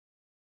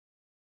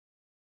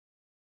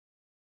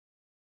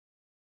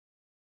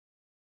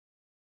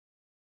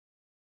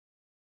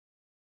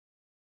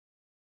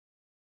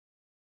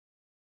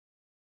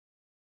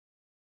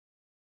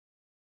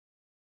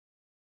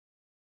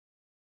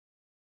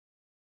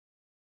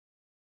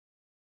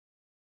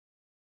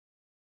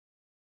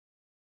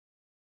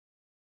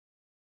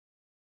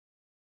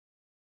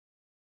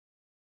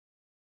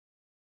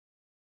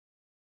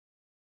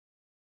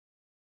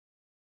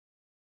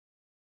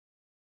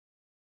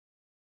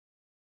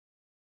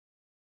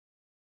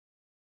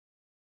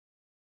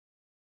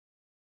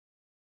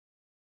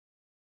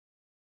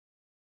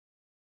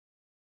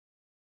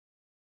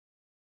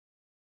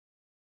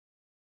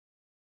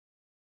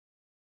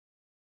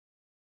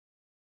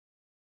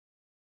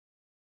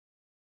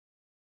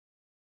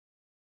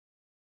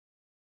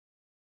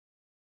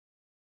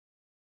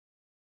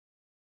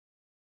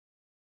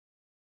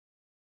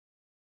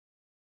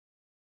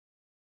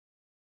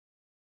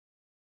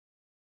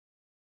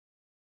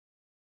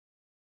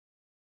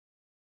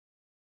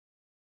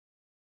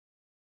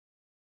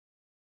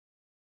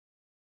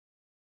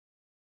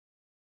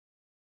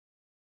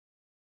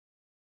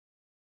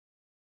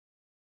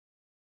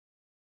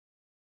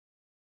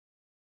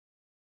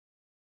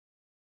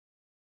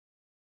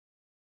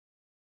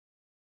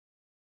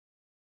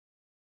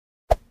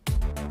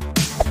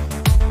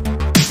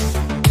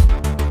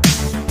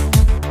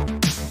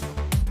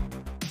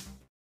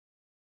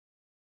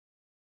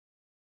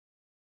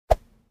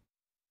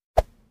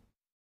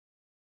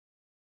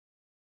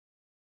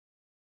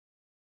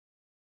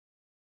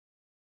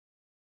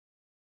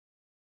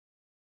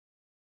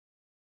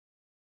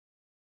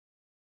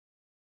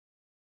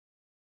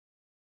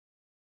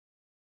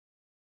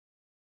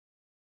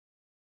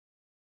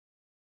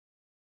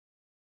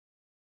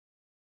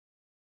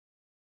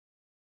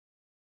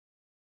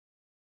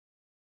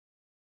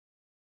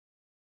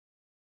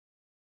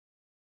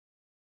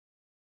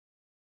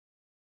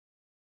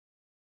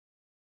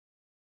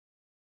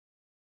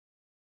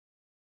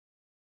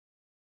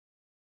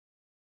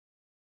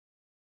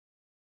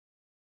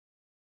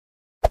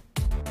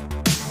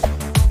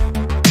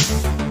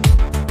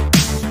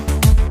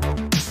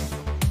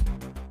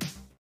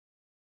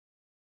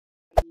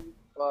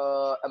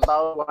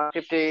about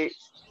 150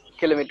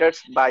 kilometers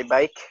by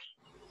bike.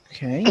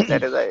 Okay.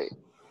 That is a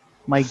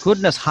My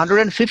goodness,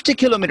 150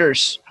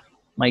 kilometers.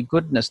 My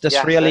goodness,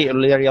 that's really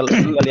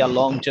a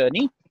long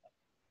journey.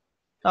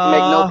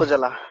 Meghna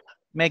Upazila.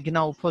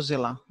 Meghna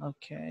Upazila.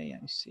 Okay,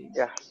 I see.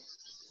 Yeah.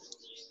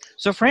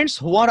 So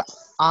friends, what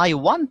I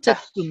wanted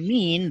to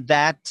mean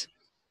that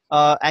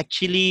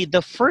actually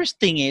the first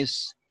thing is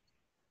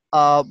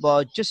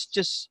but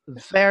just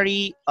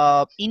very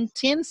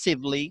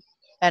intensively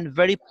and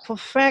very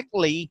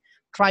perfectly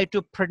try to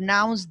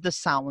pronounce the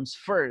sounds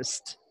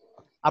first.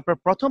 আপনার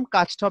প্রথম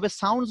কাজটা হবে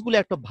sounds গুলো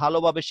একটু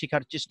ভালোভাবে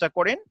শেখার চেষ্টা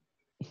করেন।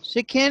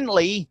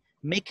 Secondly,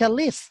 make a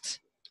list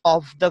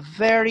of the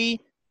very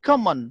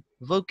common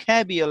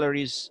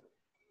vocabularies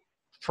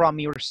from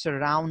your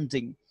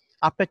surrounding.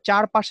 আপনার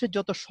চারপাশে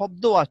যত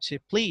শব্দ আছে,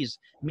 please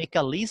make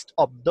a list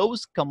of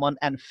those common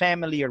and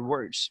familiar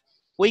words.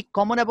 ওই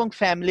কমন এবং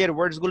ফ্যামিলিয়ার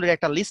ওয়ার্ডস গুলোর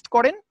একটা লিস্ট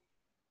করেন।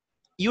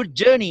 Your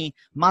journey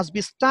must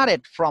be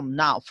started from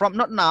now,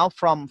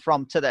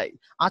 from today.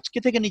 আজকে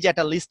থেকে নিজে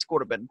একটা লিস্ট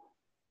করবেন।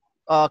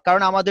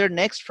 কারণ আমাদের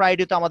নেক্সট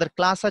ফ্রাইডে তো আমাদের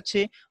ক্লাস আছে।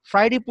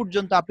 ফ্রাইডে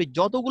পর্যন্ত আপনি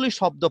যতগুলি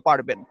শব্দ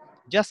পারবেন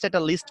জাস্ট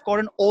একটা লিস্ট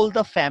করেন অল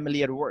দ্য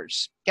ফ্যামিলিয়ার ওয়ার্ডস।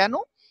 কেন?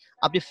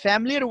 আপনি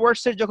ফ্যামিলিয়ার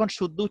ওয়ার্ডস এর যখন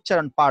শুদ্ধ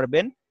উচ্চারণ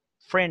পারবেন,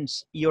 friends,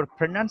 your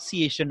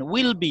pronunciation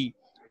will be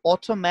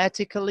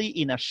automatically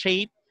in a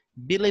shape,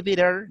 believe it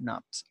or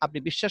not. আপনি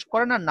বিশ্বাস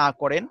করেন আর না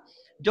করেন,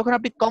 যখন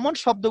আপনি কমন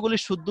শব্দগুলি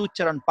শুদ্ধ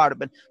উচ্চারণ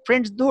পারবেন।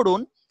 ফ্রেন্ডস,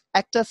 ধরুন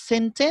একটা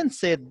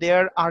সেন্টেন্সে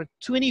there are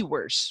 20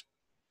 words,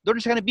 ধরুন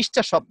সেখানে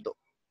 20টা শব্দ।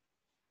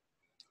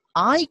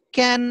 I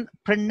can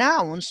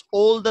pronounce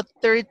all the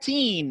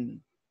 13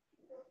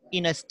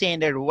 in a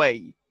standard way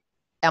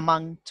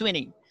among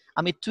 20.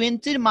 আমি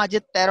 20-র মাঝে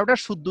 13টা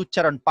শুদ্ধ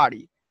উচ্চারণ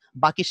পারি,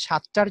 বাকি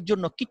 7টার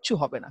জন্য কিচ্ছু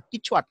হবে না,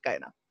 কিচ্ছু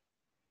আটকায় না।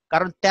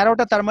 কারণ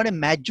 13টা তার মানে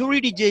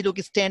মেজরিটি যে লোক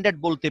স্ট্যান্ডার্ড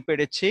বলতে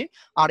পেরেছে,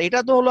 আর এটা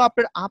তো হলো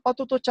আপনার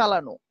আপাতত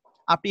চালানো।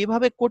 আপনি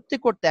এভাবে করতে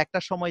করতে একটা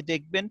সময়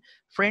দেখবেন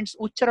ফ্রেন্ডস,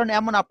 উচ্চারণ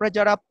এমন, আপনারা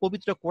যারা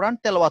পবিত্র কোরআন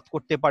তেলাওয়াত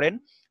করতে পারেন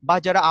বা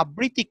যারা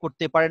আবৃত্তি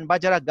করতে পারেন বা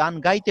যারা গান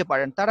গাইতে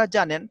পারেন, তারা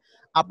জানেন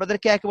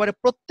আপনাদেরকে একেবারে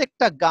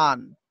প্রত্যেকটা গান,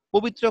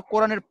 পবিত্র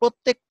কোরআনের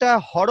প্রত্যেকটা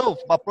হরফ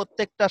বা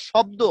প্রত্যেকটা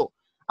শব্দ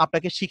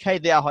আপনাকে শিখাই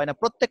দেয়া হয় না,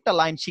 প্রত্যেকটা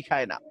লাইন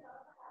শিখায় না।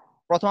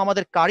 প্রথম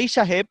আমাদের কারি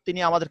সাহেব তিনি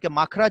আমাদেরকে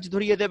মাখরাজ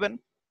ধরিয়ে দেবেন,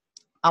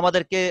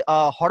 আমাদেরকে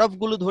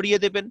হরফগুলো ধরিয়ে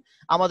দেবেন,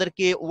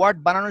 আমাদেরকে ওয়ার্ড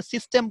বানানোর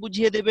সিস্টেম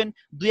বুঝিয়ে দেবেন,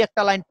 দুই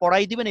একটা লাইন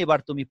পড়াই দিবেন, এবার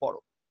তুমি পড়ো।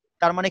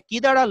 তার মানে কি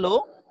দাঁড়ালো?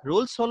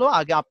 রুলস হলো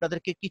আগে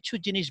আপনাদেরকে কিছু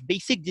জিনিস,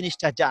 বেসিক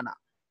জিনিসটা জানা।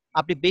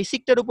 আপনি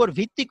বেসিকটার উপর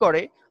ভিত্তি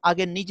করে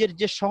আগে নিজের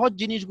যে সহজ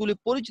জিনিসগুলো,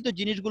 পরিচিত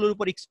জিনিসগুলোর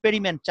উপর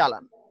এক্সপেরিমেন্ট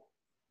চালান।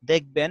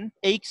 দেখবেন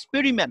এই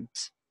এক্সপেরিমেন্ট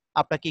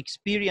আপনাকে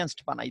এক্সপিরিয়েন্সড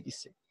বানাই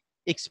দিছে,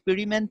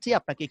 এক্সপেরিমেন্টই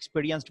আপনাকে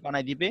এক্সপিরিয়েন্সড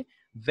বানাই দিবে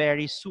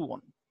very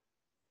soon.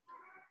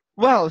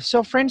 Well, so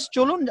friends,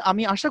 চলুন,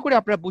 আমি আশা করি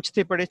আপনারা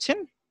বুঝতে পেরেছেন।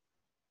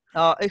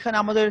 এখানে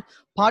আমাদের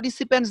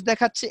পার্টিসিপেন্টস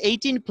দেখাচ্ছে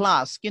 18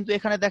 প্লাস, কিন্তু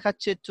এখানে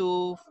দেখাচ্ছে 2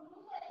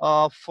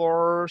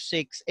 4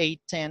 6 8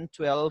 10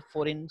 12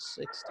 14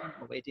 16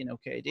 18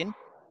 ওকে 18।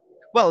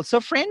 ওয়েল, সো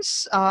ফ্রেন্ডস,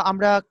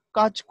 আমরা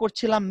কাজ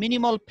করছিলাম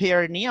মিনিমাল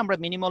পেয়ার নিয়ে, আমরা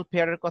মিনিমাল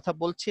পেয়ারের কথা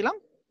বলছিলাম।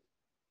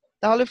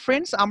 তাহলে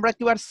ফ্রেন্ডস, আমরা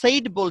কি আর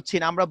সেইড বলছি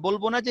না, আমরা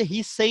বলবো না যে হি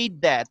সেইড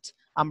দ্যাট,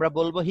 আমরা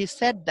বলবো হি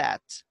সেড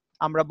দ্যাট,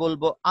 আমরা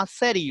বলবো আই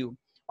সেড ইউ,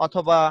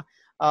 অথবা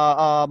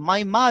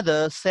my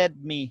mother said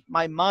me,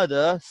 my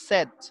mother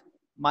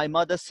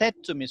said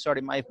to me,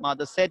 sorry, my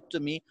mother said to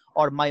me,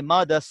 or my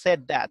mother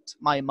said that,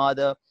 my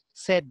mother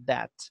said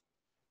that.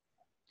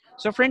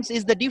 So friends,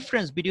 is the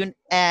difference between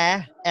a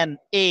and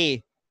a.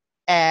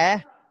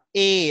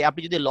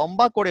 আপনি যদি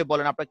লম্বা করে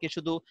বলেন, আপনাকে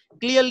শুধু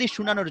clearly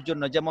শোনানোর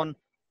জন্য, যেমন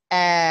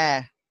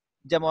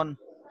যেমন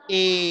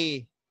এ,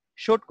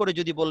 শর্ট করে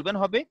যদি বলবেন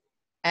হবে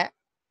এ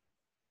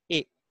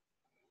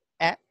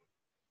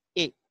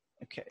এ।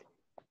 ওকে,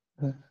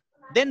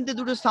 দেন যে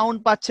দুটো সাউন্ড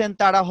পাচ্ছেন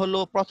তারা হলো,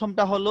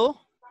 প্রথমটা হলো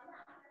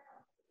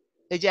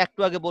এই যে একটু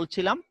আগে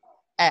বলছিলাম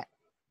এ,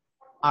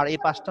 আর এই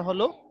পাঁচটা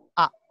হলো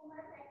আ,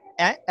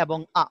 এ এবং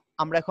আ।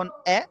 আমরা এখন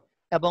এ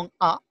এবং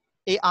আ,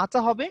 এই আটা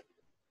হবে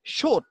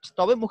শর্ট,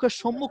 তবে মুখের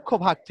সম্মুখ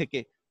ভাগ থেকে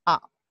আ।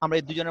 আমরা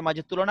এই দুজনের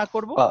মাঝে তুলনা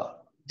করব।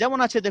 যেমন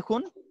আছে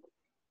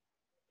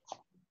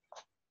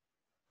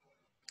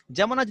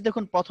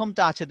দেখুন,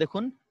 প্রথমটা আছে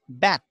দেখুন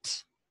ব্যাট,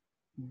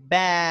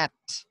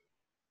 ব্যাট।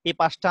 এই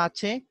পাঁচটা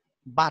আছে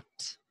বাট,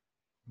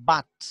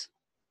 বাট।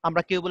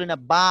 আমরা কেউ বলি না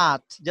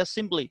but, just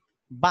simply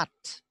but,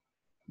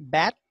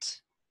 bat,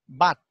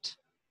 but,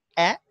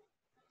 এ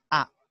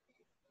আ।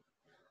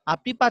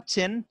 আপনি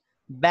পাচ্ছেন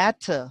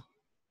batter,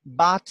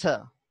 butter,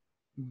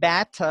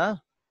 batter,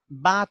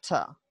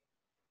 butter,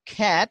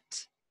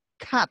 cat,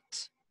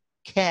 cut,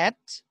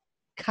 cat,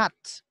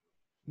 cut,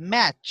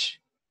 match,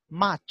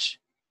 much,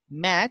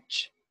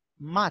 match,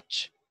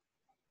 much,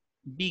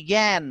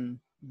 began,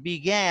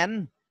 began,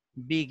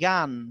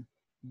 begun,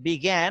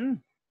 began,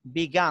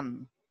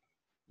 begun,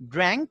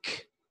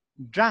 drank,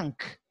 drunk,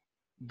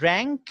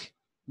 drank,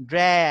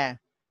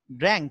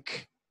 drank,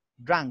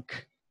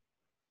 drunk,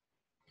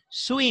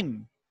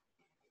 swim,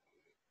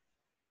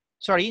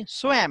 sorry,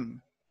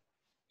 swam,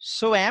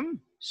 swam,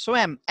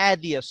 swam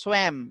দিয়ে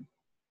swam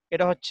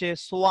এটা হচ্ছে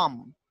swam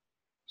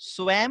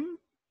swam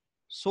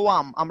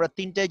swam আমরা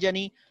তিনটাই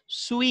জানি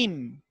swim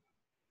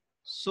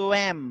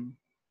swam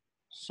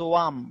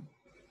swam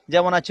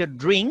যেমন আছে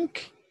drink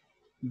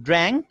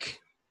drank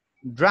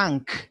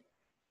drunk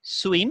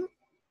swim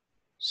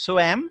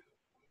swam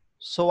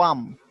swam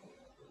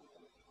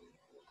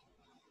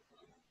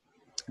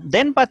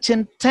then পাচ্ছেন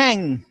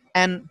tang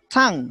and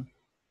tongue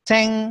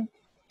tang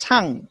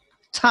tongue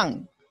tongue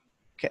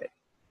okay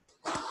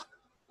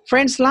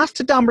friends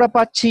লাস্টটা আমরা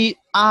পাচ্ছি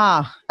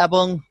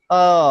এবং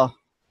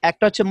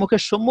একটা হচ্ছে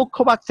মুখের সম্মুখ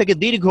ভাগ থেকে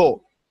দীর্ঘ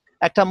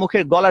একটা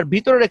মুখের গলার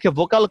ভিতরে রেখে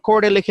ভোকাল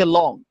কর্ডে লিখে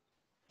লং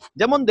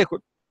যেমন দেখুন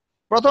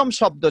প্রথম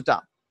শব্দটা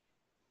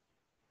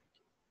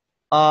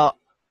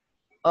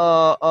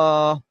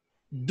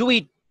do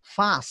it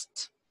fast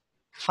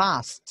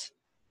fast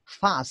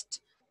fast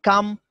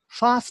come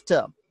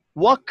faster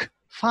walk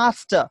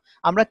faster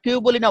আমরা কেউ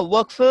বলি না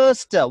walk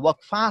faster walk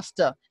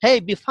faster hey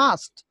be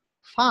fast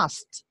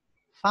fast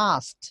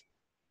fast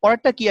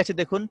পরেরটা কি আছে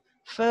দেখুন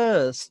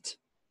first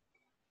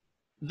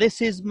this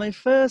is my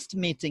first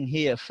meeting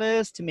here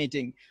first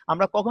meeting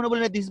আমরা কখনো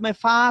বলি না this is my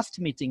first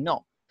meeting no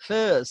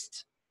first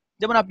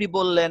যেমন আপনি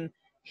বললেন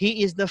he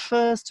is the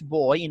first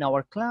boy in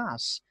our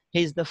class he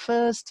is the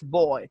first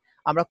boy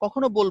আমরা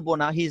কখনো বলবো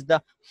না he is the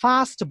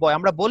fast boy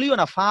আমরা বলিও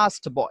না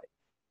fast boy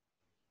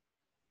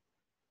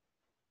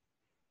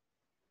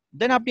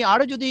দেন আপনি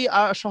আরো যদি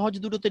সহজ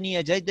দুটোতে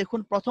নিয়ে যাই দেখুন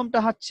প্রথমটা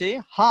হচ্ছে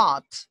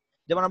হাত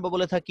যেমন আমরা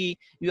বলে থাকি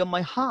you are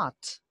my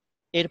heart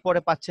এরপরে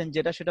পাচ্ছেন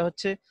যেটা সেটা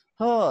হচ্ছে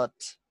hurt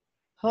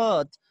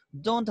hurt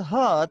don't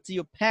hurt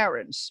your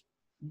parents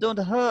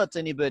don't hurt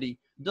anybody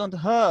don't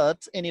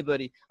hurt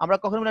anybody আমরা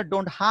কখনো বলি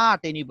don't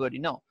hurt anybody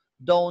no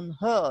don't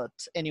hurt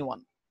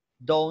anyone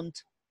don't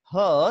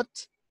hurt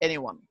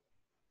anyone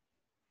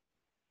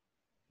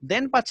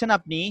then পাচ্ছেন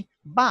আপনি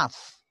bath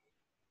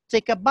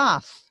take a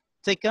bath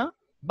take a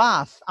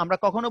bath আমরা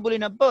কখনো বলি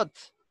না bath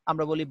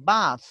আমরা বলি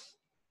bath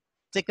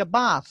take a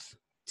bath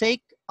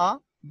take a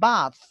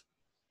bath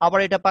আবার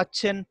এটা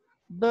পাচ্ছেন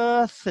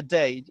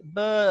birthday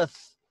birth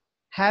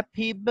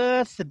happy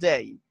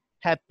birthday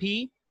happy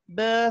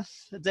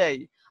birthday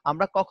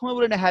আমরা কখনো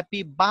বলি না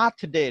happy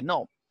birthday no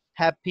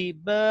happy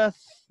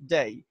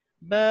birthday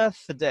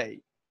birthday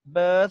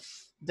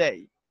birthday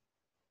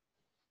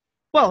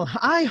well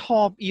I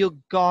hope you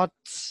got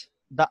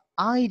the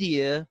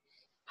idea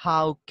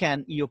how can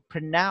you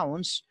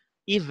pronounce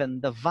even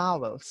the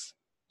vowels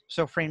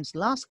so friends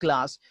last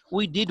class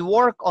we did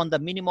work on the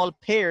minimal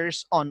pairs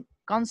on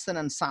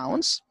consonant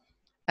sounds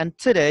and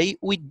today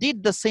we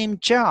did the same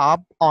job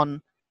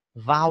on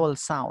vowel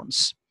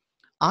sounds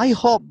I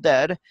hope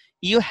that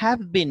you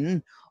have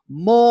been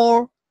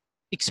more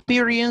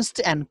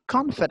experienced and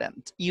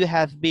confident you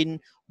have been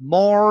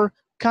more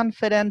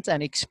confident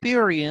and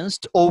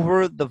experienced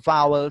over the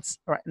vowels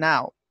right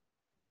now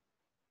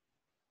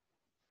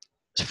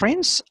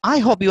friends I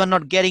hope you are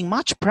not getting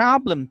much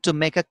problem to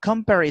make a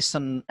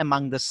comparison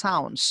among the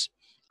sounds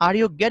are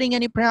you getting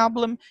any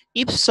problem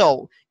if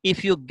so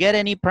if you get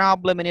any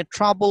problem any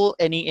trouble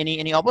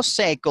any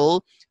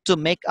obstacle to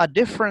make a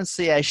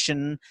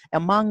differentiation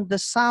among the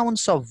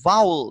sounds of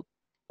vowel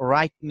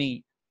write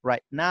me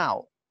right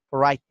now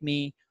write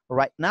me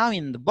right now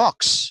in the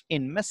box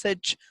in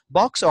message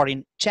box or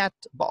in chat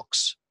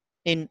box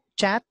in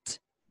chat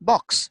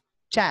box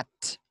chat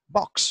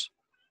box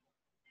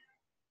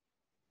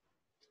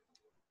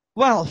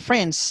well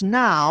friends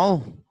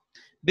now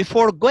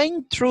before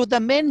going through the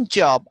main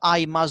job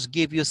I must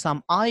give you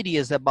some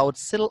ideas about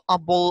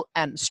syllable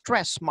and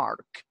stress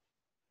mark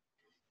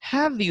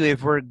have you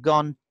ever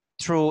gone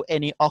through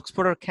any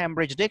Oxford or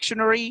Cambridge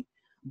dictionary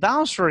the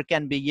answer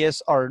can be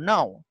yes or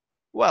no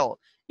well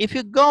if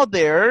you go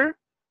there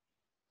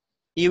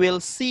you will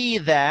see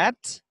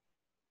that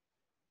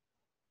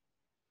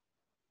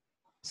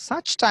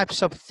such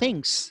types of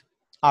things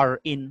are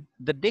in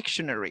the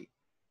dictionary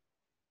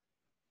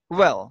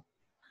well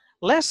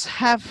let's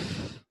have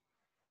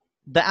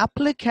the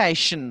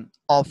application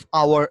of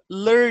our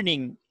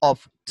learning of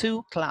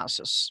 2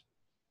 classes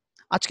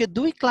আজকে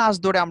 2 class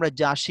ধরে আমরা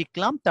যা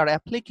শিখলাম তার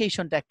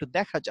অ্যাপ্লিকেশনটা একটু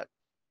দেখা যাক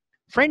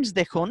फ्रेंड्स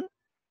দেখুন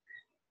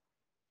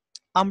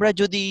আমরা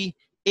যদি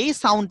এই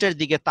সাউন্ডের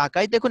দিকে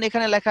তাকাই দেখুন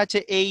এখানে লেখা আছে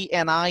a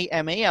n i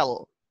m a l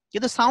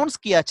কিন্তু সাউন্ডস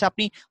কি আছে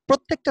আপনি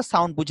প্রত্যেকটা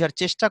সাউন্ড বোঝার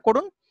চেষ্টা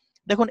করুন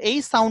দেখুন এই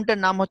সাউন্ডের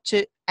নাম হচ্ছে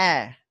এ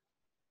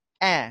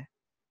এ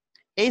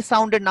এই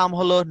সাউন্ডের নাম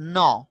হলো ন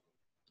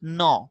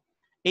ন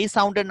এই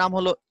সাউন্ডের নাম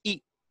হলো ই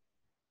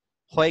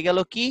হয়ে গেল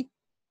কি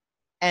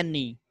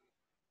এনি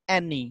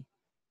এনি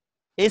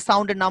এই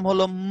সাউন্ডের নাম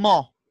হলো ম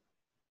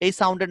এই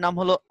সাউন্ডের নাম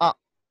হলো আ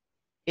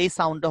এই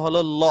সাউন্ডটা হলো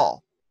ল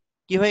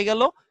কি হয়ে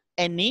গেল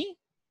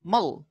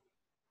এনিমাল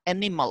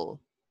এনিমাল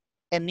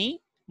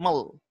এনিমাল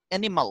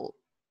এনিমাল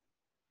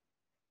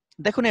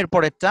দেখুন এর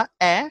পরেরটা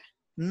এ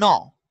ন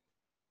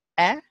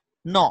এ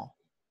ন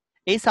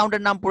এই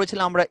সাউন্ডের নাম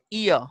পড়েছিলাম আমরা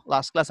ইয়া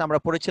লাস্ট ক্লাসে আমরা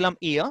পড়েছিলাম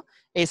ইয়া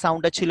এই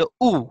সাউন্ডটা ছিল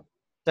উ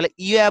তাহলে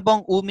ইয়া এবং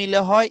উ মিলে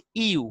হয়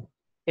ইউ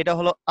এটা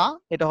হলো আ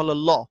এটা হলো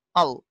ল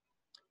আল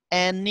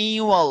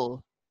অ্যানুয়াল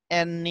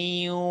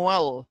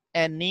annual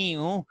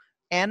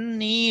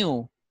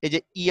এই যে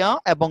ইয়া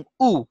এবং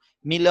উ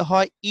মিলে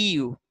হয়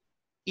ইউ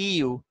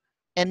ইউ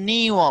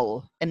annual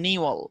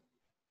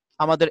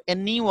আমাদের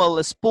annual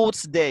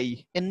sports day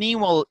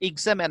annual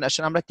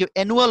examination আমরা কেউ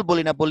annual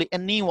বলি না বলি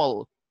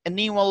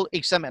annual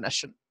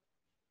examination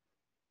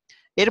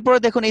এরপরে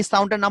দেখুন এই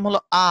সাউন্ডের নাম হলো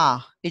আ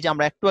এই যে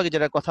আমরা একটু আগে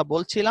যেটা কথা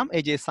বলছিলাম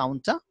এই যে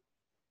সাউন্ডটা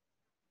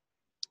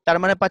তার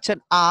মানে পাচ্ছেন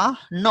আ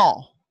ন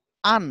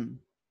আন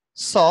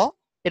স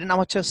এর নাম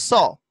হচ্ছে স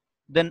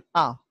দেন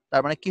আ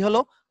তার মানে কি হলো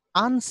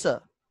answer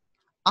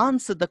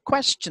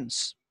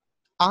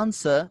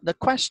the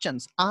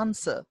questions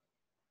answer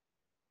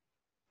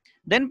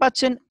দেন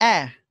পাচ্ছেন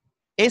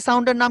এই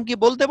সাউন্ডের নাম কি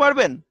বলতে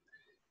পারবেন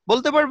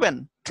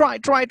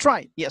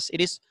try yes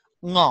it is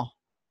ng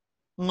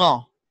ng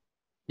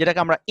যেটাকে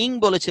আমরা ইং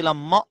বলেছিলাম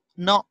ম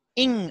ন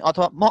ইং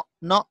অথবা ম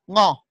ন ng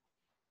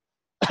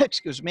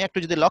এক্সকিউজ মি একটু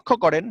যদি লক্ষ্য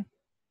করেন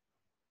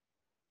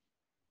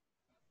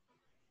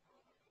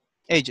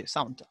এই যে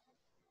সাউন্ডটা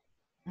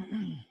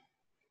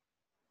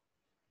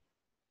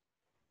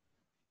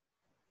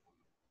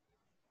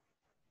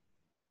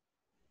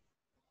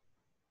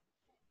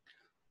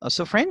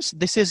so friends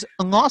this is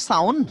ng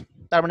sound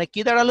তার মানে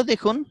কি দাঁড়ালো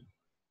দেখুন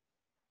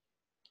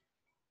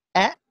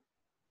এ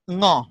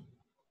ng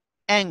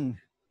এং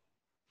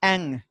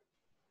এং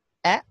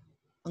এ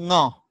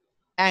ng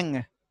এং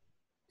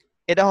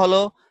এটা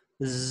হলো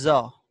জ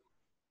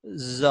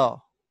জ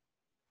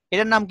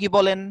এটার নাম কি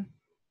বলেন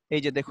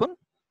এই যে দেখুন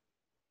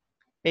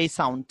এই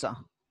সাউন্ডটা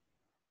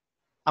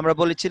আমরা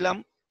বলেছিলাম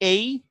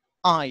এই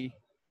আই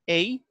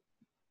এই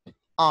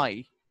আই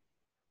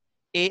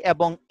এ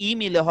এবং ই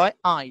মিলে হয়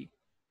আই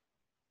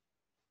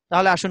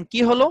তাহলে আসুন কি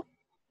হলো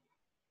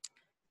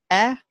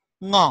এ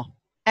ng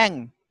এং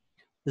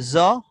জ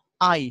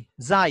আই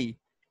যাই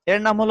এর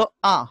নাম হলো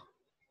আ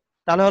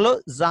তাহলে হলো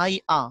যাই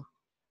আ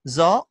জ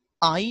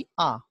আই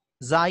আ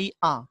যাই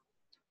আ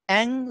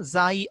এং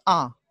যাই আ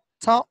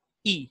থ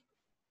ই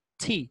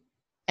টি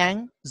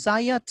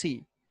anxiety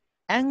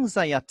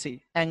anxiety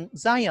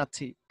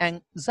anxiety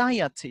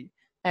anxiety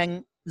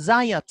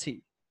anxiety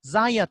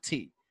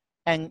anxiety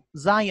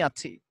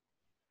anxiety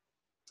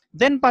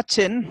দেন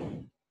পাচ্ছেন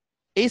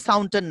এই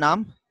সাউন্ডের নাম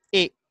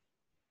এ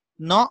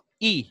ন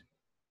ই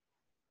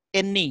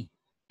এনি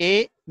এ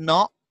ন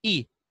ই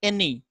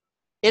এনি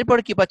এরপর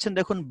কি পাচ্ছেন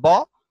দেখুন ব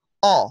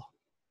অ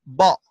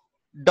ব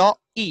ড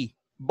ই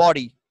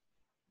body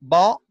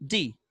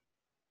body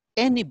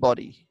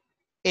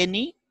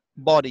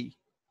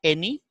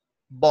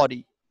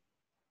anybody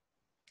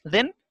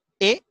then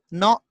a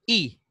no e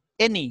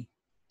any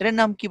এর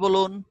নাম কি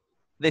বলুন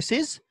this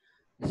is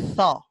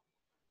th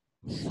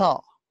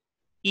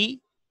i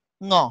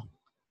ng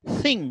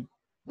thing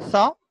th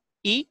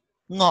i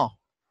ng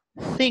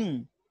thing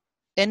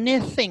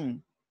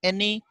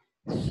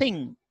anything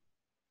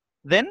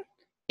then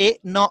a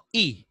no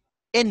e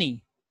any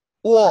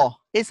ও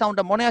এই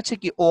সাউন্ডটা মনে আছে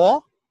কি ও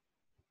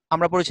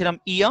আমরা পড়েছিলাম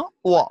ইয়া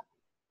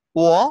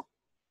ও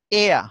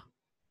air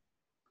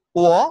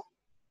or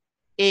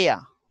air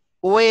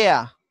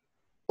where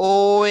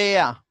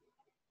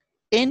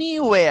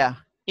anywhere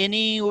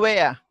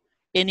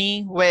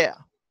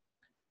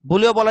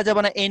ভুলেও বলা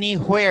যাবে না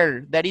anywhere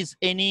that is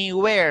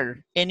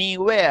anywhere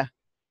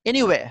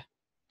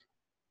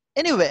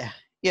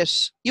yes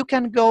you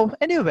can go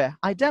anywhere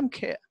I don't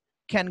care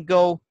can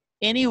go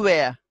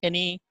anywhere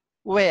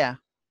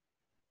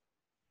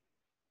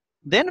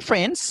then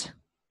friends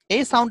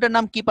এই সাউন্ডের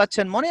নাম কি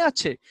পাচ্ছেন মনে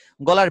আছে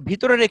গলার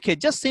ভিতরে রেখে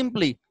জাস্ট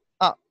সিম্পলি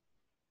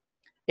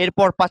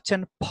এরপর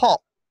পাচ্ছেন ফ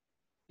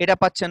এটা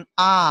পাচ্ছেন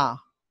আ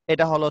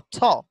এটা হলো থ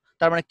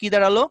তার মানে কি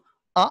দাঁড়ালো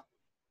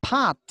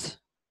ফাত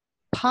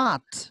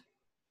ফাত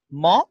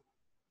ম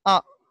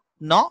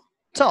ন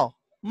ট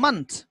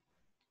month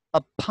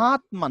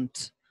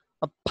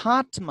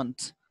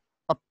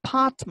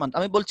apartment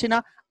আমি বলছি না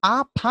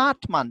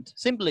apartment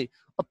simply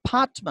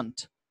apartment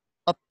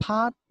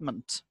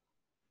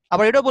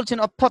আবার এটা বলছেন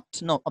apart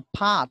no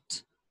apart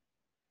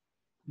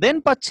দেন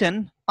পাচ্ছেন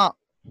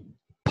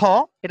প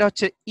এটা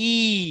হচ্ছে ই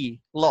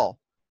ল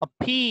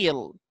appeal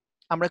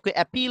আমরা কি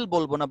appeal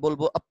বলবো না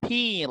বলবো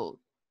appeal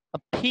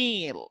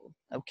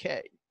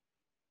okay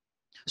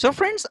so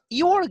friends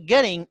you are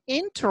getting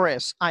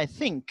interest I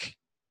think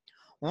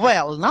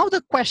well now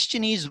the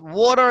question is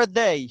what are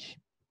they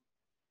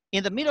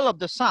in the middle of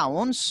the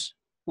sounds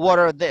what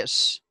are this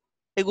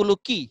এগুলো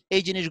কি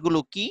এই জিনিসগুলো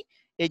কি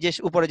এই যে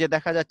উপরে যে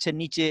দেখা যাচ্ছে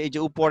নিচে এই যে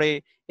উপরে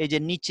এই যে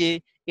নিচে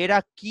এরা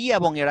কি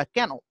এবং এরা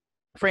কেন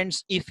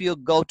friends if you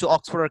go to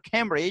Oxford or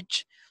Cambridge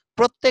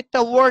প্রত্যেকটা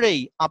ওয়ার্ডেই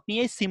আপনি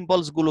এই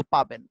সিম্বলস গুলো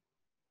পাবেন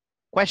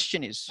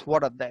question is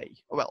what are they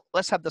well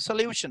let's have the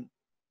solution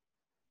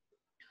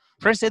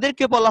friends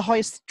এদেরকে বলা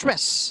হয়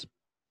stress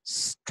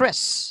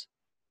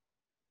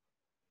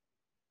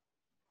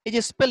এই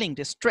যে spelling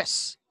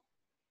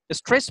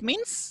stress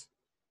means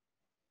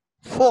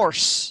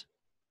force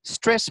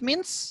stress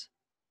means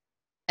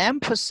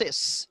emphasis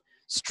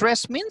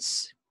stress means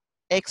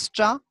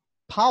extra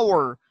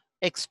power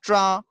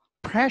extra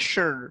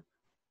pressure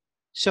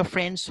So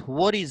friends,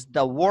 what is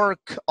the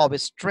work of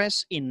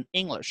stress in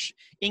English?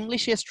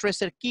 English stress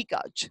এর কি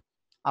কাজ?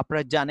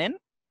 আপনারা জানেন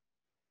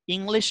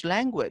English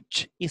language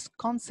is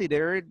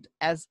considered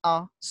as a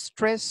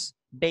stress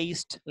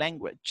based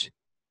language.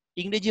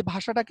 ইংরেজি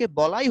ভাষাটাকে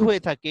বলাই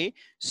হয়ে থাকে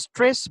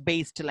স্ট্রেস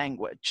বেসড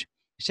ল্যাঙ্গুয়েজ।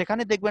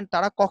 সেখানে দেখবেন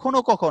তারা কখনো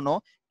কখনো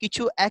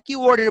কিছু একই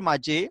ওয়ার্ডের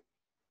মাঝে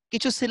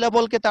কিছু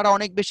সিলাবলকে তারা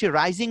অনেক বেশি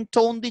রাইজিং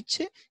টোন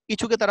দিচ্ছে,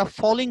 কিছুকে তারা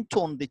ফলিং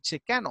টোন দিচ্ছে।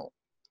 কেন?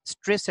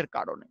 স্ট্রেসের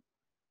কারণে।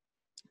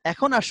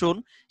 এখন আসুন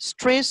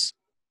স্ট্রেস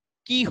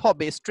কি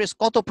হবে, স্ট্রেস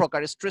কত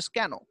প্রকার, স্ট্রেস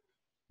কেন?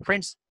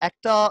 ফ্রেন্ডস,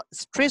 একটা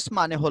স্ট্রেস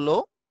মানে হলো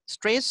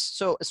stress,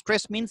 so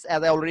stress means as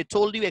I already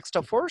told you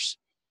extra force,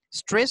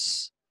 stress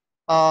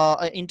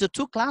into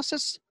two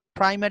classes,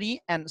 primary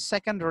and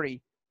secondary.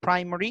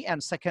 Primary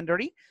and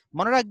secondary.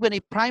 মনে রাখবেন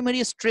এই প্রাইমারি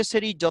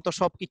স্ট্রেসেরই যত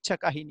সব কিচ্ছা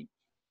কাহিনী।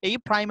 এই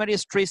প্রাইমারি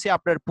স্ট্রেসে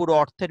আপনার পুরো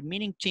অর্থের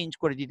মিনিং চেঞ্জ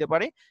করে দিতে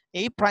পারে।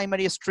 এই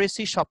প্রাইমারি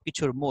স্ট্রেসই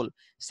সবকিছুর মূল।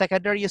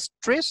 Secondary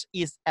stress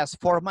is as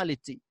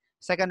formality.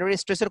 Secondary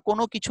স্ট্রেসের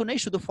কোনো কিছু নেই,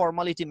 শুধু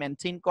ফর্মালিটি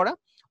মেনটেন করা।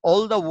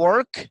 All the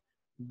work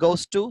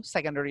goes to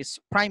secondary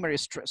primary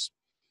stress.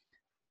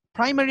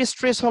 Primary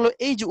stress হলো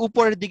এই যে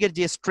উপরের দিকের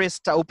যে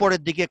স্ট্রেসটা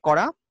উপরের দিকে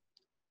করা,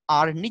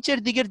 আর নিচের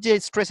দিকের যে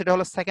স্ট্রেস এটা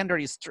হলো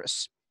সেকেন্ডারি স্ট্রেস।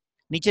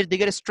 নিচের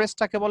দিকের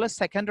স্ট্রেসটাকে বলে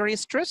সেকেন্ডারি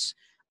স্ট্রেস,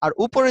 আর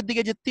উপরের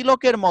দিকে যে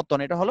তিলকের মতন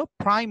এটা হলো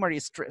প্রাইমারি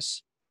স্ট্রেস।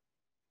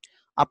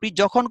 আপনি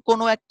যখন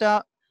কোনো একটা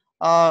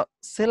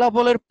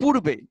সিলাবলের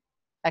পূর্বে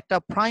একটা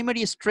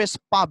প্রাইমারি স্ট্রেস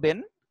পাবেন,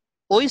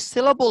 ওই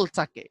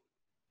সিলাবলটাকে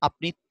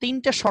আপনি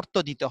তিনটা শর্ত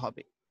দিতে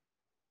হবে।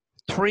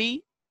 3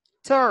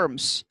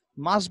 terms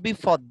must be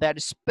for that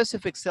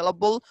specific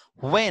syllable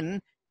when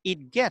it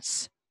gets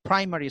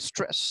primary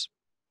stress.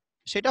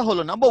 সেটা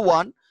হলো নাম্বার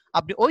 1,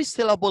 আপনি ওই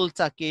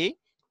সিলাবলটাকে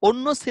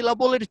অন্য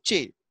সিলাবলের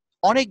চেয়ে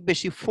অনেক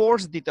বেশি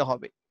ফোর্স দিতে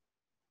হবে।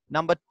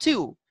 নাম্বার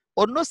 2,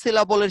 অন্য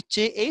সিলাবলের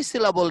চেয়ে এই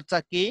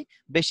সিলাবলটাকে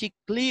বেশি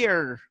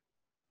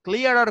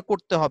ক্লিয়ার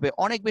করতে হবে,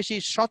 অনেক বেশি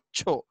স্বচ্ছ,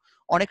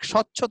 অনেক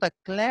স্বচ্ছতা,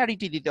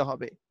 ক্ল্যারিটি দিতে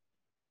হবে।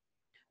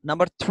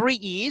 নাম্বার 3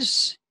 ইজ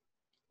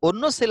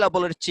অন্য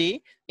সিলাবলের চেয়ে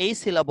এই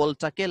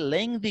সিলাবলটাকে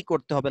লেংদি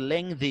করতে হবে,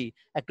 লেংদি,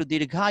 একটু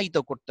দীর্ঘায়িত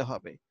করতে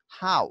হবে।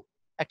 হাউ?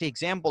 একটা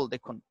এক্সাম্পল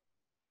দেখুন।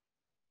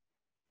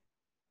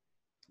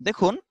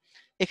 দেখুন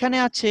এখানে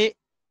আছে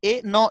এ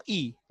ন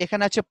ই,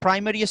 এখানে আছে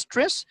প্রাইমারি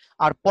স্ট্রেস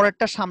আর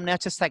পরেরটা সামনে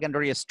আছে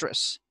সেকেন্ডারি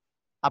স্ট্রেস।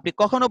 আপনি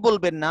কখনো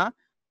বলবেন না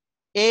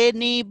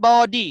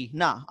এনিবডি,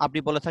 না, আপনি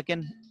বলে থাকেন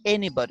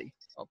এনিবডি।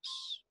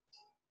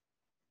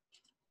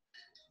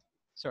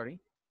 সরি।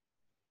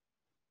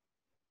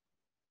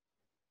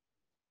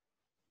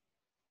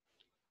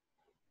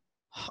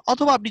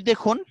 অথবা আপনি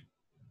দেখুন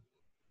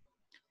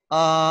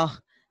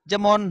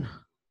যেমন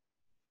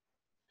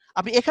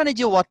আপনি এখানে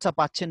যে ওয়ার্ডটা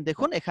পাচ্ছেন,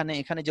 দেখুন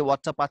এখানে যে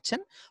ওয়ার্ডটা পাচ্ছেন,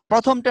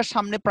 প্রথমটার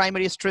সামনে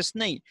প্রাইমারি স্ট্রেস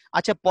নেই,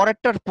 আচ্ছা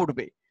পরেরটার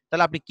পূর্বে,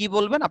 তাহলে আপনি কি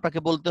বলবেন? আপনাকে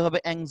বলতে হবে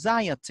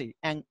অ্যাংজাইটি,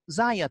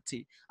 অ্যাংজাইটি।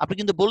 আপনি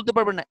কিন্তু বলতে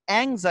পারবেন না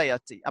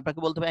অ্যাংজাইটি, আপনাকে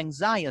বলতে হবে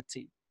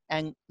অ্যাংজাইটি,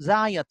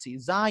 অ্যাংজাইটি,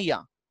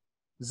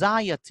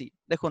 জাইয়াটি।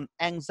 দেখুন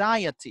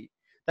অ্যাংজাইটি,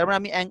 তার মানে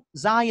আমি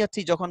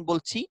অ্যাংজাইটি যখন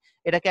বলছি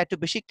এটাকে একটু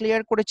বেশি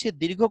ক্লিয়ার করেছি,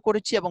 দীর্ঘ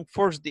করেছি এবং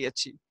ফোর্স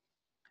দিয়েছি।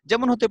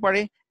 যেমন হতে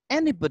পারে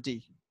anybody,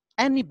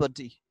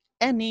 anybody,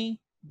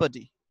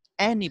 anybody,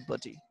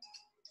 anybody.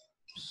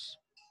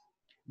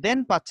 দেন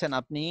পাচ্ছেন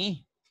আপনি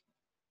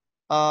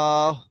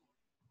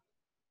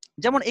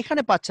যেমন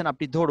এখানে পাচ্ছেন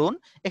আপনি, ধরুন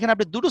এখানে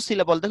আপনি দুটো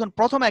সিলেবল দেখুন,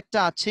 প্রথম একটা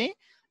আছে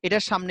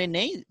এটার সামনে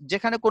নেই,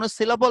 যেখানে কোনো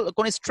সিলেবল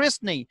কোনো স্ট্রেস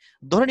নেই,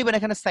 ধরে নেবেন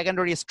এখানে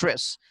সেকেন্ডারি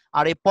স্ট্রেস,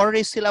 আর এই পরের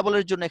এই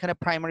সিলেবলের জন্য এখানে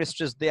প্রাইমারি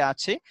স্ট্রেস দেয়া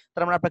আছে,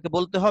 তার মানে আপনাকে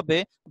বলতে হবে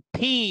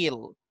ফিল,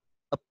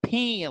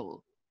 ফিল,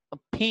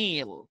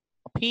 ফিল,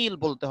 ফিল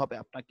বলতে হবে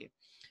আপনাকে।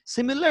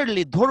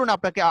 সিমিলারলি ধরুন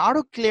আপনাকে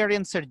আরো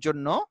ক্লিয়ারেন্সের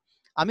জন্য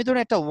আমি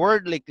ধরুন একটা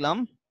ওয়ার্ড লিখলাম,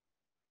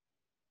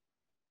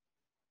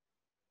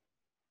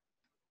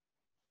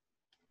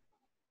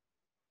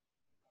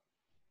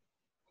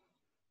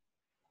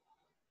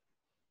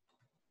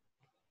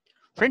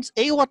 ফ্রেন্ডস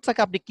এই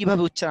ওয়ার্ডটাকে আপনি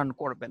কিভাবে উচ্চারণ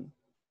করবেন?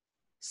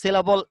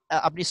 সিলাবল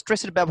আপনি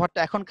স্ট্রেসের ব্যবহারটা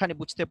এখনখানি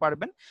বুঝতে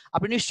পারবেন।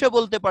 আপনি নিশ্চয়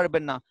বলতে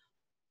পারবেন না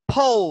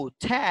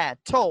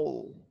potato,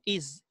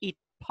 is it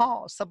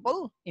possible?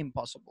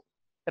 Impossible,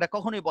 এটা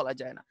কখনোই বলা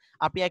যায় না।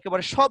 আপনি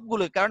একেবারে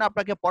সবগুলো, কারণ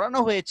আপনাকে পড়ানো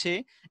হয়েছে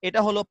এটা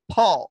হলো ফ,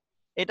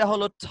 এটা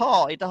হলো থ,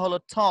 এটা হলো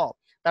থ,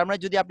 তার মানে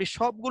যদি আপনি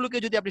সবগুলোকে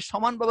যদি আপনি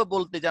সমানভাবে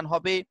বলতে যান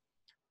হবে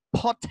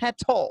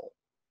potato,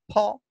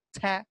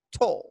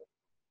 potato,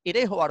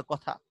 এটাই হওয়ার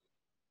কথা।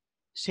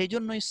 সেই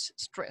জন্যই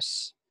স্ট্রেস,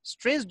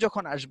 স্ট্রেস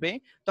যখন আসবে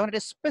তখন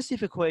এটা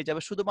স্পেসিফিক হয়ে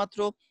যাবে, শুধুমাত্র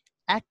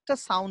একটা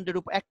সাউন্ডের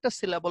উপর, একটা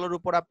সিলাবলের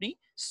উপর আপনি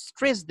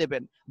স্ট্রেস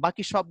দেবেন,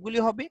 বাকি সবগুলি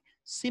হবে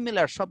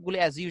সিমিলার, সবগুলি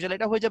অ্যাজ ইউজুয়াল।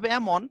 এটা হয়ে যাবে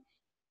এমন,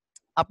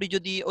 আপনি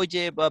যদি ওই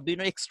যে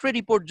বিভিন্ন এক্সরে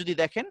রিপোর্ট যদি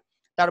দেখেন,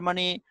 তার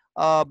মানে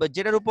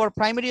যেটার উপর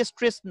প্রাইমারি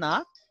স্ট্রেস না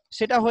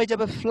সেটা হয়ে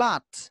যাবে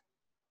ফ্ল্যাট,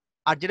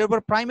 আর যেটার উপর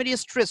প্রাইমারি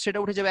স্ট্রেস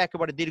সেটা উঠে যাবে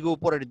একেবারে দীর্ঘ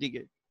উপরের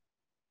দিকে।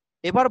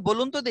 এবার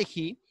বলুন তো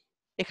দেখি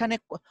এখানে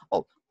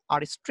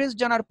আর স্ট্রেস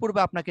জানার পূর্বে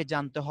আপনাকে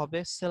জানতে হবে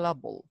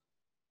সিলাবল,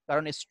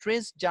 কারণ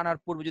স্ট্রেস জানার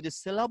পূর্বে যদি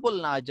সিলাবল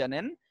না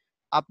জানেন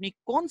আপনি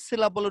কোন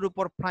সিলাবলের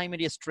উপর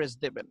প্রাইমারি স্ট্রেস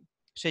দেবেন,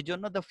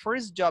 সেজন্য the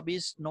first job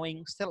is knowing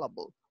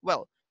syllable.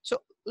 Well, so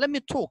let me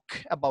talk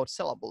about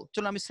syllable.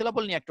 চলো আমি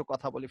syllable নিয়ে একটু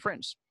কথা বলি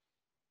friends.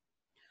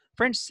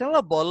 Friends,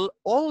 syllable,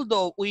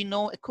 although we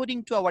know according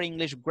to our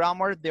English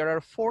grammar there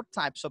are 4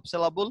 types of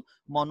syllable,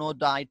 mono,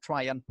 di,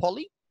 tri and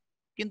poly.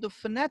 কিন্তু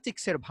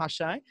phonetics এর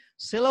ভাষায়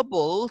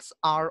syllables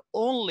are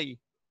only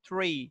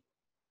 3,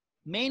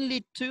 mainly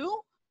 2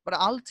 but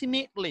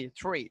ultimately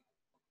 3.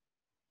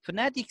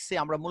 ফোনেটিক্সে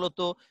আমরা মূলত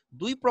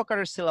 2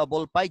 প্রকারের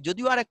সিলাবল পাই,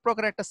 যদিও আরেক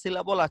প্রকারের একটা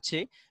সিলাবল আছে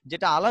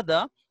যেটা আলাদা,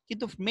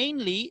 কিন্তু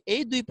মেইনলি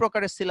এই 2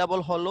 প্রকারের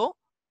সিলাবল হলো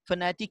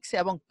ফোনেটিক্স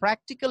এবং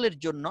প্র্যাকটিক্যালের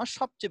জন্য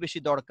সবচেয়ে বেশি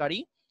দরকারি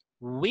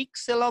উইক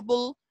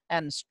সিলাবল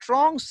এন্ড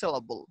স্ট্রং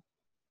সিলাবল।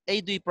 এই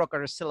 2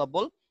 প্রকারের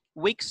সিলাবল,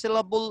 উইক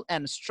সিলাবল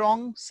এন্ড স্ট্রং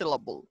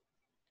সিলাবল।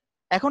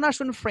 এখন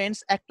আসুন ফ্রেন্ডস,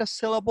 একটা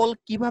সিলাবল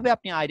কিভাবে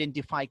আপনি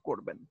আইডেন্টিফাই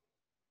করবেন।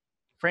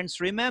 Friends,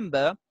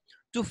 remember,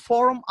 to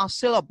form a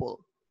সিলাবল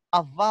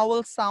a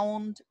vowel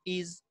sound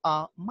is a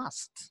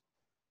must.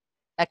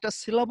 একটা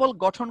সিলাবল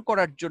গঠন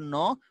করার জন্য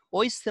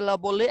ওই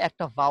সিলাবলে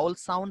একটা ভাওয়েল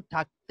সাউন্ড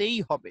থাকতেই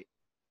হবে।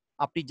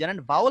 আপনি জানেন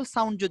ভাওয়েল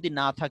সাউন্ড যদি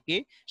না থাকে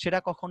সেটা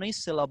কখনোই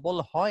সিলাবল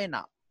হয়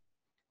না।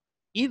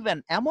 ইভেন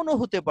এমনও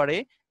হতে পারে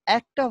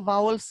একটা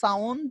ভাওয়েল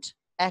সাউন্ড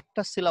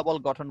একটা সিলাবল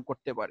গঠন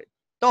করতে পারে,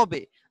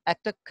 তবে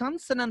একটা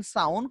কনসোনেন্ট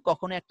সাউন্ড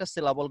কখনো একটা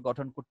সিলাবল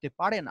গঠন করতে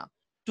পারে না।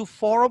 To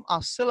form a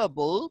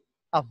সিলাবল,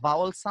 a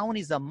vowel sound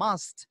is a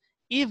must.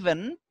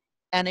 Even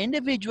an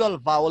individual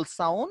vowel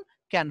sound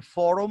can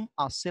form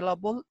a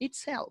syllable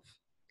itself.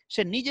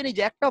 সে নিজে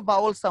নিজে একটা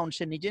ভাওয়েল সাউন্ড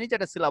সে নিজে নিজে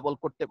একটা সিলাবল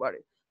করতে পারে।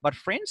 বাট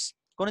ফ্রেন্ডস,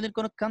 কোনোদিন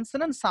কোনো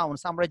কনসোনেন্ট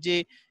সাউন্ডস, আমরা যে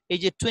এই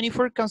যে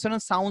 24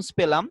 কনসোনেন্ট সাউন্ডস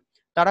পেলাম,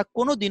 তারা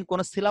কোনোদিন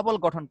কোনো সিলাবল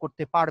গঠন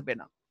করতে পারবে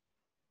না।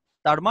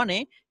 তার মানে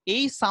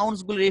এই সাউন্ডস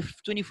গুলো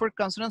 24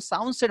 কনসোনেন্ট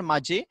সাউন্ডস এর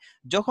মাঝে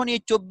যখন এই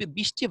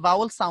 20টি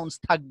ভাওয়েল সাউন্ডস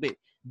থাকবে,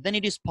 then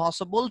it is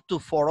possible to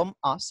form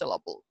a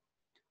syllable.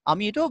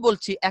 আমি এটাও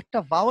বলছি একটা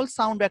ভাওয়েল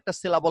সাউন্ড একটা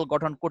সিলাবল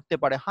গঠন করতে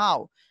পারে। হাউ?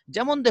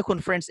 যেমন দেখুন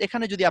ফ্রেন্ডস,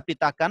 এখানে যদি আপনি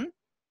তাকান,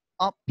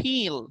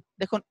 appeal,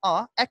 দেখুন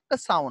একটা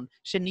সাউন্ড,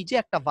 সে নিজে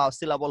একটা ভাওয়েল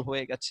সিলাবল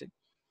হয়ে গেছে।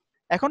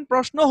 এখন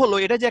প্রশ্ন হলো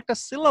এটা যে একটা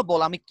সিলাবল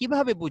আমি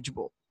কিভাবে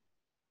বুঝবো?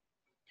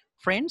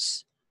 ফ্রেন্ডস,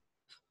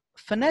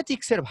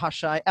 ফোনেটিক্স এর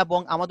ভাষায় এবং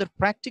আমাদের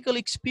practical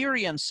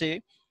এক্সপেরিয়েন্সে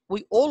we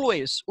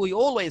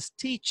always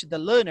teach the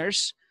learners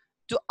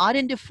to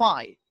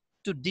identify,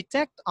 to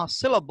detect a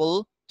syllable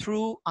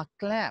through a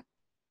clap.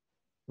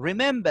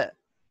 Remember,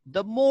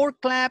 the more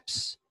claps,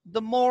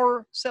 the more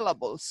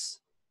syllables.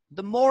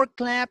 The more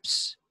claps,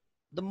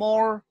 the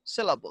more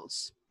syllables.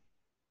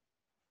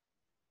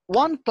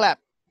 One clap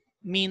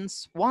means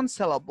one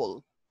syllable.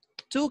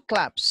 2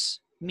 claps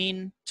mean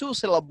 2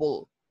 syllable.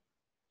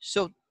 So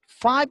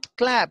 5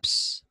 claps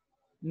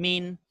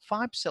mean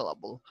 5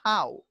 syllable.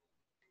 How?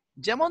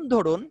 যেমন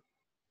ধরুন,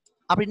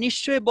 আপনি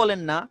নিশ্চয়ই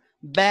বলেন না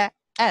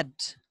bad,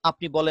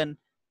 আপনি বলেন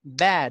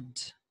bad,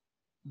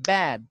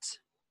 bad.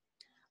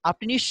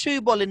 আপনি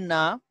নিশ্চয়ই বলেন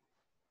না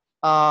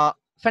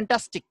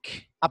ফ্যান্টাস্টিক,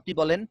 আপনি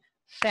বলেন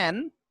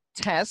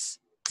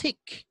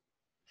ফ্যানটাস্টিক,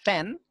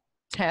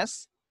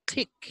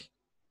 ফ্যানটাস্টিক।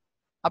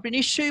 আপনি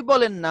নিশ্চয়ই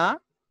বলেন না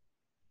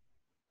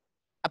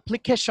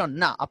অ্যাপ্লিকেশন,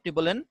 না আপনি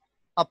বলেন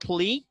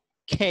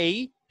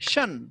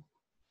অ্যাপ্লিকেশন,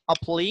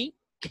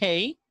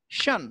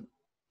 অ্যাপ্লিকেশন।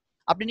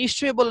 আপনি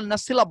নিশ্চয়ই বলেন না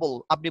সিলাবল,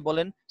 আপনি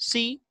বলেন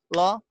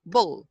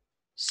সিলাবল,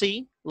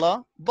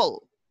 সিলাবল।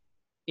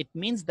 It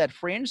means that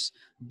friends,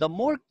 the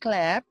more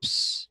claps,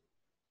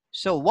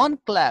 so one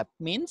clap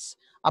means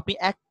আপনি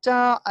একটা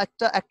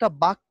একটা একটা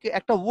বাক্য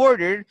একটা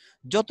ওয়ার্ডের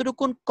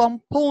যতটুকু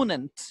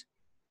component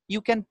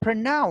you can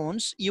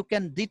pronounce, you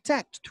can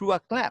detect through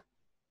a clap.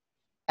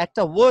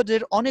 একটা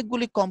ওয়ার্ডের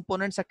অনেকগুলি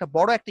কম্পোনেন্টস, একটা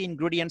বড় একটা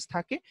ইনগ্রেডিয়েন্টস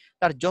থাকে,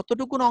 তার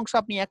যতটুকু অংশ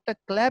আপনি একটা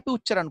ক্ল্যাপে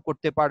উচ্চারণ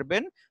করতে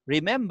পারবেন,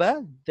 রিমেম্বার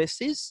দিস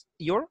ইজ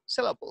ইওর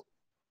সিলাবল।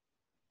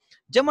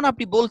 যেমন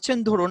আপনি বলছেন,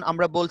 ধরুন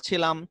আমরা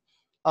বলছিলাম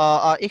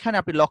এখানে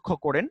আপনি লক্ষ্য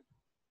করেন,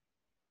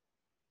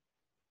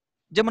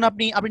 যেমন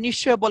আপনি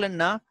নিশ্চয় বলেন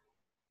না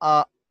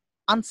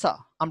আনসা,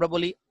 আমরা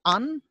বলি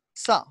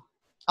আনসা।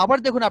 আবার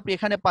দেখুন আপনি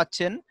এখানে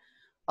পাচ্ছেন,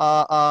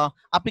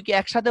 আপনি কি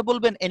একসাথে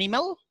বলবেন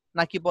অ্যানিমাল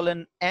নাকি বলেন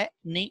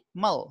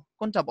অ্যানিমাল?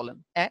 কোনটা বলেন?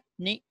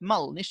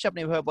 অ্যানিমাল। নিশ্চয় আপনি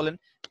এভাবে বলেন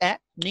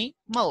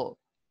অ্যানিমাল।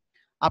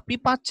 আপনি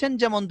পাচ্ছেন,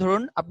 যেমন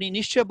ধরুন আপনি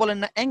নিশ্চয় বলেন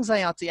না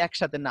অ্যাংজাইটি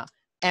একসাথে, না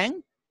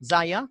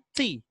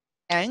anxiety,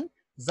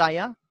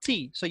 anxiety.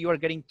 So you are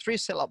getting 3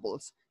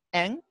 syllables,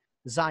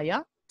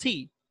 anxiety.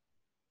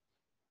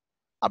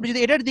 আপনি যদি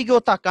এটার দিকেও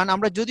তাকান,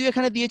 আমরা যদিও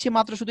এখানে দিয়েছি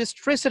মাত্র শুধু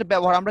স্ট্রেসের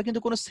ব্যবহার, আমরা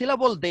কিন্তু কোনো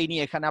সিলাবল দেইনি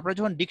এখানে। আপনারা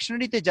যখন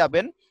ডিকশনারিতে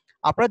যাবেন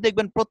আপনারা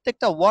দেখবেন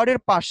প্রত্যেকটা ওয়ার্ডের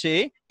পাশে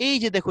এই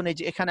যে দেখুন, এই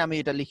যে এখানে আমি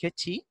এটা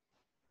লিখেছি,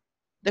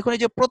 দেখুন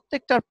এই যে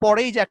প্রত্যেকটার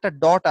পরেই যে একটা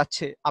ডট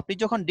আছে। আপনি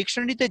যখন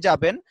ডিকশনারিতে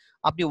যাবেন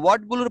আপনি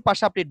ওয়ার্ডগুলোর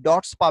পাশে আপনি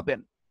ডটস পাবেন।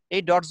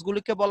 এই ডটস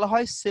গুলোকে বলা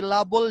হয়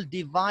সিলাবল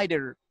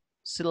ডিভাইডার,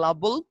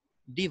 সিলাবল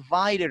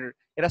ডিভাইডার।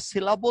 এরা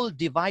সিলাবল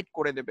ডিভাইড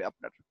করে দেবে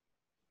আপনার।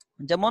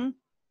 যেমন,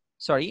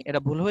 সরি এটা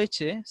ভুল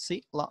হয়েছে,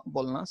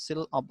 সিলাবল না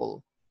সিলাবল,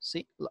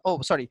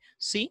 সরি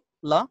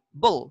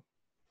সিলাবল,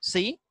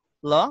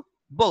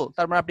 সিলাবল।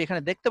 তার মানে আপনি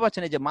এখানে দেখতে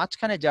পাচ্ছেন এই যে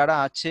মাঝখানে যারা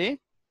আছে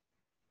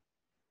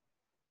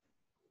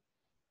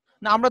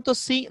না আমরা তো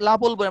সি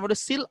লাবল বলি, আমরা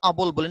সিল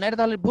আবল বলি না, এটা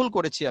তাহলে ভুল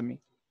করেছি আমি।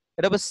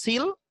 এটা হবে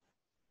সিল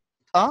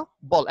আ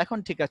বল। এখন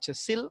ঠিক আছে,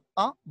 সিল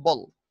আ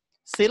বল,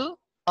 সিল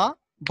আ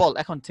বল,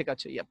 এখন ঠিক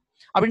আছে। ইয়া,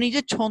 আপনি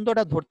নিজের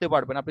ছন্দটা ধরতে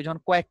পারবেন, আপনি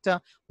যখন কয়েকটা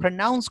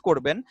প্রনাউন্স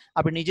করবেন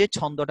আপনি নিজের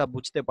ছন্দটা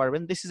বুঝতে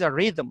পারবেন। This is a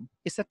rhythm,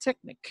 it's a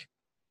technique.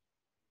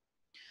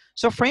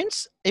 So friends,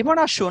 এবার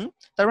আসুন,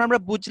 তারপর আমরা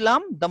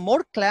বুঝলাম the more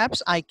claps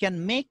I can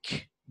make,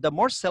 the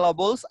more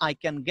syllables I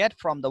can get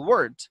from the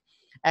word.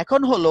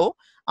 এখন হলো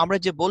আমরা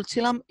যে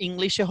বলছিলাম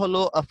ইংলিশে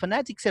হলো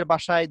ফোনেটিক্স এর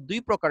ভাষায় দুই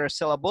প্রকারের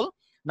সিলাবল।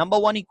 Number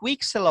one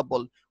week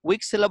সিলাবল।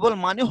 উইক সিলাবল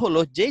মানে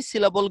হলো যে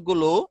সিলাবল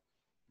গুলো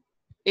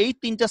এই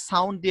তিনটা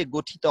সাউন্ড দিয়ে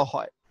গঠিত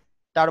হয়।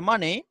 তার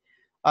মানে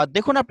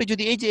দেখুন, আপনি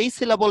যদি এই যে এই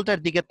সিলাবলটার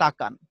দিকে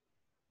তাকান,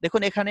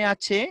 দেখুন এখানে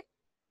আছে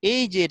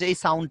এই যে এটা, এই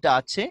সাউন্ডটা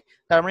আছে,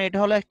 তার মানে এটা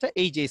হলো একটা,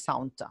 এই যে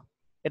সাউন্ডটা,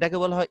 এটাকে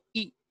বলা হয়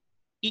ই,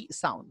 ই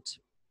সাউন্ড।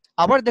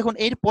 আবার দেখুন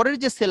এর পরের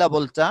যে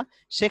সিলাবলটা,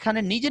 সেখানে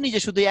নিজে নিজে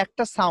শুধু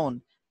একটা সাউন্ড,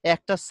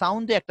 একটা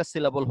সাউন্ডে একটা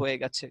সিলাবল হয়ে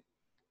গেছে।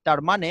 তার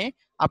মানে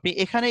আপনি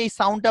এখানে এই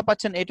সাউন্ডটা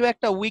পাচ্ছেন, এটাও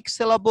একটা উইক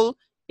সিলাবল,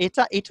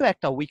 এটাও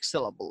একটা উইক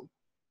সিলাবল।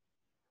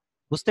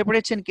 বুঝতে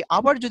পেরেছেন কি?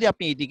 আবার যদি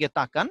আপনি এইদিকে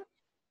তাকান,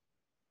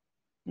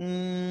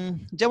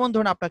 যেমন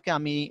ধরুন আপনাকে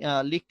আমি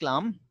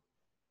লিখলাম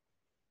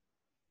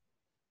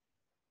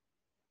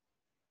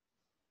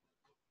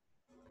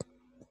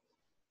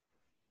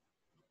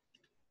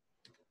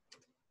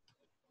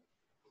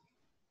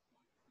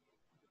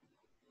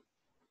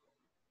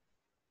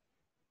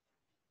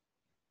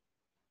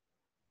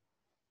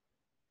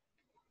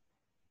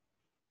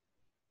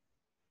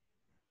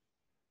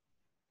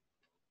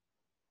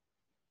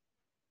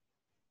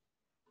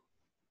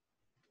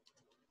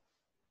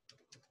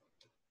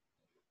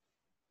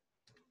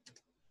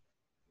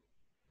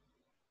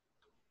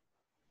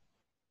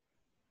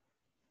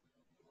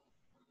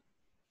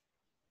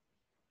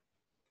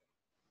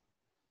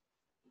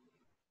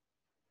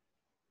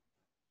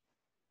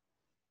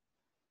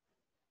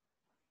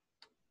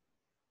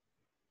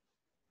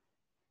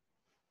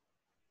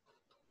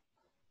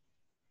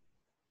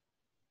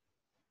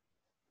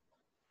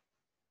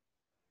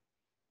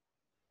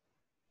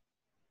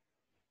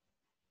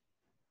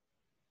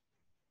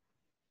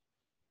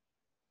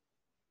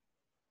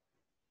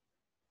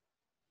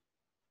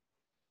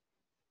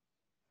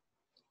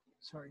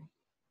সরি,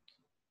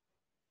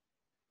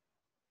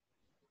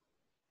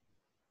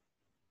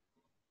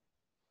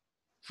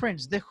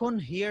 ফ্রেন্ডস দেখুন,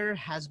 here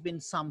has been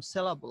some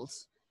syllables.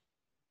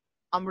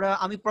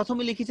 আমি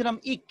প্রথমে লিখেছিলাম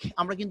ইক,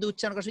 আমরা কিন্তু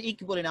উচ্চারণ করার সময় ইক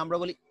বলি না, আমরা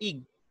বলি ইগ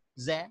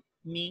জে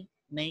মি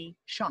নেই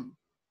শন,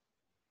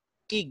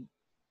 ইগ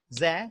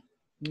জে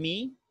মি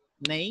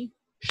নেই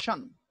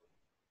শন।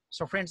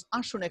 সো ফ্রেন্ডস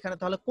আসুন এখানে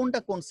তাহলে কোনটা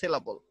কোন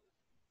সিলাবল।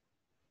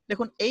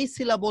 দেখুন এই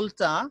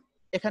সিলাবলটা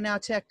এখানে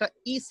আছে একটা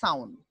ই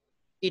সাউন্ড,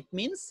 ইট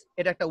মিন্স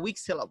এটা একটা উইক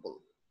সিলাবল।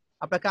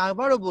 আপনাকে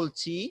আবারও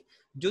বলছি,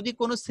 যদি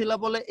কোনো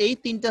সিলাবলে এই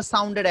তিনটা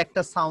সাউন্ডের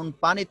একটা সাউন্ড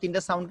পান, এই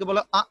তিনটা সাউন্ডকে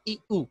বলা আ ই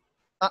উ,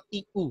 আ ই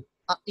উ,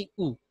 আ ই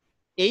উ।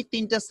 এই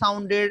তিনটা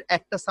সাউন্ডের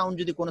একটা সাউন্ড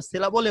যদি কোনো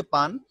সিলাবলে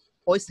পান,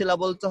 ওই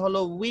সিলাবলটা হলো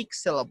উইক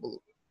সিলাবল।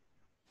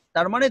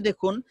 তার মানে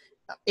দেখুন,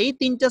 এই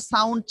তিনটা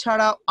সাউন্ড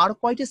ছাড়া আর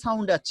কয়টি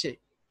সাউন্ড আছে?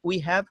 We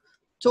have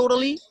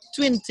totally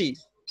 20,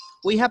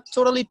 we have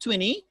totally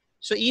 20.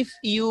 So if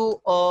you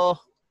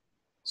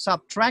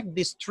subtract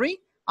these three,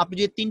 আপনি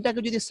যদি তিনটাকে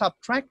যদি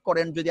সাবট্রাক্ট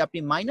করেন, যদি আপনি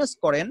মাইনাস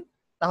করেন,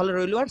 তাহলে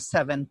রইল আর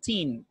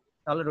 17,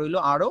 তাহলে রইল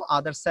আরো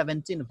আদার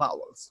 17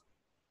 ভাওয়েলস।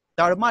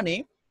 তার মানে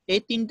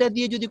এই তিনটা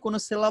দিয়ে যদি কোনো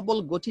সিলাবল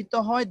গঠিত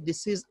হয়,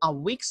 দিস ইজ আ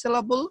উইক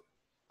সিলাবল।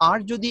 আর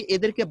যদি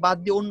এদেরকে বাদ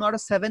দিয়ে অন্য আরো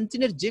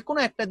 17 এর যে কোনো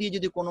একটা দিয়ে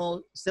যদি কোনো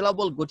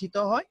সিলাবল গঠিত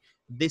হয়,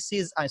 দিস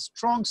ইজ আ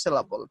স্ট্রং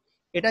সিলাবল।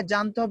 এটা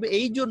জানতে হবে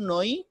এই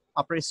জন্যই,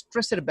 আপনার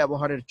স্ট্রেসের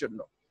ব্যবহারের জন্য।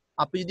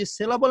 আপনি যদি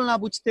সিলাবল না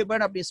বুঝতে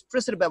পারেন, আপনি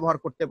স্ট্রেসের ব্যবহার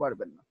করতে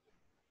পারবেন না।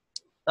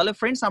 তাহলে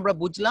ফ্রেন্ডস আমরা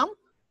বুঝলাম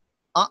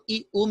আ ই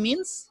উ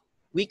মিন্স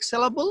উইক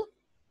সিলাবল।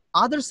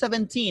 আদার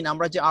 17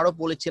 আমরা যে আরো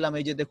বলেছিলাম,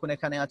 এই যে দেখুন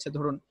এখানে আছে,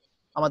 ধরুন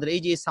আমাদের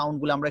এই যে সাউন্ড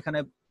গুলো, আমরা এখানে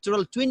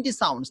টোটাল 20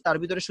 সাউন্ডস, তার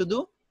ভিতরে শুধু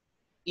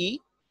ই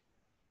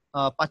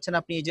পাচ্ছেন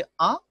আপনি, এই যে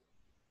আ,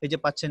 এই যে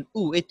পাচ্ছেন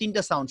উ, এই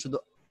তিনটা সাউন্ড শুধু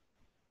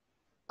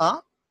আ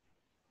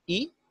ই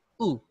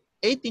উ,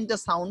 এই তিনটা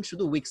সাউন্ড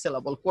শুধু উইক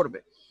সিলাবল করবে।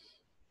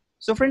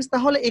 সো ফ্রেন্ডস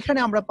তাহলে এখানে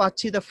আমরা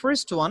পাচ্ছি দ্য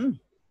ফার্স্ট ওয়ান,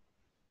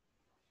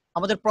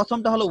 আমাদের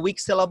প্রথমটা হলো উইক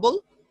সিলাবল,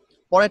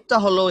 পরেরটা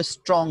হলো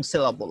স্ট্রং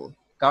সিলাবল।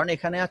 কারণ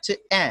এখানে আছে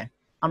এ,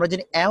 আমরা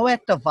জানি এও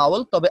একটা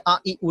ভাওয়েল, তবে আ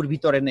ই উর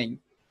ভিতরে নেই।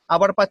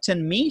 আবার পাচ্ছেন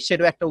মি,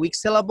 সেটাও একটা উইক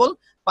সিলাবল।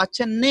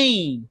 পাচ্ছেন নেই,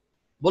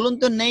 বলুন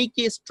তো নেই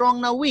কি স্ট্রং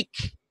না উইক?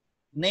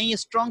 নেই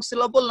স্ট্রং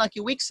সিলাবল নাকি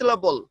উইক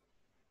সিলাবল?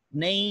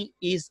 নেই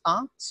ইজ আ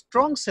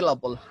স্ট্রং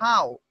সিলাবল।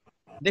 হাউ?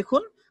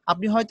 দেখুন,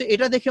 আপনি হয়তো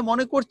এটা দেখে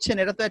মনে করছেন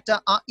এটা তো একটা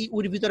আ ই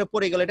উর ভিতরে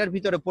পড়ে গেল, এটার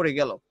ভিতরে পড়ে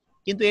গেল,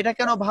 কিন্তু এটা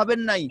কেন ভাবেন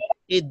নাই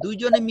এই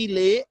দুইজনে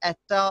মিলে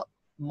একটা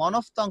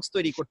মনফথংস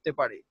তৈরি করতে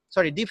পারে,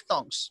 সরি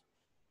ডিফথংস।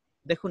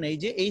 দেখুন এই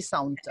যে এই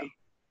সাউন্ডটা,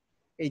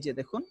 এই যে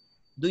দেখুন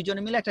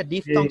দুইজনে মিলে একটা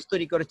ডিফথংস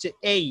তৈরি করেছে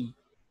এই,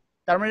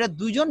 তার মানে এটা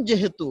দুইজন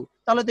যেহেতু,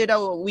 তাহলে তো এটা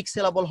উইক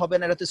সিলাবল হবে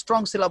না, এটা তো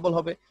স্ট্রং সিলাবল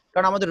হবে।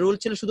 কারণ আমাদের রুল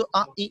ছিল শুধু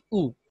আ ই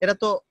উ, এটা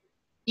তো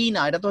ই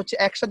না, এটা তো হচ্ছে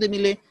একসাথে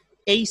মিলে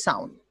এই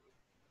সাউন্ড।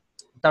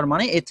 তার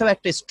মানে এটাও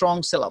একটা স্ট্রং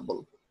সিলাবল,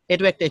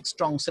 এটাও একটা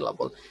স্ট্রং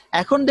সিলাবল।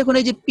 এখন দেখুন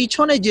এই যে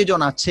পিছনে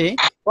যেজন আছে,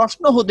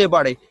 প্রশ্ন হতে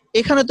পারে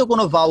এখানে তো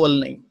কোনো ভাওয়েল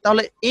নেই,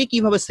 তাহলে এ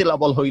কিভাবে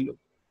সিলাবল হইল?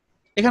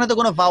 এখানে তো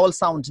কোনো ভাওয়েল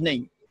সাউন্ড নেই,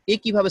 এ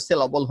কিভাবে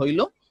সিলাবল হইল?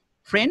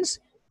 ফ্রেন্ডস,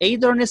 এই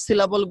ধরনের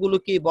সিলাবল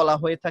গুলোকে বলা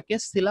হয়ে থাকে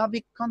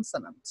syllabic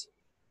consonant.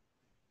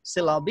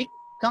 Syllabic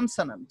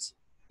consonant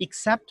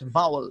except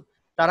vowel,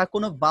 তারা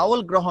কোনো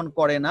ভাওয়েল গ্রহণ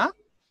করে না,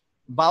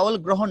 ভাওয়েল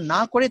গ্রহণ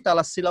না করে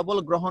তারা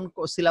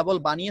সিলাবল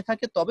বানিয়ে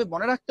থাকে। তবে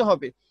মনে রাখতে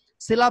হবে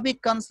সিলাবিক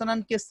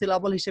কনসোনেন্টকে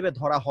সিলাবল হিসেবে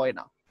ধরা হয়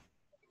না।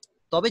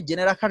 তবে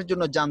জেনে রাখার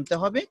জন্য জানতে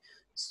হবে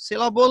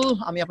সিলাবল,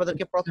 আমি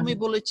আপনাদেরকে প্রথমেই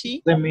বলেছি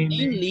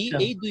মেইনলি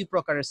এই দুই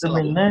প্রকারের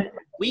সিলাবল,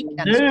 উইক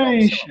এন্ড স্ট্রং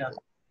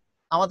সিলাবল।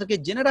 আমাদেরকে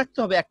জেনে রাখতে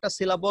হবে একটা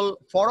সিলাবল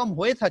ফর্ম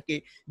হয়ে থাকে,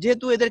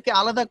 যেহেতু এদেরকে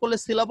আলাদা করলে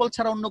সিলাবল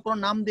ছাড়া অন্য কোনো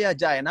নাম দেয়া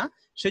যায় না,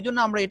 সেজন্য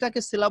আমরা এটাকে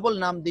সিলাবল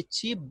নাম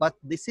দিচ্ছি। But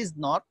this is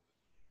not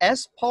as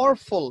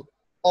powerful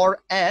or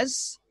as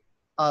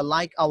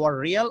like our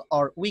real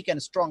or weak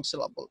and strong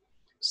syllable.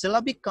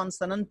 Syllabic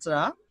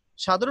consonantরা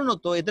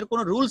সাধারণত এদের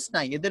কোনো রুলস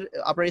নাই, এদের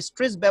আপনার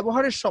স্ট্রেস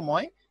ব্যবহারের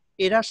সময়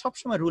এরা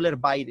সবসময় রুলের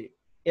বাইরে।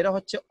 এরা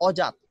হচ্ছে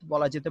অজাত,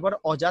 বলা যেতে পারে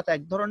অজাত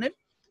এক ধরনের।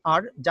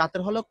 আর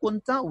জাতের হলো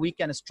কোনটা? Week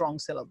and strong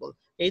সিলাবল।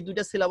 এই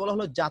দুইটা সিলাবল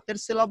হলো জাতের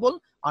সিলাবল,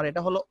 আর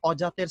এটা হলো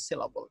অজাতের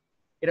সিলাবল।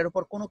 এটার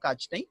উপর কোনো কাজ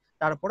নেই,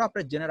 তারপর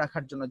আপনার জেনে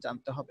রাখার জন্য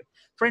জানতে হবে।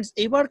 ফ্রেন্ডস,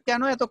 এবার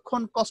কেন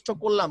এতক্ষণ কষ্ট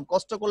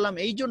করলাম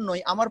এই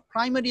জন্যই, আমার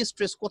প্রাইমারি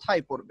স্ট্রেস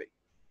কোথায় পড়বে?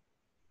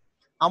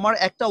 আমার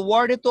একটা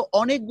ওয়ার্ডে তো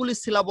অনেকগুলি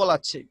সিলাবল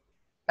আছে,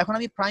 এখন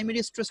আমি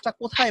প্রাইমারি স্ট্রেসটা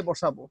কোথায়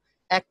বসাবো?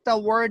 একটা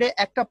ওয়ার্ডে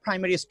একটা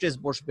প্রাইমারি স্ট্রেস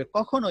বসবে,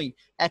 কখনোই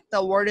একটা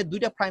ওয়ার্ডে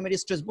দুইটা প্রাইমারি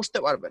স্ট্রেস বসতে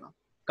পারবে না।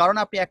 কারণ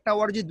আপনি একটা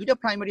ওয়ার্ডে যদি দুইটা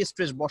প্রাইমারি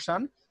স্ট্রেস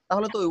বসান,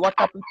 তাহলে তো ওই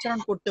ওয়ার্ডটা আপনি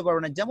উচ্চারণ করতে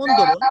পারবেন না। যেমন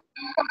ধরুন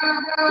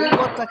এই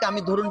ওয়ার্ডটাকে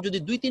আমি ধরুন যদি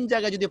 2-3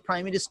 জায়গায় যদি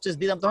প্রাইমারি স্ট্রেস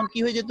দিলাম, তখন কি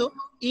হয়ে যেত?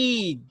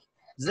 ঈদ,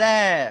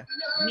 জ্যা,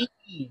 নি,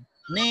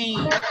 নেই,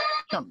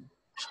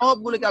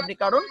 সবগুলোকে আপনি,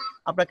 কারণ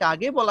আপনাকে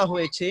আগে বলা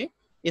হয়েছে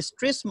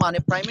স্ট্রেস মানে,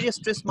 প্রাইমারি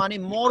স্ট্রেস মানে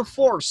মোর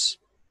ফোর্স,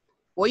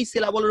 ওই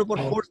সিলাবলের উপর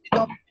ফোর্স দিতে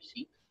হবে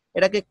বেশি,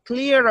 এটাকে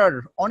ক্লিয়ারার,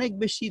 অনেক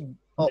বেশি,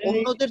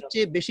 অন্যদের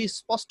চেয়ে বেশি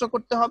স্পষ্ট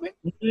করতে হবে,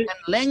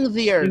 এন্ড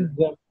লেংথিয়ার,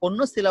 অন্য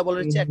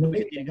সিলাবলের চেয়ে একটু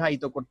বেশি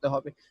দীর্ঘায়িত করতে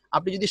হবে।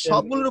 আপনি যদি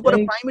সবগুলোর উপরে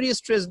প্রাইমারি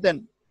স্ট্রেস দেন,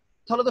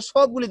 তাহলে তো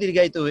সবগুলো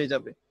দীর্ঘায়িত হয়ে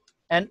যাবে,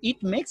 and it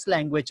makes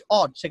language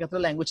odd,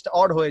 সেক্ষেত্রে ল্যাঙ্গুয়েজটা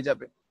অড হয়ে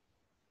যাবে।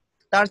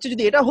 তার চেয়ে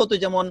যদি এটা হতো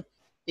যেমন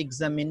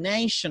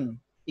এক্সামিনেশন,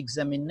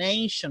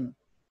 এক্সামিনেশন,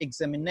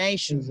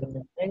 এক্সামিনেশন,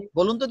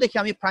 বলুন তো দেখি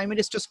আমি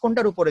প্রাইমারি স্ট্রেস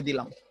কোনটার উপরে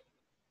দিলাম?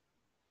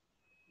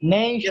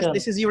 Nation. Yes,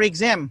 this is your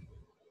exam.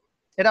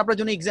 এটা আপনার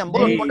জন্য এক্সাম,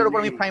 বলুন কোনটার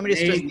উপর আমি প্রাইমারি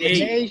স্ট্রেস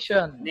দিয়েছি?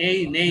 Nation.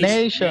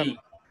 Nation.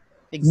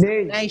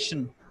 Examination.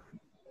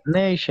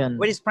 Nation.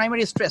 Where is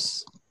primary stress?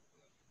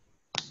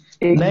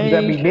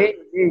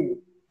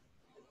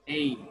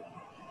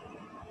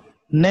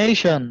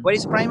 Nation. Where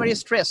is primary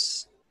stress?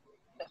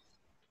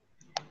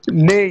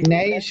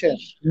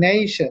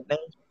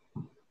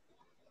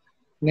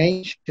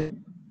 Nation.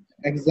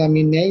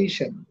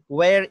 Examination.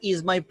 Where is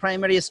my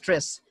primary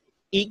stress?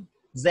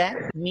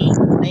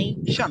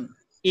 Examination.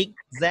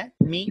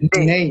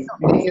 Examination.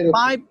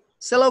 5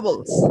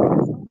 syllables.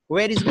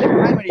 Where is my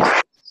primary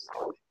stress?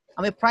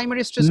 I'm a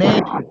primary stress.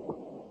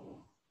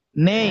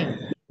 Name.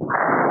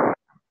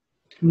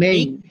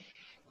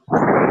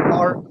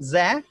 Or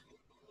za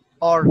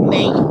or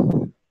nay.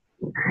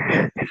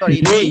 Sorry,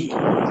 nay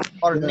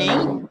or nay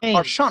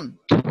or shun.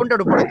 কোনটার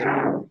উপরে দেব?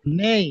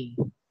 Nay.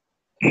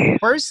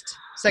 First,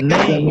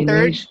 second,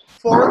 third,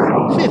 fourth,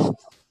 fifth.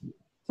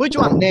 Which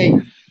one?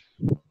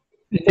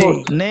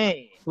 Nay.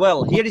 Well,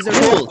 here is a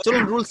rule.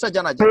 চলুন রুলসটা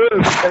জানা যাক।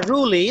 The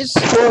rule is,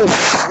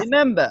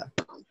 remember,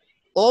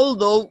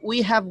 although we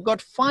have got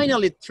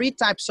finally 3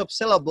 types of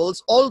syllables,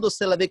 although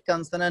syllabic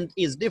consonant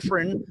is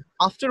different,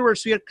 afterwards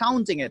we are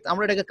counting it.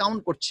 আমরা এটাকে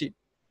count করছি।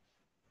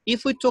 If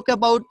we talk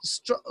about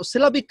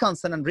syllabic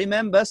consonant,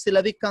 remember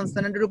syllabic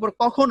consonant এর উপর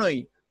কখনোই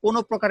কোনো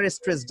প্রকারের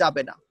stress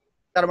যাবে না,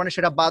 তার মানে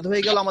সেটা বাদ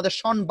হয়ে গেল, আমাদের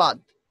শন বাদ।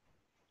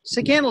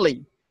 Secondly,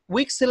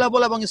 weak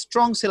syllable এবং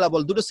strong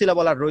syllable, দুটো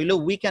সিলাবল আর রইল,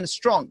 weak and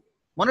strong।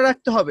 মনে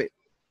রাখতে হবে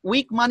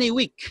উইক মানে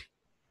উইক,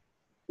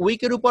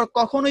 উইকের উপর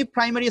কখনোই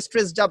প্রাইমারি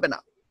স্ট্রেস যাবে না।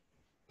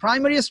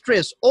 Primary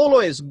stress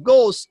always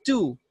goes to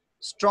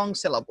strong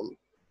সিলাবল,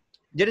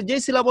 যেটা যে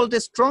সিলাবলটা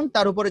স্ট্রং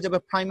তার উপরে যাবে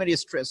প্রাইমারি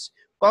স্ট্রেস,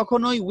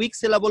 কখনোই উইক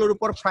সিলাবলের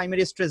উপর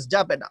প্রাইমারি স্ট্রেস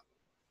যাবে না।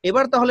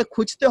 এবার তাহলে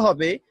খুঁজতে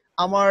হবে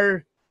আমার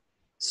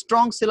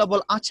স্ট্রং সিলাবল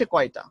আছে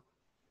কয়টা।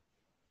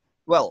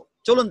 ওয়েল,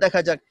 চলুন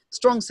দেখা যাক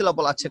স্ট্রং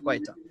সিলাবল আছে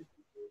কয়টা।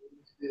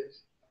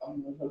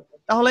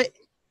 তাহলে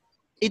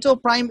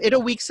এটা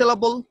উইক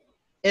সিলাবল,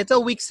 এটা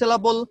উইক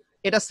সিলাবল,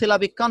 এটা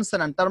সিলাবিক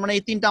কনসোনেন্ট, তার মানে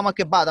এই তিনটা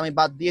আমাকে আমি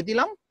বাদ দিয়ে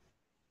দিলাম।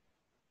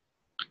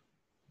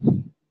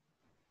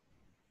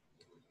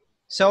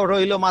 সো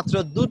রইল মাত্র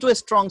দুটো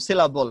স্ট্রং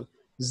সিলাবল,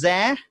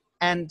 জ্যা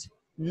এন্ড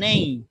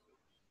নেই,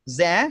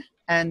 জ্যা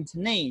এন্ড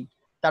নেই,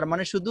 তার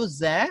মানে শুধু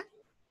জ্যা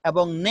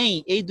এবং নেই,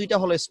 এই দুইটা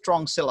হলো স্ট্রং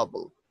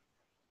সিলাবল।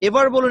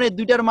 এবার বলুন এই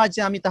দুইটার মাঝে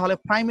আমি তাহলে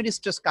প্রাইমারি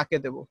স্ট্রেস কাকে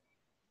দেব?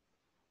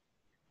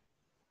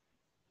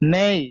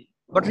 Nay.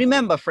 But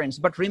remember, friends,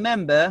 but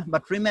remember,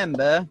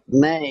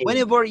 Nay.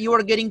 whenever you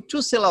are getting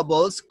two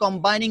syllables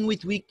combining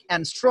with weak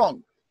and strong,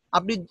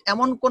 আপনি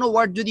এমন কোন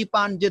ওয়ার্ড যদি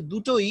পান যে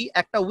দুটোই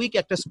একটা উইক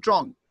একটা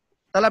স্ট্রং,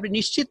 তাহলে আপনি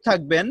নিশ্চিত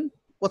থাকবেন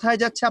কোথায়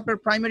যাচ্ছে আপনার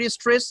primary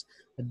stress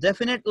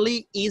definitely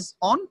is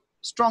on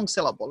strong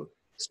সিলাবল।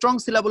 Strong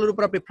সিলাবলের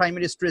উপর আপনি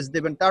প্রাইমারি স্ট্রেস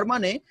দেবেন। তার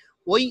মানে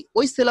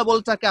ওই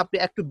সিলাবলটাকে আপনি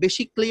একটু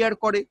বেশি ক্লিয়ার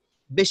করে,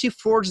 বেশি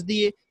ফোর্স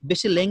দিয়ে,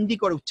 বেশি লেংদি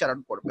করে উচ্চারণ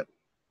করবেন।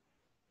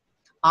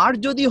 আর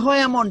যদি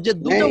হয় এমন যে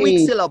দুটো উইক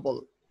সিলাবল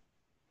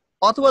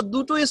অথবা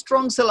দুটো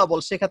স্ট্রং সিলাবল,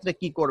 সেক্ষেত্রে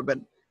কি করবেন?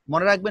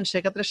 মনে রাখবেন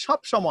সেক্ষেত্রে সব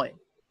সময়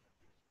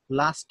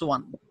last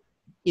one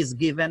is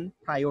given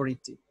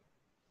priority.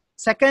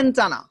 Second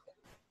টানা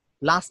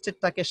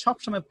লাস্টেরটাকে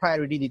সবসময়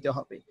প্রায়োরিটি দিতে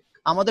হবে।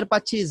 আমাদের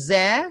পাচ্ছি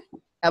যে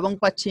এবং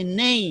পাচ্ছি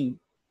নেই,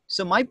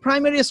 so my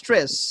primary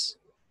stress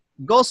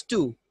goes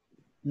to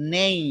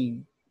নেই।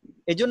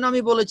 এজন্য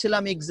আমি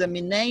বলেছিলাম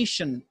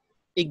এক্সামিনেশন,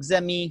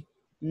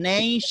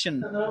 এক্সামিনেশন।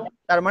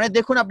 তার মানে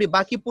দেখুন আপনি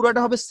বাকি পুরোটা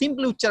হবে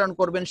সিম্পলি উচ্চারণ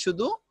করবেন,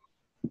 শুধু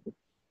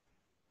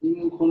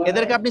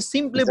এদেরকে আপনি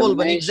সিম্পলি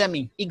বলবেন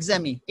এক্সামি,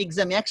 এক্সামি,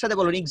 এক্সামি, একসাথে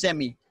বলবেন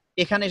এক্সামি।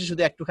 এখানে এসে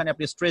শুধু একটুখানি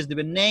আপনি স্ট্রেস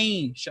দিবেন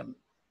nation,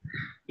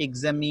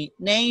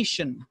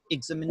 examination,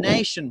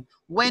 examination.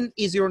 When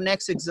is your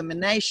next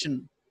examination?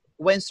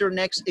 When's your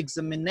next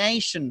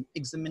examination?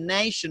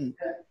 Examination.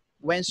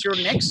 When's your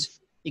next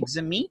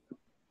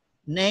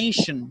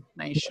examination?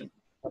 Nation.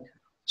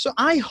 So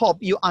I hope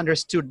you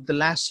understood the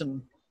lesson.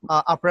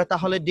 আপনারা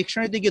তাহলে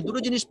ডিকশনারি থেকে দুটো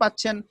জিনিস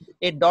পাচ্ছেন,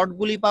 এই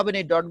ডটগুলি পাবেন,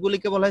 এই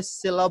ডটগুলিকে বলা হয়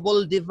সিলাবল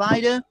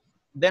ডিভাইডার।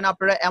 দেন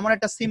আপনারা এমন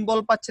একটা সিম্বল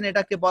পাচ্ছেন,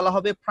 এটাকে বলা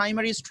হবে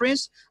প্রাইমারি স্ট্রেস।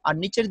 আর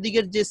নিচের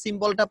দিকের যে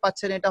সিম্বলটা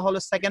পাচ্ছেন এটা হলো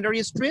সেকেন্ডারি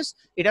স্ট্রেস।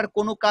 এটার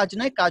কোনো কাজ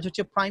নাই, কাজ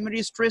হচ্ছে প্রাইমারি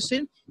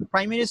স্ট্রেসের।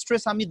 প্রাইমারি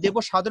স্ট্রেস আমি দেব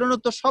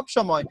সাধারণত সব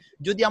সময়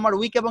যদি আমার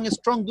উইক এবং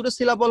স্ট্রং দুটো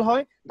সিলাবল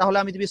হয় তাহলে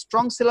আমি দেব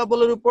স্ট্রং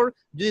সিলাবলের উপর,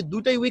 যদি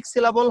দুটোই উইক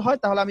সিলাবল হয়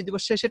তাহলে আমি দেব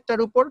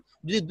শেষেরটার উপর,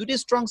 যদি দুটি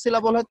স্ট্রং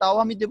সিলাবল হয় তাও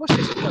আমি দেব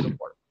শেষেরটার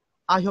উপর।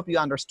 I hope you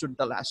understood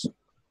the lesson.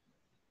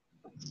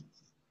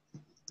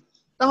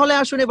 তাহলে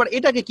আসুন এবার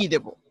এটাকে কি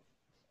দেব,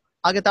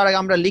 আগে তার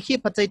আগে আমরা লিখি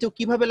পটেটো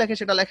কিভাবে লেখে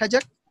সেটা লেখা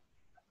যাক।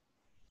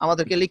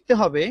 আমাদেরকে লিখতে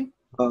হবে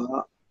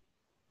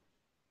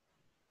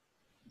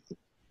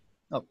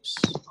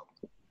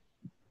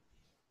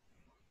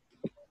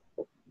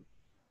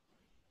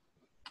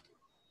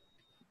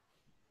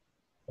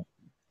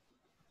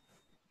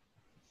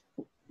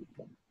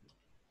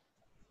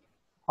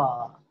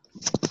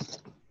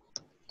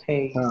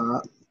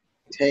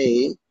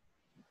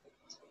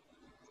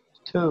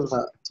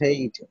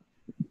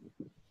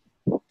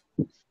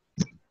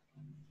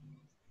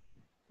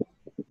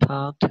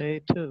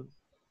Potato.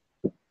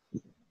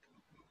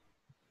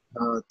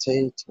 Potato.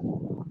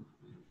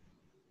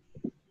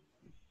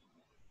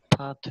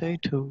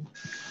 Potato.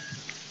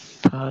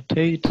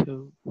 Potato. Potato.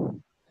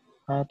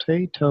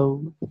 Potato.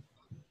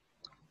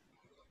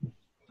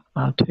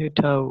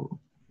 Potato.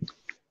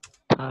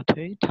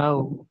 Potato.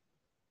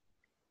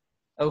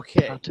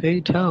 ওকে,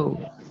 Potato.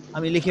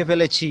 আমি লিখে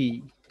ফেলেছি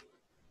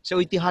সে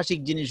ঐতিহাসিক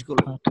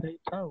জিনিসগুলো।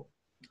 Potato.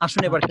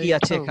 আসুন এবার কি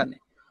আছে এখানে।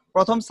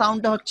 প্রথম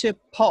সাউন্ডটা হচ্ছে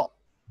ফ,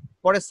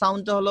 পরের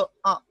সাউন্ডটা হলো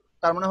আ,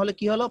 তার মানে হলো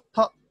কি হলো ফ।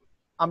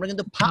 আমরা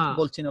কিন্তু ফা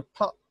বলছি না, ফ।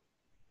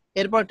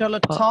 এরপর এটা হলো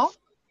ছ,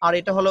 আর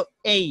এটা হলো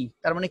এই,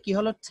 তার মানে কি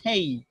হলো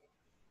ঠেই,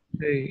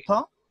 ফ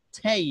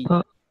ঠেই।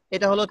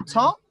 এটা হলো ছ,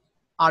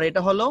 আর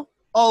এটা হলো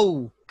ও,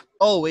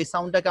 ও। এই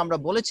সাউন্ডটাকে আমরা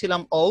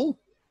বলেছিলাম ও,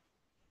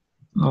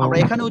 আমরা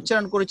এখানে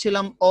উচ্চারণ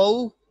করেছিলাম ও,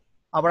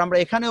 আবার আমরা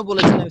এখানেও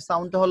বলেছিলাম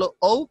সাউন্ডটা হলো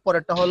ও,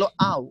 পরেরটা হলো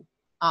আও,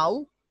 আও।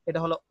 এটা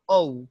হলো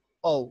ও,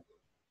 ও।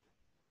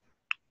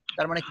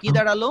 তার মানে কি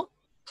দাঁড়ালো?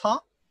 থ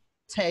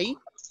ঠেই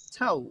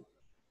ঠাউ,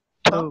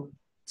 থ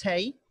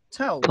ঠেই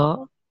ঠাউ।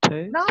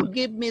 Now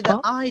give me the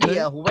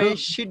idea where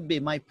should be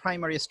my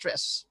primary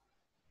stress.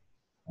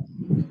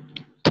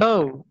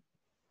 Toe.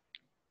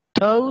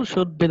 Toe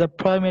should be the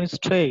primary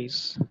stress.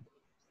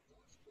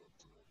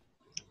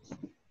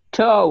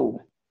 Toe.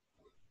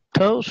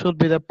 Toe should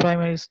be the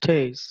primary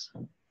stress.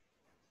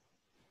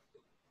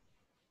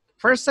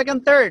 First, second,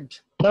 third.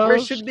 Toe.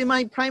 Where should be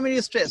my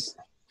primary stress?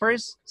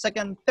 First,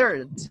 second,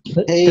 third.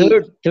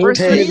 Third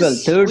First one syllable.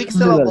 is Third weak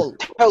syllable. syllable.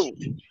 Toe,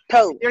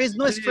 toe. There is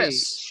no stress.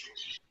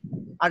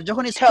 আর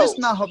যখন stress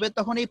না হবে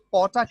তখন এই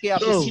পটাকে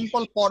আপনি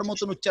simple পর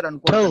মতন উচ্চারণ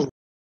করবেন।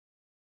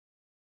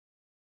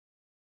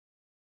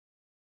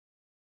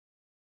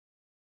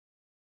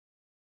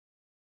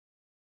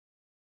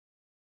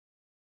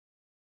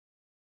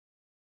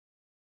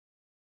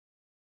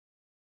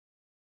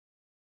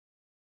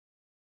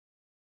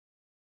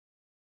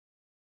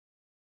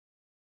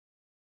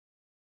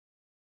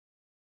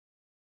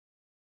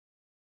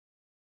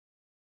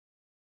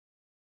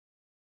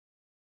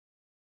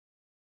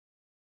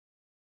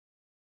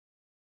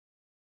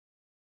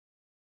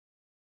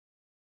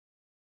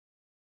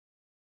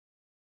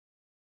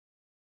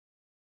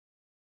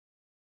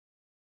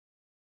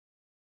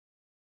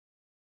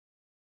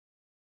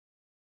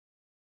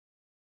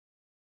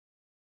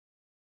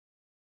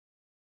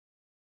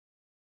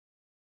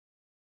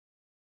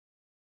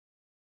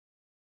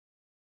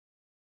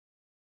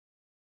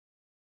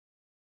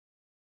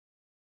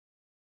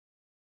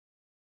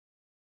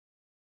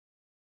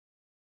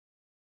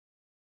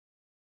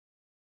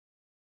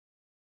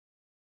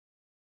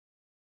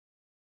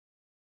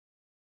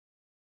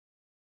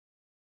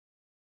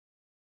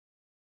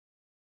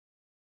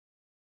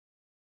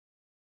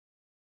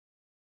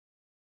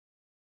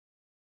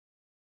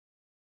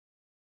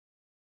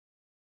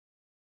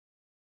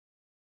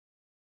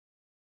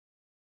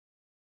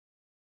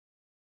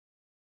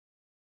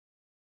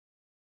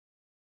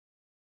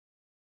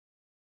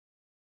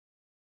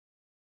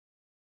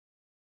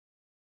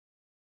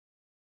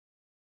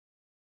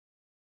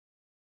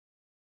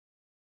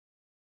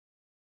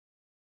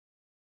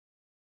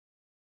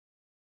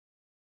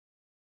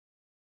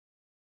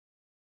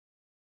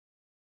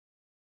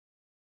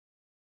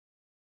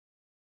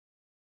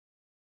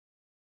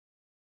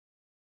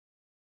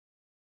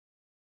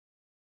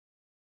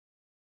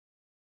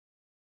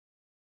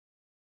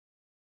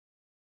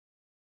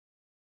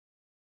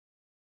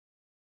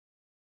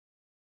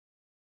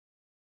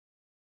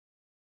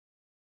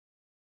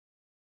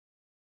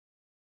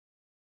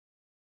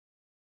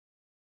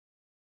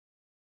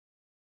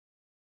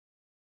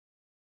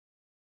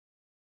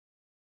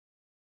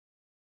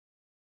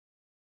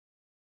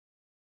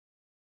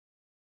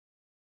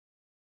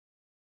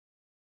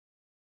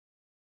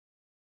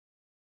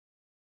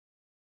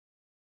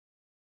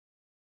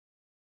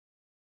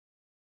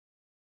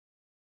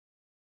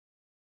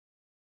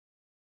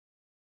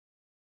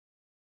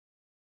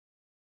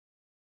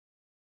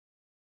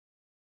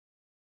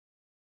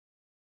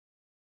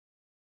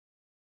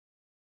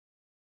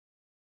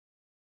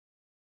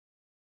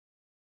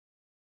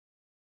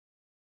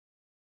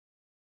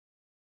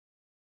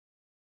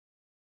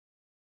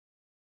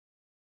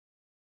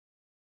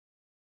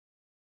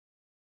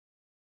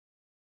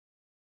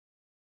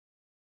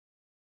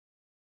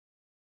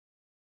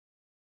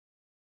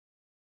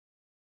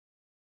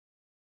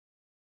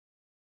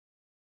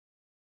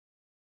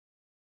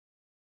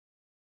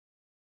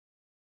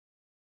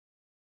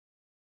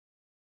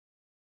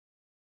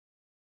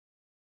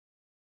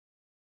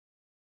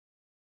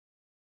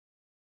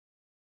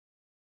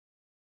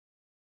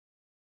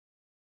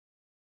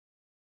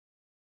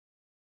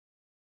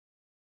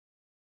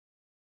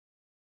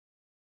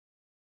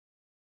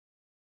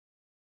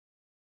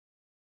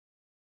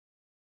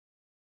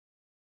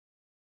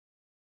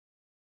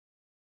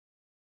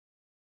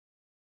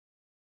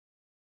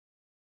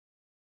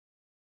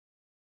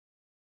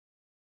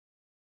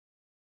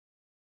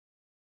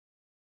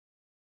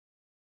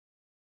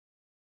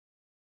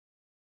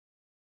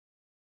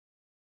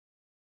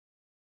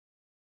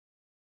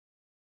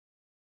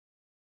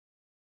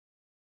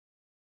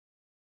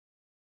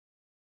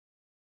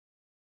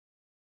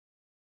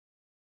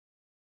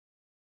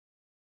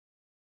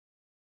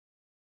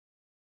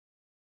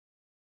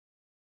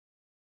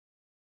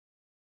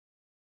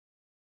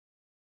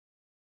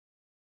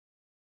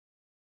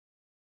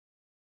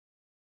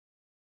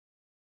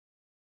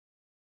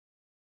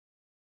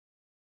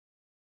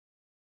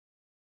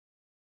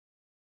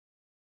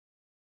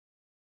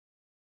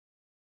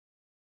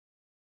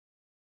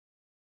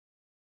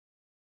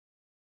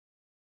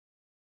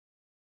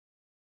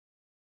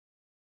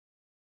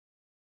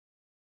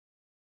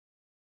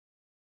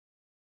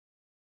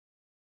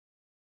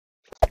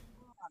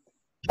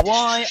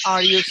 Why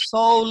are you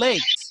so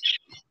late?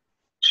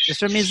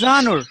 Mr.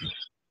 Mizanur.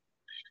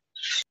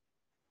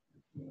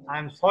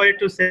 I'm sorry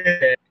to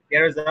say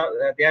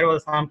that there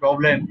was some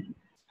problem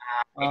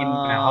in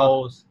my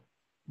house.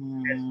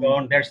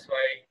 That's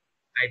why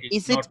I did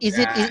Is not.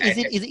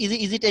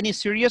 it any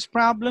serious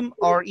problem,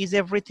 or is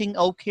everything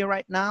okay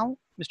right now,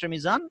 Mr.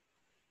 Mizan?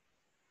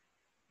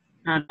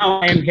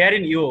 Now I am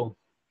hearing you.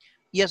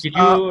 Yes. Did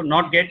you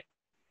not get?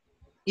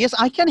 Yes,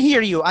 I can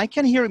hear you. I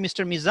can hear you,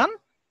 Mr. Mizan.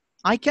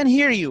 I can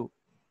hear you.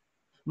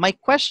 My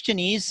question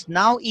is,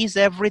 now is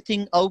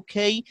everything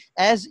okay?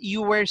 As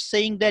you were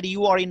saying that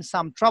you are in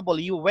some trouble,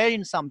 you were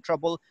in some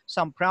trouble,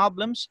 some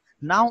problems.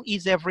 Now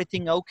is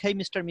everything okay,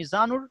 Mr.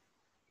 Mizanur?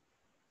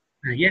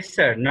 Yes,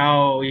 sir.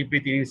 Now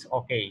everything is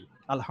okay.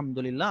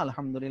 Alhamdulillah,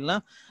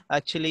 Alhamdulillah.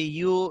 Actually,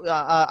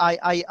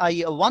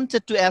 I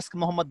wanted to ask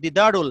Muhammad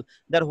Didarul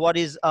that what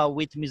is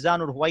with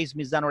Mizanur, why is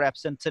Mizanur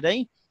absent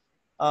today?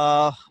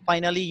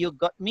 Finally, you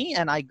got me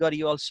and I got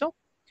you also.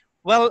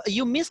 Well,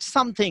 you missed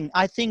something.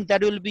 I think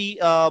that will be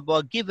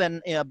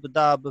given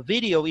the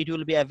video. It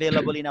will be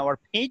available in our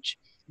page.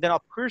 Then,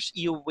 of course,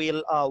 you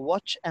will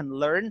watch and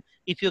learn.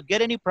 If you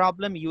get any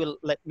problem, you will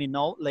let me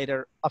know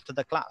later after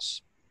the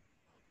class.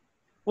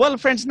 Well,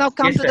 friends, now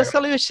come to the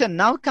solution.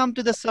 Now come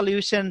to the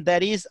solution.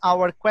 That is,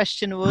 our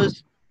question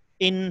was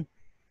in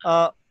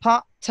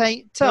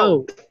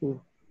potato.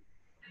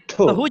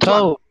 Toe.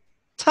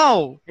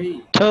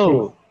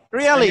 Toe.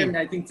 Really? Second,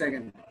 I think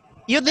second.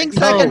 You think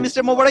second,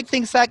 Mr. Mubarak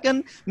thinks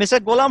second, Mr.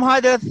 Ghulam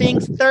Haider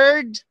thinks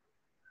third.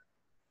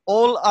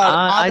 All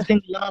are I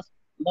think last.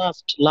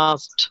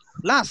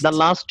 The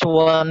last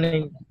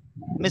one.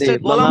 Mr.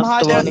 Ghulam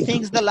Haider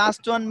thinks the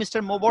last one,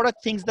 Mr. Mubarak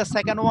thinks the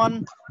second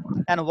one.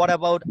 And what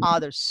about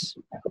others?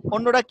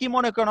 Onnora ki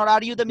mone koron?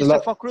 Are you the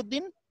Mr.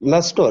 Fakhruddin?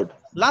 Last one.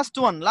 Last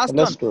one.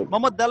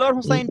 Mohammad Dalwar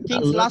Hussain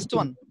thinks last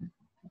one.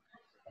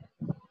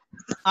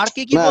 Ar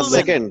ki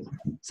bolben?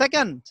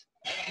 Second.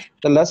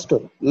 The last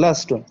one.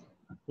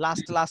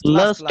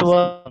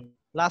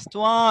 Last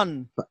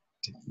one.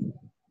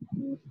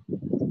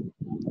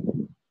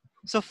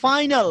 So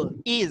final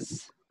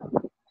is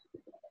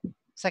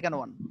second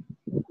one.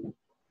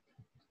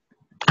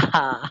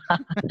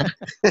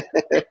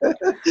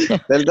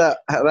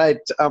 Right.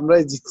 I'm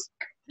right.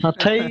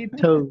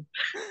 Potato.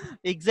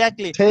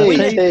 Exactly.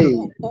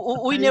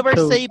 We never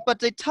say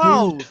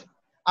potato.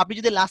 আপনি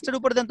যদি লাস্টের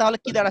উপর দেন তাহলে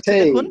কি দাঁড়াচ্ছে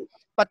দেখুন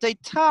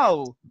potato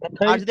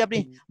আর যদি আপনি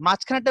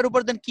মাঝখানেরটার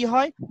উপর দেন কি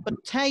হয়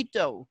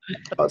potato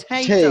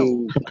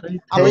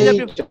আপনি যদি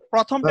আপনি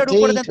প্রথমটার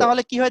উপর দেন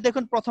তাহলে কি হয়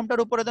দেখুন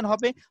প্রথমটার উপরে দেন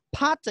হবে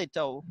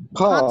potato.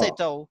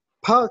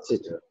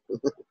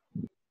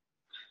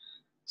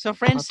 So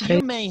friends,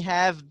 you may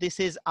have, this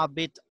is a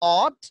bit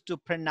odd to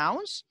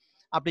pronounce.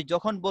 আপনি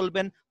যখন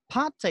বলবেন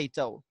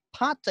potato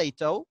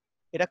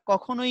এটা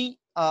কখনোই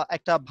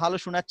একটা ভালো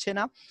শোনাচ্ছে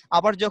না।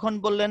 আবার যখন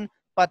বললেন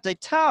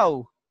potato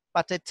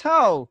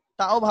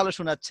তাও ভালো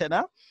শোনাচ্ছে না।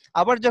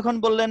 আবার যখন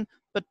বললেন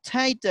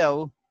potato,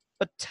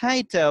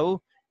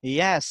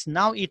 yes,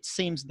 now it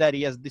seems that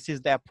yes, this is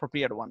the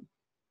appropriate one.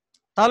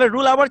 তাহলে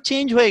রুল আবার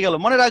চেঞ্জ হয়ে গেল,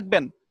 মনে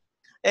রাখবেন।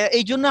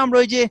 এই জন্য আমরা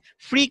ওই যে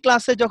ফ্রি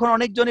ক্লাসে যখন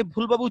অনেকজনে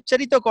ভুলভাবে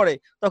উচ্চারিত করে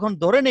তখন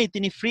ধরে নেই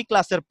তিনি ফ্রি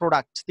ক্লাসের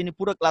প্রোডাক্ট, তিনি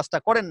পুরো ক্লাসটা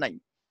করেন নাই।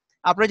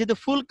 আপনারা যেহেতু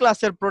ফুল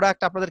ক্লাসের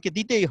প্রোডাক্ট আপনাদেরকে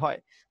দিতেই হয়,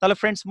 তাহলে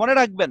ফ্রেন্ডস মনে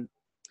রাখবেন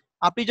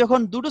আপনি যখন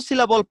দুটো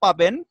সিলাবল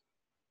পাবেন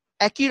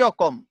একই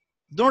রকম,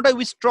 দুটোটাই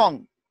স্ট্রং,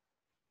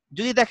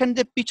 যদি দেখেন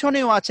যে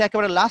পিছনেও আছে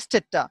একেবারে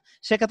লাস্টেরটা,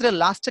 সেক্ষেত্রে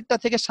লাস্টেরটা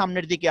থেকে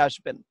সামনের দিকে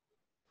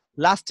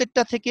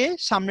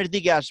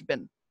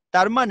আসবেন।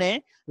 তার মানে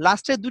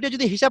লাস্টের দুইটা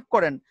যদি হিসাব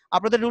করেন,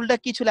 আপনাদের রুলটা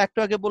কি ছিল একটু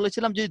আগে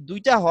বলেছিলাম, যদি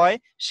দুইটা হয়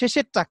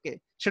শেষেরটাকে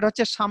সেটা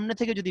হচ্ছে সামনে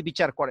থেকে যদি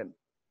বিচার করেন,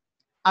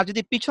 আর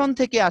যদি পিছন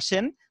থেকে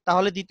আসেন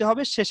তাহলে দিতে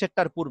হবে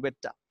শেষেরটার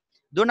পূর্বেরটা।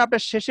 ধরুন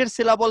আপনার শেষের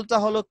সিলাবলটা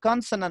হলো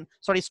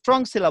স্ট্রং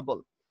সিলাবল,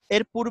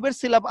 এর পূর্বের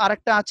সিলাব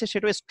আরেকটা আছে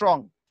সেটাও স্ট্রং,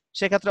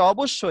 সেক্ষেত্রে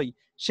অবশ্যই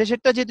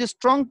শেষেরটা যেহেতু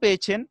স্ট্রং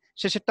পেয়েছেন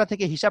শেষেরটা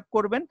থেকে হিসাব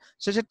করবেন,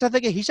 শেষেরটা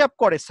থেকে হিসাব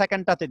করে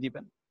সেকেন্ডটাতে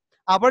দিবেন।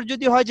 আবার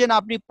যদি হয় যে না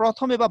আপনি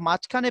প্রথমে বা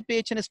মাঝখানে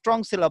পেয়েছেন স্ট্রং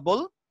সিলাবল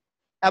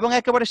এবং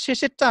একেবারে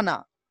শেষেরটা না,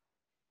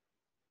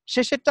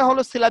 শেষেরটা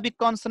হলো সিলাবিক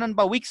কনসোনেন্ট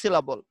বা উইক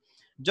সিলাবল,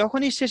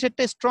 যখনই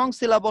শেষেরটা স্ট্রং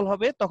সিলাবল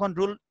হবে তখন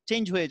রুল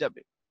চেঞ্জ হয়ে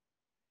যাবে।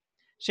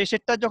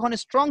 শেষেরটা যখন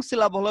স্ট্রং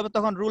সিলাবল হবে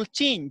তখন রুল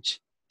চেঞ্জ।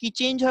 কি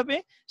চেঞ্জ হবে?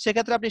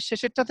 সেক্ষেত্রে আপনি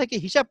শেষেরটা থেকে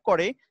হিসাব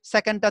করে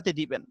সেকেন্ডটাতে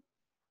দিবেন।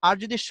 আর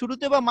যদি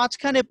শুরুতে বা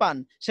মাঝখানে পান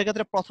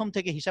সেক্ষেত্রে প্রথম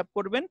থেকে হিসাব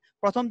করবেন,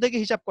 প্রথম থেকে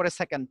হিসাব করে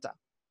সেকেন্ডটা।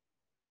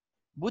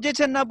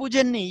 বুঝেছেন না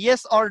বুঝেননি?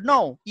 Yes or no?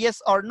 Yes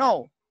or no?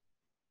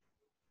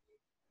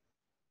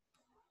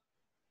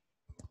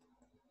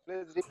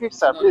 Please repeat,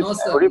 sir. Please, No,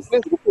 sir. please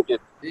repeat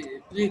it.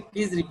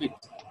 Please repeat.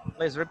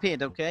 Please repeat,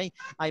 okay?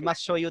 I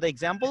must show you the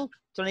example.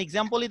 So an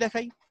example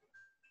দেখাই।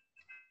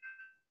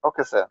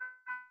 Okay, sir.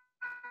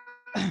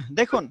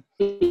 দেখুন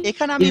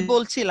এখানে আমি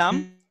বলছিলাম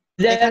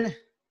এখানে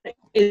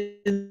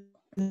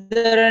Is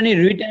there any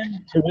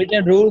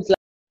written rules?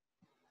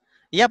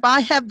 Yep, I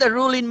have the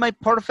rule in my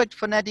Perfect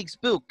Phonetics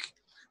book.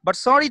 But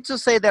sorry to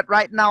say that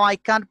right now I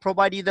can't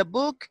provide you the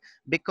book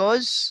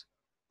because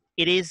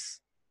it is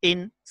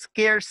in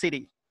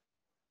scarcity.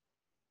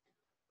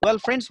 Well,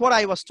 friends, what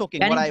I was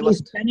talking, Can what you I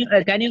please was,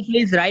 can you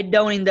please write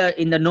down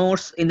in the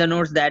notes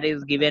that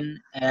is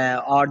given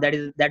or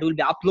that will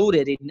be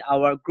uploaded in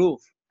our group.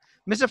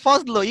 Mr.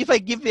 Fazlo, if I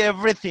give you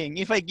everything,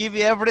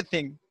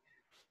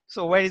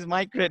 so where is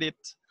my credit?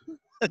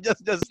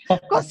 just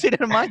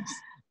consider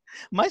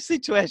my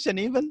situation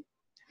even.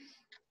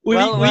 We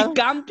Well,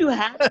 come to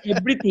have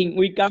everything.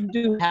 We come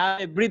to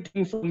have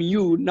everything from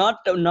you,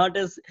 not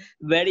as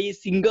very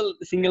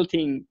single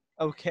thing.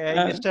 okay,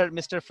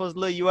 Mr.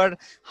 Fazlo, you are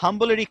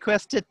humbly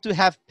requested to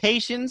have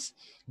patience.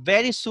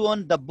 Very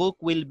soon the book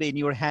will be in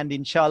your hand,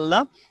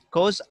 inshallah,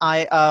 because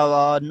I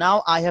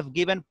now I have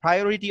given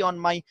priority on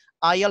my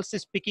IELTS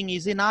Speaking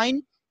Easy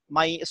 9,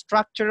 my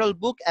structural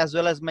book, as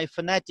well as my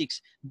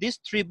phonetics. These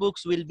 3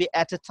 books will be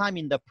at a time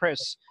in the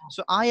press.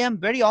 So I am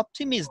very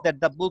optimistic that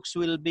the books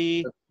will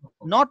be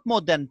not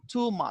more than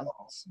 2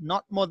 months,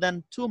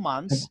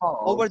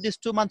 over these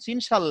 2 months,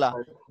 inshallah,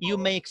 you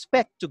may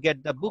expect to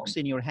get the books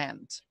in your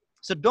hands.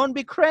 So don't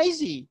be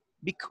crazy,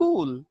 be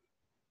cool.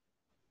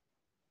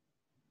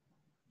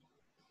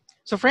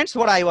 So friends,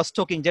 what I was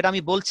talking, যেটা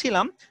আমি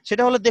বলছিলাম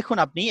সেটা হলো, দেখুন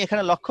আপনি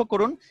এখানে লক্ষ্য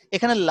করুন,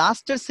 এখানে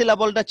লাস্টের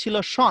সিলাবলটা ছিল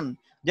শন,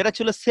 যেটা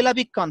ছিল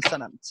সিলাবিক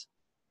কনসোনেন্ট।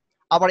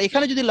 আবার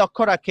এখানে যদি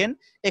লক্ষ্য রাখেন,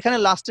 এখানে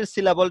লাস্টের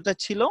সিলাবলটা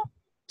ছিল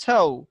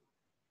ঠাউ,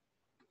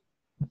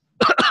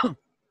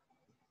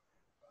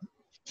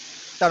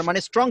 তার মানে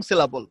স্ট্রং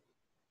সিলাবল।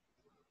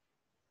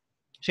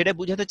 সেটা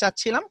বুঝাতে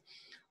চাচ্ছিলাম,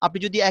 আপনি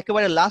যদি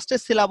একেবারে লাস্টের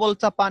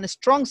সিলাবলটা পান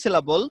স্ট্রং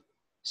সিলাবল,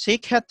 সেই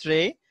ক্ষেত্রে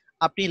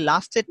আপনি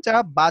লাস্টেরটা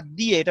বাদ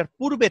দিয়ে এটার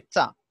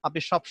পূর্বেরটা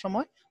আপনি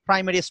সবসময়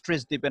প্রাইমারি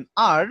স্ট্রেস দিবেন।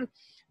 আর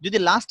যদি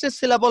লাস্টের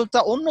সিলাবলটা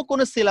অন্য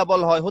কোনো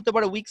সিলাবল হয়, হতে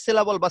পারে উইক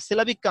সিলাবল বা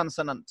সিলাবিক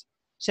কনসোনেন্ট,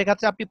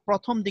 সেক্ষেত্রে আপনি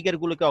প্রথম দিকের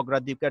গুলোকে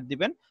অগ্রাধিকার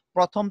দিবেন,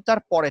 প্রথমটার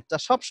পরেরটা।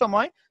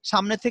 সবসময়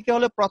সামনে থেকে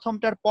হলে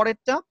প্রথমটার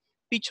পরেরটা,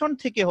 পিছন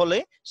থেকে হলে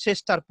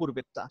শেষটার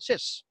পূর্বেরটা।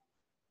 শেষ,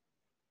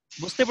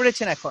 বুঝতে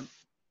পেরেছেন এখন?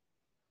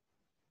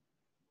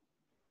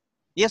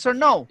 Yes or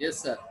no? Yes,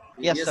 sir.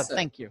 Yes, sir.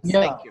 Thank you.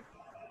 Yeah. Thank you.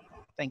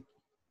 Thank you.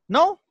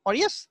 No or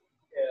yes?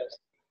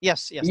 Yes.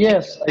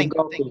 Yes, I Thank you.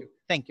 got Thank it. you.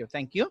 Thank you.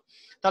 Thank you.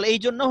 তাহলে এই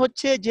জন্য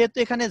হচ্ছে, যেহেতু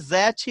এখানে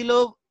যা ছিল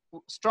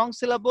স্ট্রং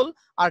সিলাবল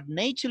আর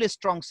নেই ছিল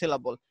স্ট্রং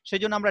সিলাবল, সেই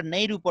জন্য আমরা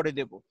নেইর উপরে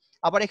দেব।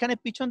 আবার এখানে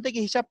পিছন থেকে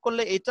হিসাব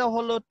করলে এটা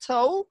হলো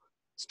ঠাউ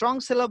স্ট্রং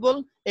সিলাবল,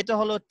 এটা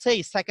হলো থেই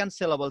সেকেন্ড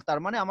সিলাবল। তার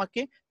মানে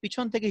আমাকে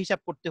পিছন থেকে হিসাব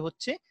করতে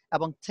হচ্ছে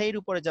এবং থেইর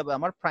উপরে যাবে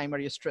আমার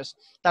প্রাইমারি স্ট্রেস।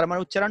 তার মানে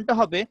উচ্চারণটা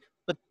হবে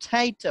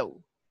পোটেটো।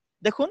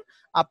 দেখুন,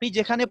 আপনি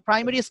যেখানে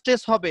প্রাইমারি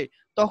স্ট্রেস হবে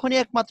তখনই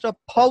একমাত্র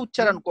ফ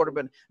উচ্চারণ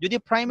করবেন। যদি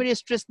প্রাইমারি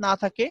স্ট্রেস না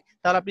থাকে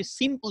তাহলে আপনি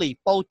সিম্পলি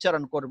প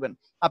উচ্চারণ করবেন।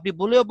 আপনি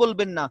বলেও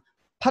বলবেন না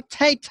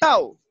potato,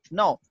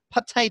 no,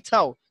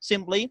 potato,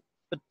 simply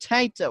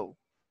potato,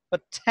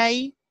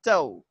 potato,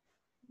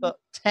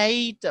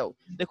 potato।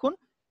 দেখুন,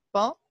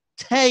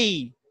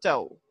 potato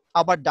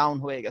আবার ডাউন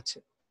হয়ে গেছে।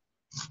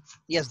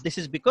 Yes, this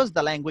is because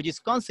the language is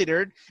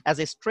considered as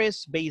a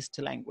stress-based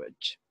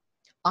language.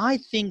 I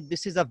think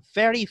this is a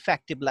very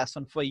effective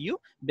lesson for you,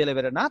 believe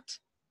it or not.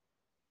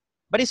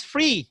 But it's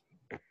free.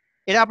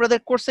 এটা আপনাদের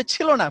কোর্সে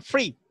ছিল না,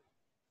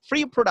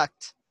 free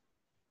product.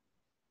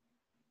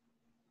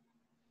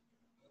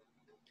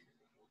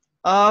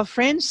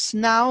 Friends,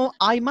 now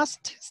I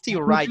must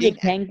still writing.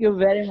 Thank you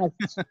very much.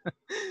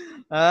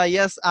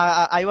 Yes,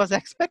 I was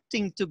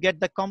expecting to get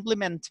the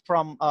compliment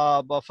from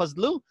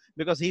Fazlu,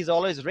 because he's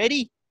always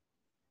ready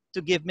to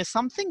give me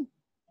something.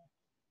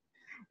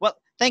 Well,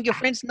 thank you,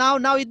 friends.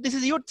 Now this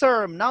is your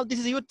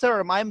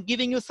term. I'm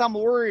giving you some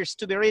words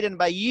to be written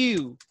by you.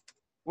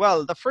 Well,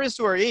 the first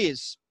word is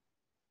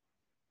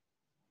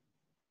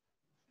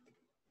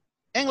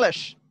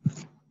English.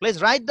 Please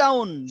write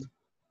down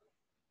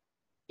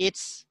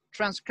its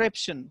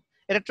transcription.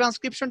 এটা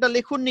ট্রান্সক্রিপশনটা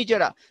লিখুন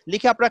নিজেরা,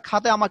 লিখে আপনারা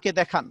খাতে আমাকে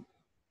দেখান।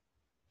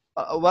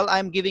 Well,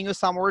 I'm giving you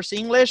some words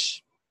English.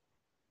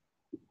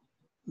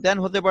 Then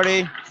হতে পারে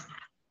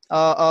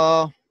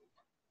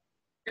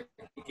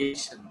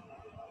Application.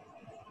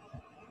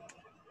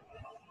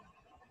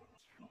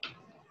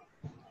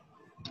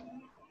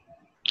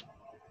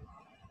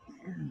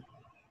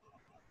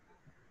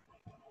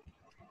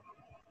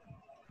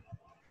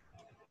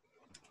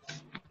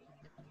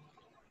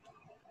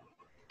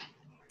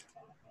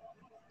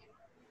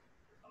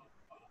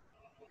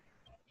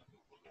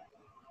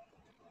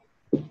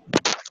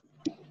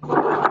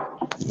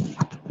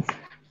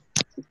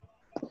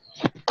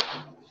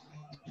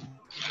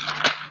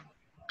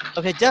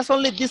 Okay, just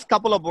only this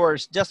couple of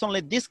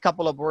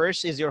words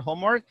is your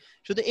homework.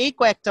 শুধু এই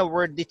কয়েকটা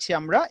ওয়ার্ড দিচ্ছি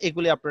আমরা,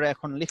 এগুলি আপনারা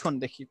এখন লিখুন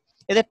দেখি।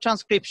 এদের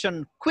transcription,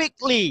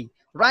 quickly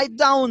write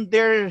down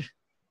there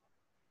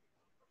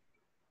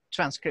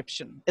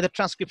transcription. এদের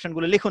ট্রান্সক্রিপশন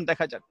গুলো লিখুন,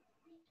 দেখা যাক।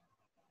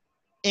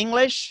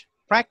 English,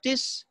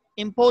 practice,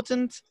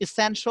 important,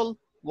 essential,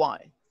 why?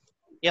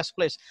 Yes,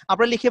 please.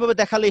 আপনারা লিখে ভাবে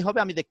দেখালেই হবে,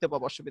 আমি দেখতে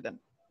পাবো, অসুবিধা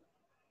নেই।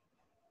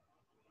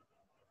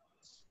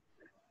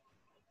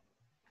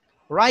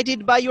 Write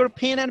it by your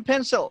pen and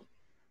pencil.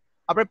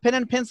 আপনার পেন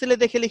এন্ড পেন্সিলে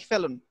দেখে লিখে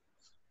ফেলুন।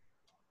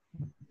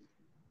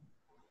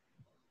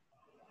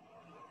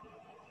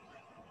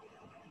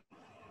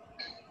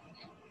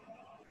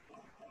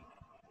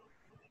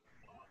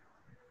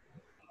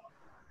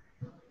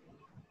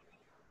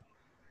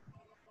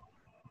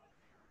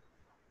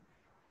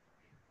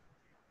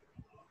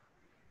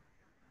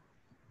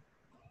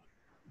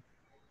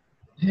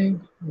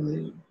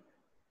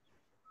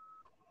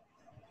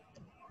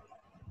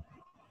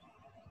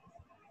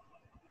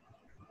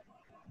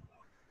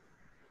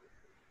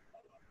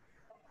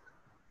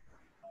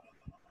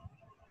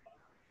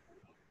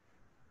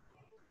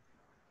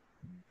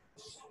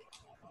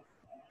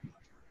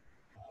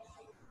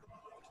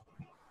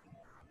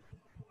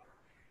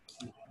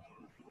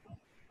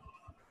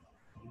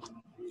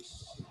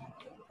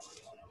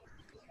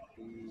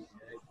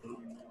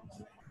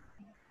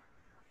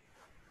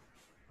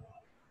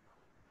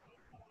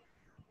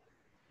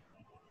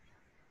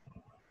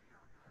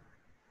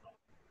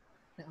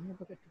 আমি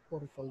আপনাকে একটু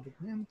পরে কল দেব,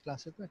 হ্যাঁ আমি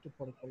ক্লাসে তো একটু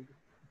পরে call Dev.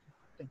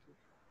 Thank you.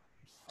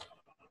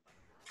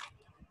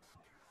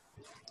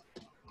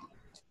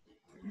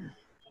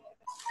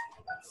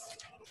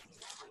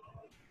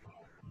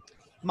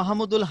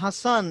 Mahmudul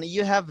Hassan,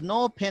 you have no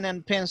pen and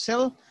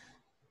pencil.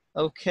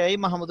 Okay,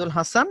 Mahmudul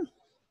Hassan.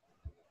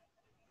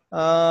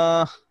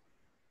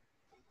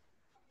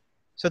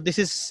 So this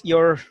is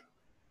your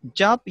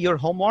job, your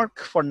homework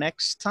for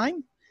next time.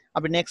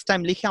 আপনি next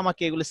time লিখে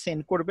আমাকে এগুলো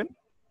সেন্ড করবেন।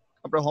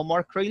 আপনার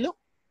হোমওয়ার্ক রইল।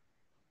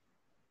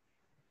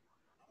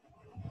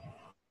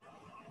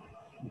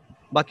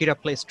 বাকিরা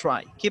please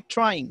try. Keep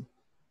trying.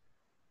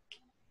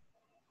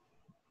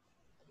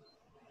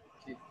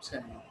 Keep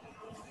trying.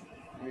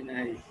 Very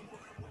nice.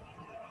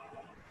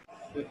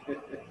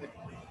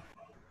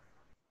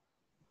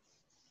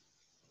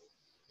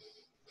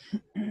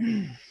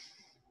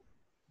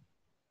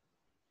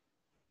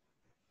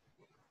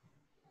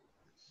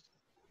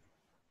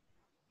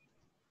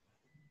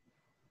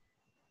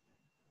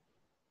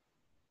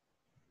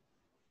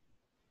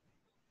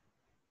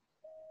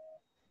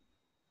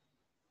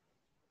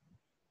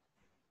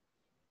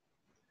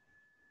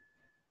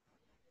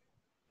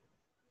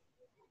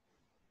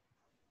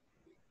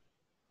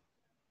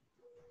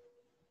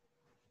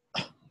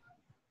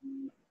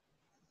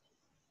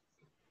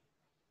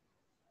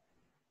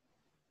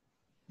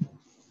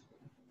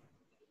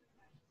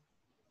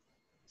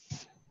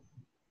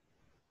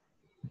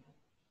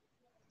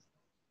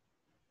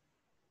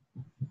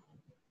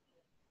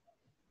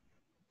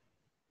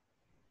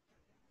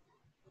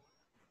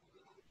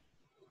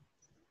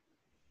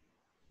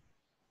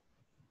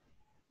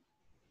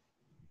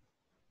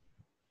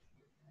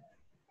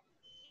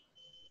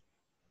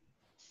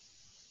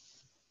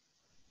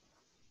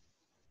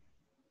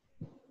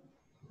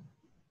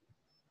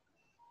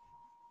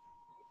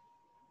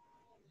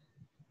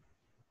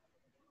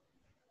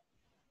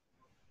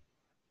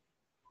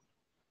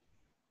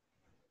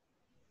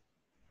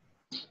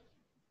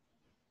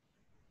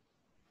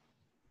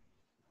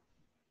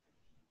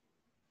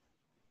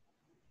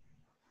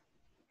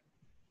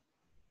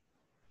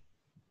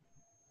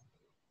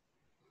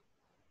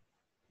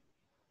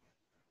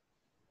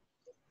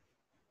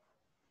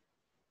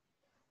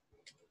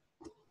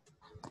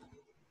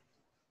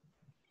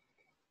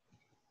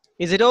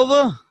 Is it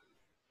over?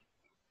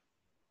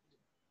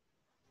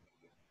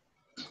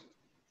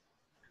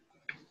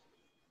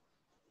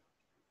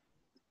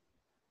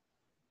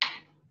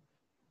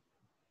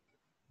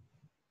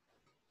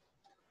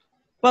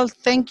 Well,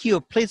 thank you.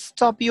 Please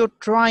stop your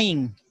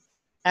trying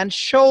and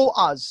show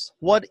us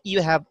what you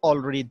have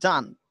already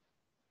done.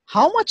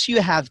 How much you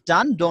have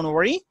done, don't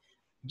worry.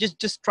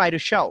 Just try to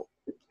show.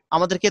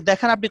 আমাদেরকে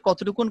দেখান আপনি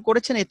কতটুকুন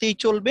করেছেন, এতেই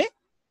চলবে।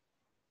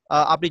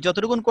 আপনি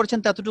যতটুকুন করেছেন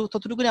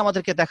ততটুকুনি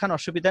আমাদেরকে দেখান,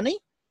 অসুবিধা নেই।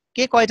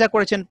 কে কয়টা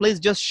করেছেন please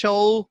just show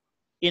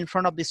in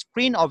front of the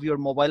screen of your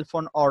mobile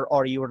phone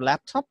or your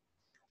laptop.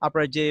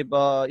 আপনার যে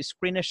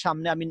স্ক্রিনের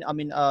সামনে I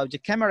mean যে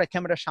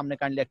ক্যামেরার সামনে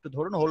কাইন্ডলি একটু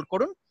ধরুন, হোল্ড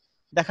করুন,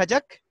 দেখা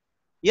যাক।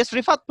 Yes,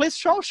 Rifat, please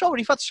show.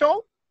 Rifat, show.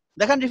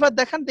 দেখান Rifat,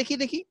 দেখান, দেখি।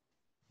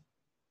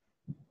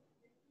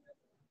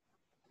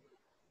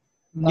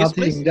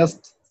 Nothing, yes,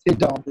 just sit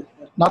down.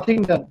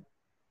 Nothing done.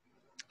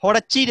 What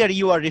a cheater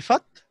you are,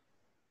 Rifat.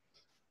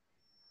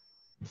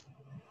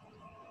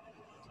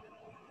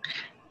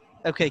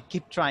 Okay,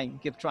 keep trying.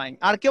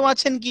 আর কেউ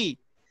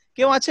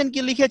আছেন কি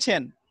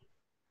লিখেছেন?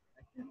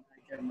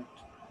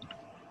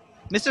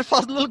 Mr.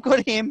 Fazlul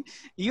Karim,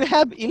 you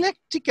have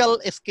electrical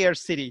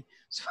scarcity.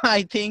 So I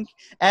think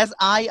as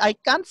I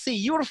can't see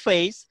your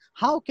face,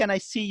 how can I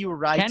see you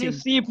writing? Can you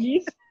see,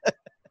 please?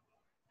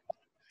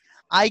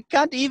 I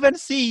can't even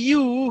see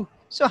you.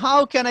 So how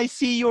can I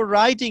see your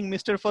writing,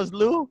 Mr.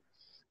 Fazlul?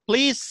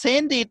 Please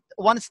send it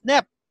one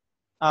snap.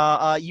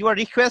 You are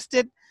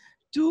requested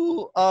to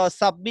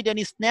submit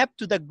any snap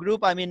to the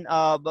group. I mean,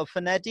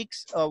 Phonetics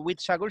with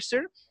Sagar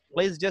sir.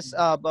 Please just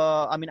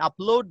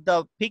upload the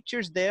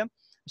pictures there.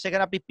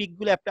 সেখানে আপনি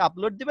পিকগুলো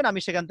upload দিবেন, আমি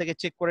সেখান থেকে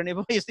check করে নেব।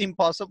 It's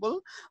impossible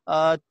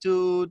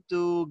to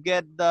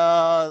get the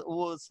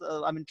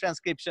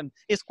transcription.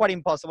 It's quite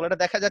impossible. এটা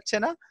দেখা যাচ্ছে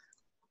না।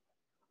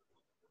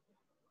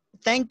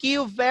 Thank you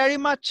very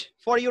much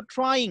for your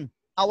trying.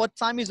 Our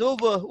time is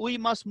over. We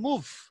must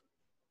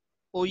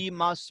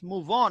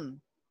move on.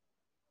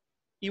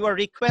 You are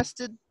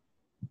requested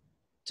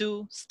to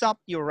stop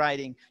your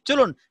writing.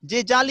 চলুন, যে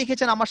যা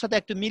লিখেছেন আমার সাথে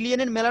একটু মিলিয়ে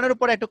নিন, মেলানোর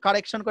পরে একটু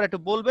কারেকশন করে একটু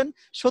বলবেন,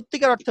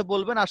 সত্যিকার অর্থে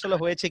বলবেন আসলে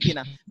হয়েছে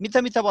কিনা,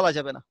 মিথ্যা বলা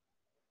যাবে না।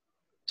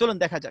 চলুন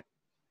দেখা যাক।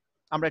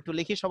 আমরা একটু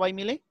লিখি সবাই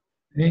মিলে।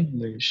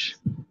 English.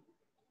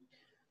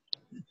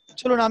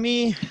 চলুন আমি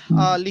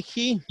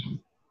লিখি।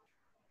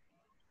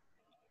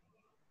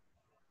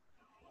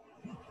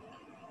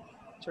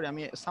 সরি,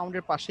 আমি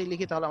সাউন্ডের পাশেই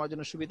লিখি, তাহলে আমার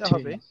জন্য সুবিধা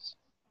হবে।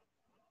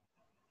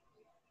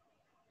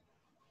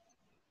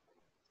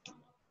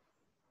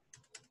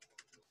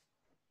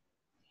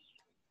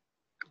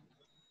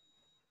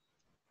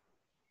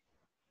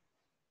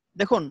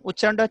 দেখুন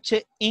উচ্চারণটা হচ্ছে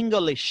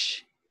ইংলিশ।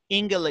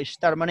 ইংলিশ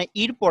তার মানে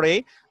ইর পরে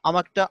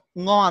আমার একটা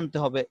ঙ আনতে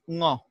হবে,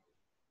 ঙ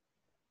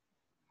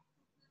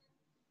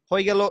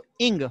হয়ে গেল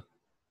ইং।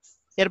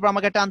 এরপর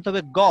আমাকে একটা আনতে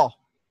হবে গ,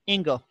 ইং।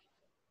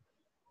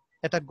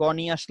 এটা গ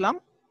নিয়ে আসলাম,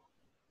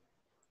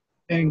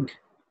 Ink.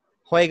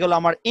 হয়ে গেল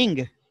আমার ইং।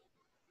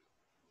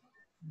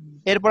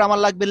 এরপর আমার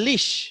লাগবে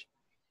লিশ,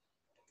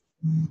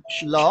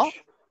 ল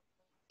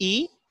ই।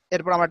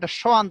 এরপর আমার একটা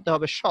স আনতে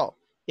হবে, স,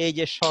 এই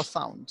যে স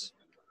সাউন্ড।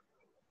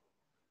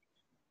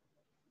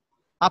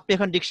 আপনি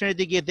এখন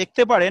ডিকশনারিতে গিয়ে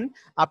দেখতে পারেন,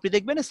 আপনি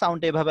দেখবেন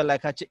সাউন্ড এভাবে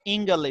লেখা আছে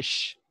ইংলিশ,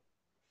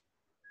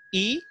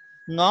 ই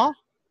ঙ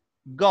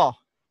গ,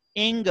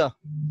 ইং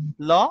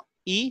ল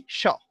ই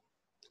স,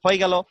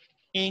 হয়ে গেল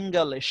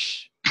ইংলিশ।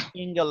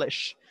 ইংলিশ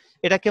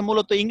এটাকে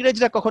মূলত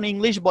ইংরেজরা কখনো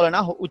ইংলিশ বলে না,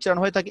 উচ্চারণ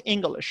হয়ে থাকে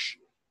ইংলিশ,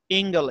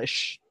 ইংলিশ।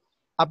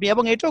 আপনি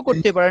এবং এটাও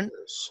করতে পারেন,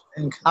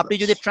 আপনি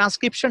যদি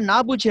ট্রান্সক্রিপশন না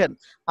বুঝেন,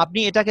 আপনি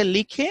এটাকে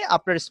লিখে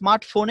আপনার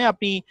স্মার্টফোনে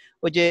আপনি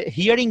ওই যে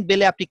হিয়ারিং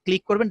বেলে আপনি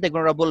ক্লিক করবেন,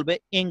 দেখবেন ওরা বলবে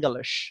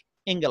ইংলিশ,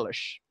 ইংলিশ।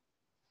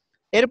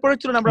 এরপরে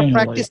চলুন আমরা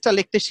প্র্যাকটিসটা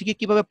লিখতে শিখি,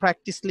 কিভাবে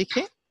প্র্যাকটিস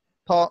লিখে।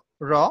 ফ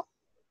র,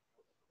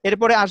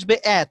 এরপরে আসবে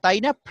এ, তাই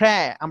না? প্র্যা,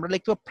 আমরা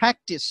লিখবো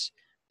প্র্যাকটিস,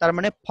 তার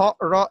মানে ফ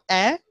র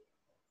এ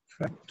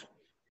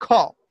খ,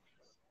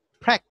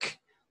 প্র্যাক,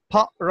 ফ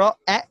র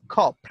এ খ,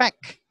 প্র্যাক।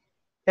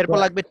 এরপর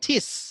লাগবে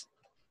টিস,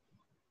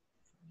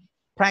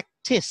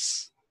 প্র্যাকটিস,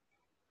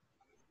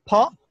 ফ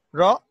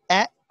র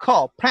এ খ,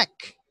 প্র্যাক,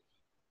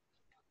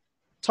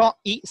 ট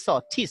ই স,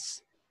 টিস,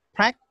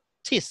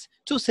 প্র্যাকটিস।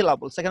 2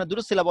 syllables, এখানে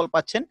দুটো সিলাবল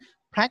পাচ্ছেন,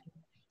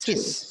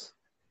 প্র্যাকটিস।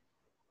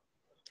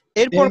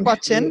 এরপর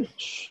পাচ্ছেন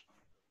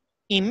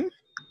ইম,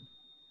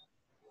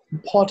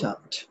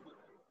 Important.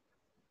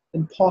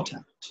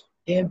 Important.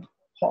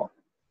 Important.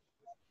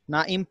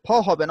 না ইম্প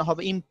হবে না,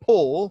 হবে ইম্পো।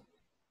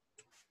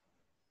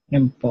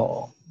 Impo.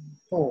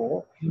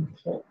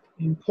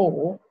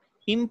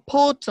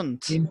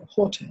 ইম্পর্টেন্ট।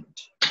 Important.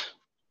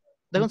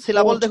 দেখুন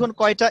সিলাবল দেখুন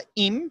কয়টা,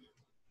 ইম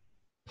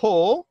ফো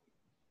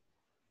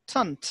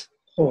taunt,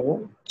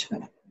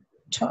 Important.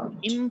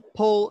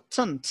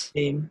 Important,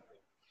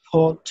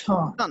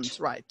 Important.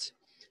 Right.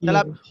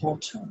 তাহলে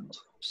Important.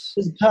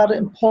 Is very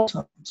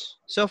important.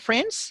 So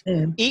friends,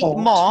 ই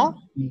ম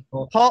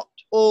Important. ফ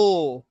ও,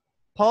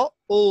 ফ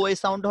ও এই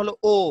সাউন্ড হলো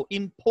ও,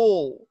 ইম্পো।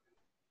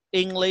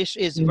 English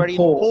is very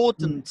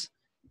important,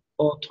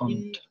 Important.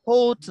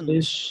 Important,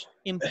 English,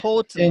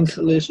 important,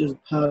 English is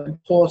very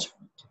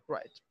important.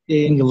 Right.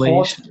 English.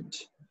 Important.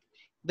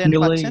 দেন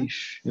পাচ্ছেন English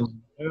is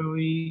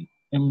very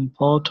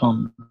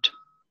important.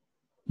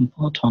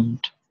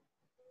 Important.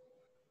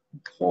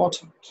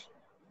 Important.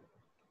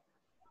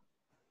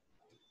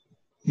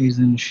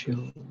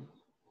 Essential.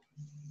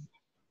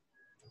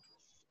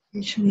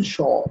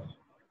 Essential.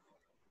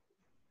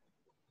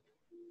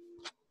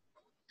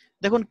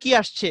 দেখুন কি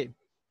আসছে,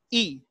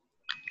 ই,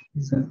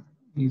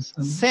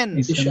 Essen.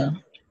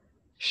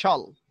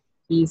 শল।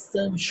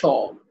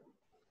 Essential.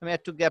 আমি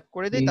একটু গ্যাপ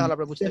করে দিই, তাহলে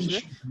আমরা বুঝতে পারছি।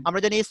 আমরা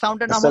জানি এই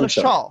সাউন্ডের নাম হলো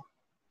শ,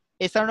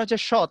 এই সাউন্ড হচ্ছে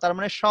শ, তার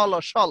মানে শল,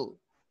 শল,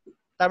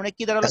 তার মানে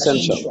কি দাঁড়ালো,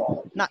 ই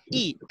না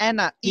ই, এ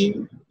না ই,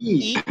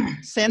 ই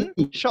সেন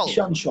শল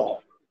Essential.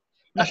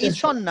 না,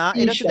 ইসন না,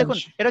 এটা হচ্ছে দেখুন,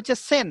 এটা হচ্ছে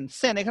সেন,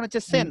 সেন, এখানে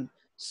হচ্ছে সেন,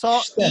 স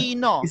ই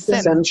ন,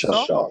 সেন, স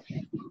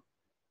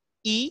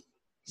ই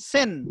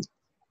সেন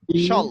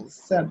শল,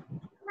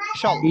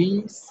 শল।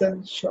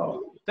 Essential.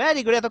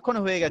 ভেরি গুড, এতক্ষণ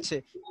হয়ে গেছে।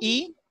 ই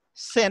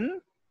সেন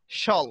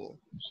শল,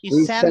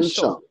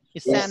 essential,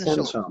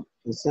 essential.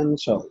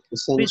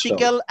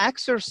 Physical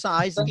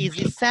exercise is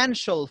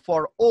essential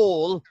for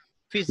all.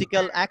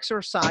 Physical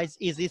exercise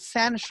is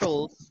essential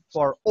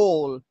for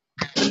all.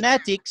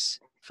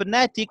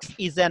 Phonetics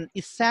is an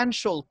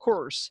essential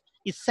course.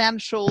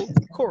 Essential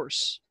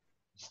course.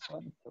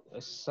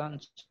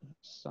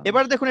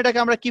 এবার দেখুন এটাকে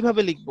আমরা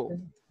কিভাবে লিখব।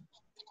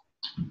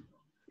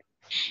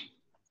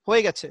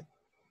 হয়ে গেছে,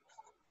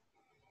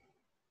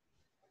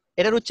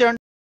 এটার উচ্চারণ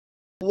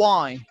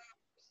ওয়াই,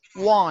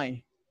 ওয়াই,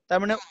 তার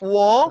মানে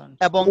ও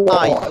এবং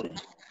আই,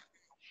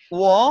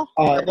 ও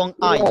এবং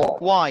আই,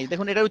 ওয়াই।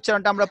 দেখুন এটার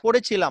উচ্চারণটা আমরা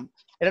পড়েছিলাম,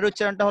 এটার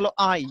উচ্চারণটা হলো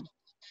আই,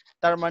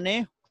 তার মানে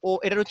ও,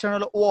 এটার উচ্চারণ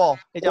হলো ও,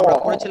 এই যে আমরা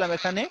পড়েছিলাম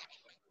এখানে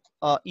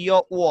ইয়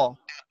ও,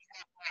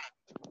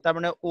 তার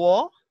মানে ও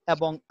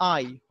এবং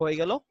আই, হয়ে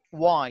গেল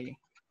ওয়াই,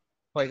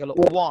 হয়ে গেল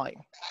Y.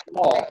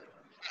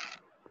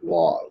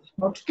 Why?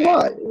 Not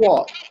why.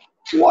 Why?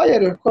 Why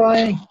are you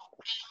crying?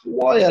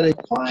 Why are you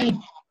crying?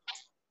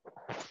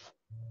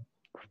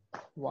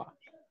 Why?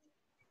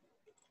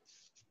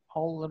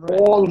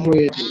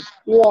 Already.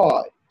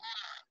 Why?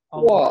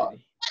 Why?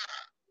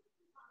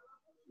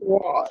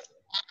 Why?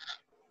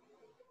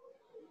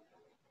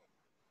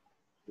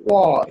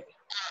 Why?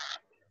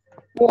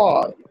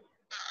 Why?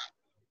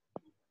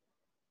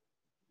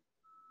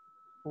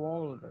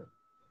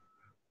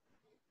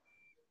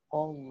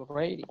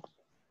 Already.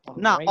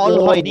 না অল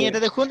হয়নি, এটা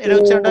দেখুন এটা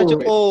উচ্চারণটা হচ্ছে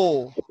ও,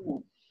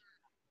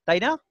 তাই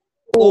না?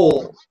 ও,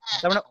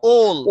 তার মানে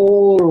all,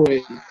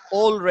 Already.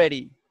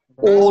 already,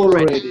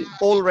 Already.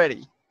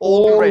 already,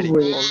 Already.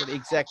 already,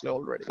 exactly,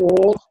 already.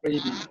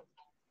 Already.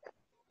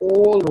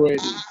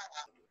 Already.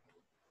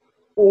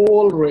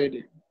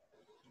 Already.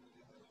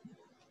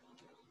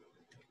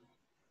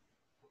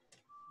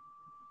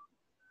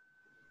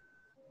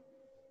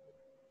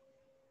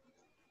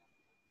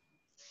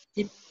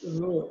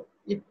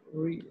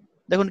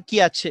 দেখুন কি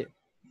আছে,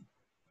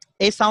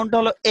 এই সাউন্ডটা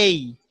হলো এই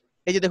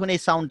যে দেখুন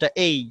এই সাউন্ডটা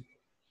এই,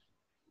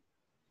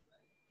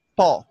 প,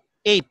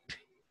 এপ,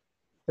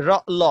 র,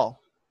 ল,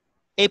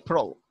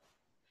 এপ্রিল।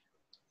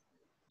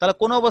 তাহলে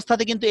কোন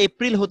অবস্থাতে কিন্তু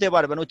এপ্রিল হতে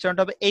পারবে না,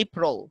 উচ্চারণটা হবে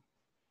এপ্রিল,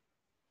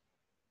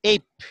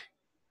 এপ,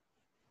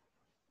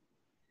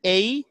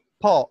 এই,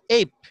 প,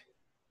 এপ,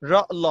 র,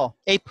 ল,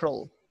 April,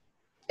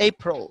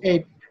 April,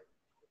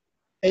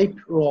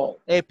 April.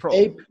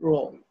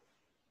 April.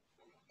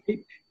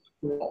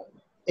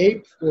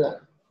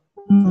 April.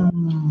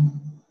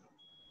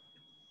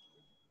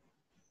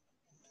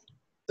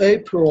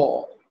 April. April.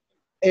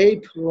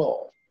 April. April.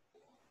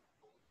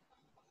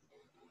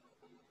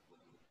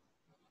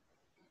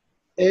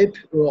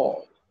 April.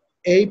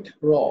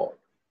 April.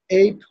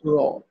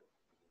 April.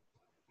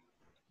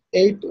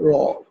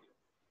 April.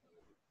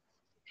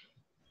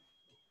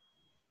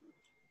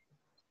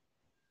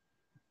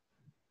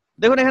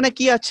 দেখুন এখানে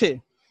কি আছে,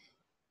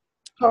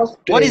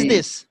 হোয়াট ইজ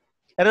দিস?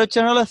 এটা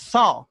উচ্চারণ হলো স,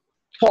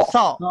 স,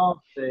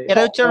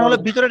 এটা উচ্চারণ হলো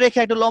ভিতরে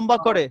রেখে একটু লম্বা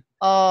করে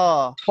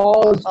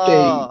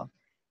Thursday.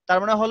 তার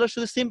মানে হলো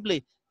শুধু সিম্পলি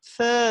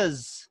থার্স,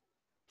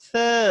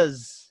 থার্স,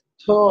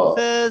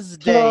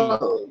 থার্সডে,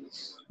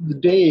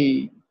 Thursday.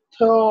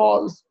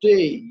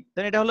 Thursday.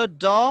 দেন এটা হলো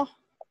ড,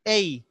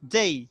 এই,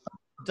 ডে,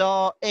 ড,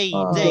 এই,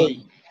 ডে,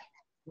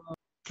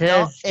 ড,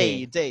 এই,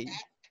 day,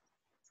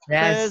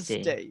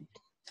 Thursday,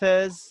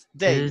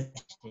 Thursday,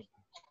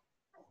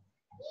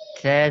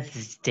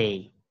 Thursday.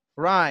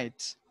 Right.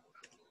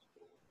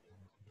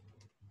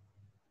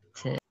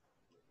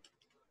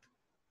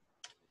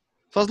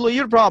 Fazlu,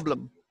 your problem.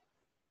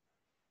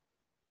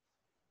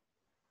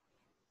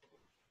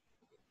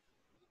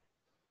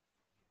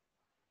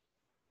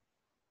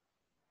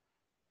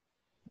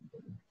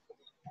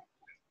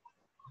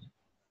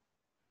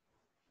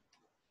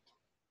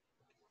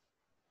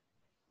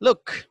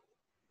 Look,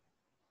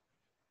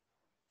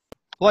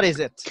 what is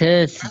it?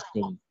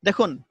 Thursday.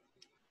 দেখুন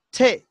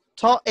থে,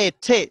 ঠ, এ,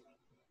 থে,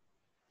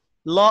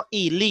 ল,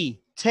 ই, লি,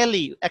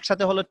 ঠেলি,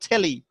 একসাথে হলো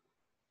ঠেলি,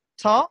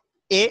 ঠ,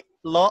 এ,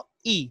 ল,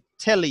 ই,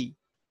 ঠেলি।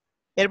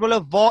 এরপর হলো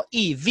ভ,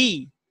 ই, ভি,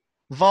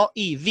 ভ,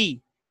 ই, ভি,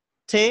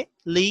 থে,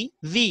 লি,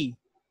 ভি,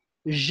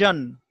 জন,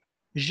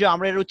 জ,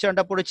 আমরা এর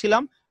উচ্চারণটা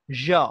পড়েছিলাম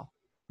জ,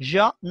 জ,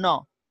 ন,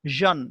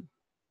 জন,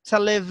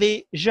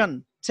 টেলিভিশন,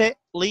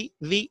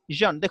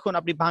 টেলিভিশন। দেখুন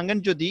আপনি ভাঙেন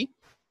যদি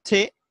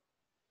the,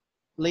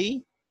 Li,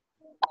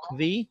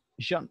 V,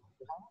 John,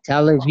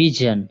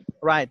 Television.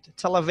 Right,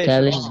 television.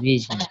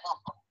 Television.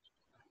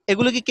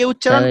 এগুলো কি কেউ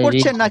উচ্চারণ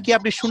করছেন নাকি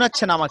আপনি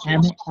শোনাচ্ছেন আমাকে?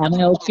 Am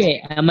I okay?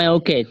 Am I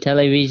okay?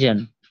 Television.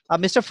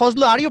 Mr.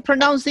 Fazlu, are you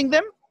pronouncing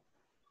them?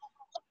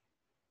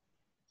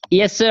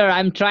 Yes, sir.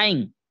 I'm trying.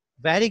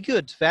 Very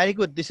good, very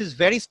good. This is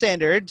very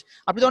standard.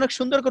 আপনি তো অনেক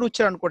সুন্দর করে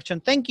উচ্চারণ করছেন।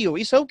 Thank you.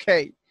 It's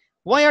okay.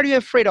 Why are you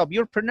afraid of?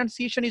 Your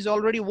pronunciation is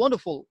already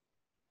wonderful.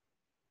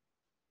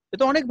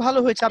 এটা অনেক ভালো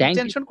হয়েছে, আপনি Thank you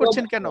টেনশন so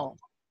করছেন much. কেন?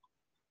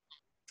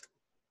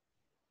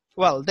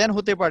 Well, then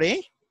হতে পারে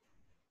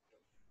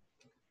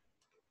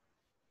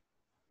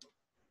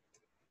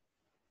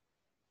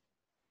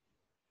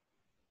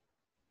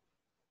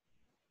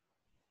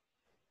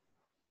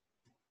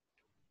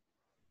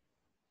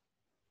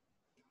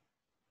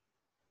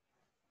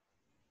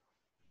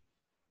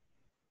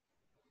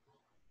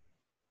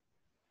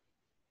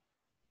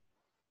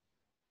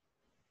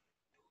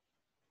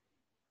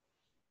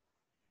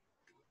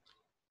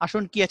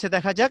আসুন কি আছে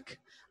দেখা যাক।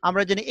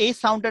 আমরা জানি এই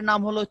সাউন্ডের নাম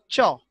হলো চ,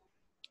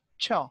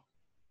 ছ,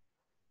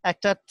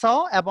 একটা চ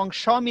এবং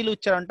স মিল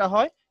উচ্চারণটা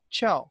হয় ছ।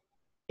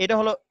 এটা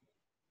হলো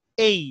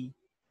এই,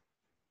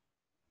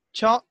 ছ,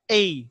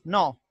 এই, ন,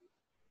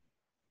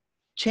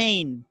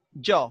 চেইন,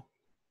 জ,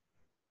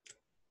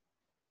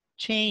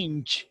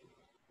 চেঞ্জ,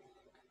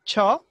 ছ,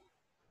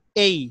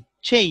 এই,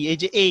 সেই, এই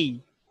যে এই,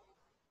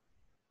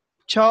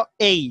 ছ,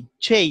 এই,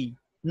 সেই,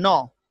 ন,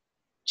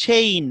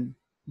 চেইন,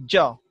 জ,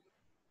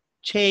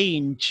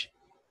 চেঞ্জ,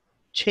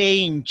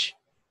 চেঞ্জ।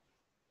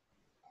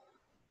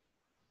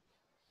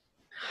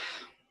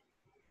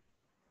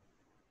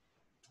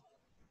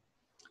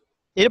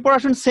 এরপর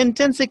আসুন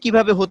সেন্টেন্সে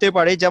কিভাবে হতে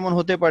পারে, যেমন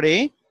হতে পারে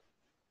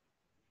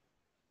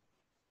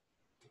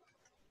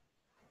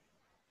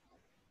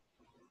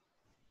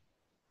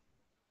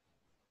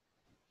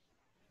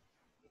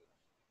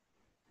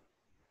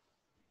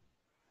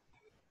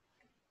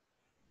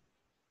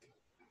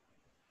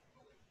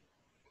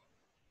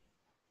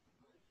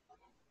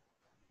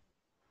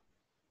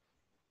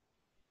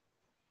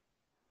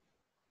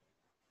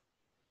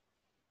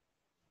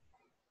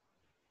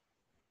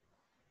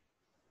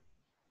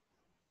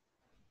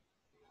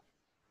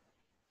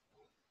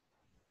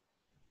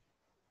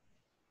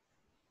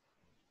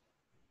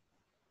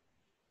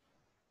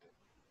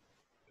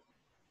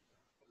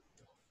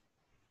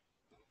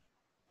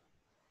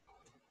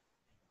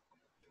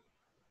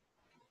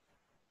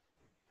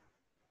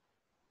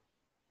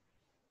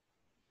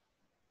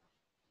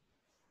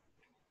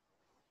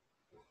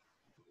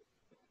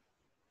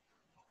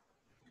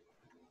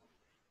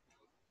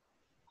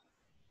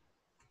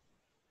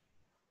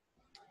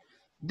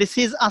This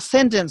is a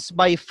sentence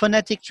by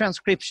phonetic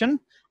transcription.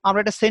 আমরা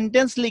একটা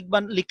সেন্টেন্স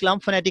লিখলাম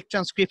phonetic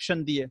transcription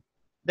দিয়ে।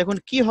 দেখুন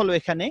কি হলো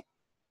এখানে,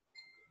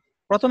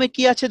 প্রথমে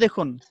কি আছে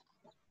দেখুন,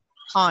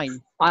 I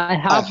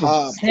have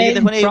এই যে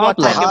দেখুন এই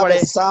ওয়ার্ডটা I have একেবারে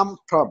some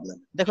problem.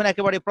 দেখুন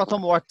একেবারে প্রথম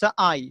ওয়ার্ডটা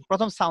I,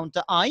 প্রথম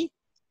সাউন্ডটা I,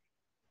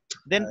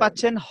 দেন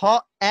পাচ্ছেন হ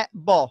এ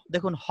ব,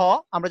 দেখুন হ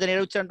আমরা জানি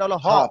এর উচ্চারণটা হলো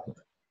হ, Have,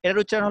 এর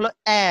উচ্চারণ হলো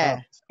এ,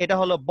 এটা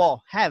হলো ব,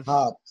 have,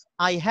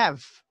 have,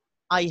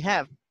 I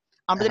have,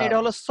 আমরা জানি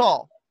এটা হলো স,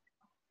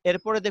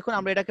 এরপরে দেখুন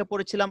আমরা এটাকে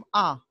পড়েছিলাম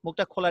আ,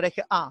 মুখটা খোলা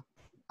রেখে আ,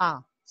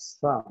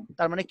 some,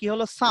 তার মানে কি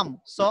হলো সাম,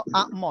 স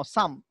আ ম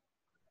সাম,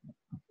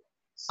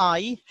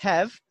 I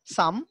have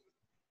some,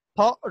 ফ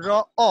র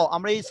অ,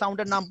 আমরা এই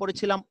সাউন্ডের নাম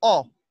পড়েছিলাম অ,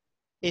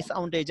 এই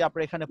সাউন্ড এই যে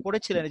আপনারা এখানে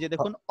পড়েছিলেন এই যে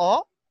দেখুন অ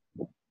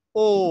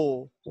ও,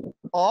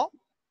 অ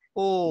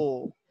ও,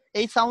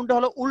 এই সাউন্ডটা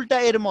হলো উল্টা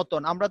এর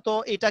মতন, আমরা তো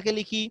এটাকে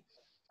লিখি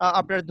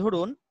আপনার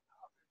ধরুন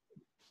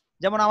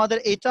যেমন আমাদের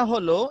এটা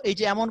হলো এই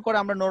যে এমন করে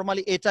আমরা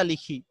নরমালি এটা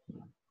লিখি,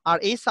 আর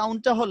এই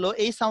সাউন্ডটা হলো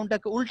এই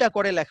সাউন্ডটাকে উল্টা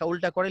করে লেখা,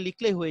 উল্টা করে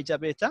লিখলেই হয়ে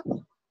যাবে এটা,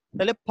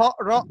 তাহলে ফ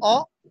র অ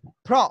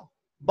ফ্র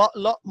ব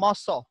ল ম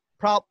স,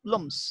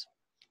 problems,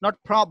 not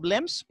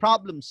problems,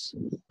 problems,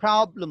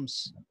 problems,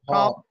 problems.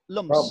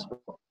 problem,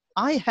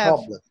 I have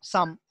problem.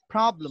 some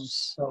problems.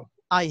 So-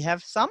 I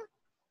have some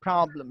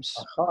problems.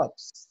 I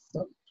have some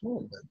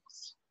problems.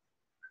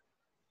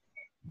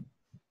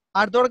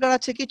 আর দরকার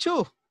আছে কিছু?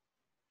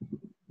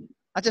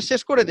 আচ্ছা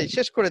শেষ করে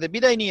দে,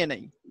 বিদায় নিয়ে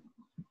নেই।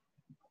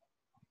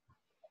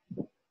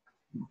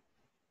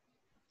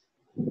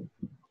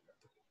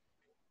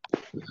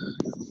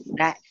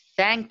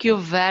 Thank you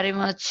very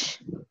much.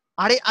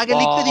 আরে আগে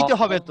লিখতে দিতে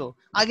হবে তো,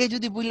 আগে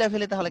যদি বুইলা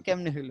ফেলে তাহলে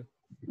কেমনে হইলো?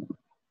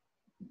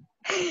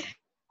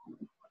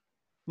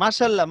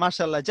 মাশাআল্লাহ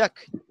মাশাআল্লাহ, যাক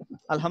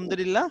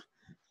আলহামদুলিল্লাহ,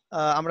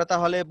 আমরা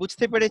তাহলে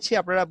বুঝতে পেরেছি,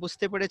 আপনারা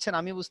বুঝতে পেরেছেন,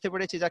 আমি বুঝতে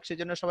পেরেছি, যাক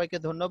সেজন্য সবাইকে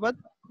ধন্যবাদ।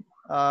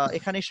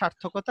 এখানে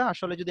সার্থকতা,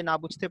 আসলে যদি না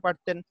বুঝতে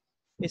পারতেন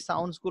এই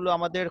সাউন্ডস গুলো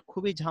আমাদের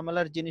খুবই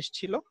ঝামেলার জিনিস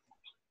ছিল।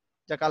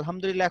 যাক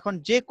আলহামদুলিল্লাহ, এখন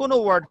যে কোনো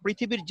ওয়ার্ড,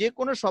 পৃথিবীর যে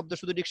কোনো শব্দ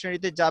শুধু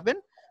ডিকশনারিতে যাবেন,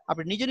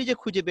 আপনি নিজে নিজে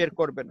খুঁজে বের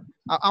করবেন,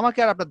 আমাকে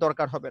আর আপনার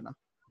দরকার হবে না।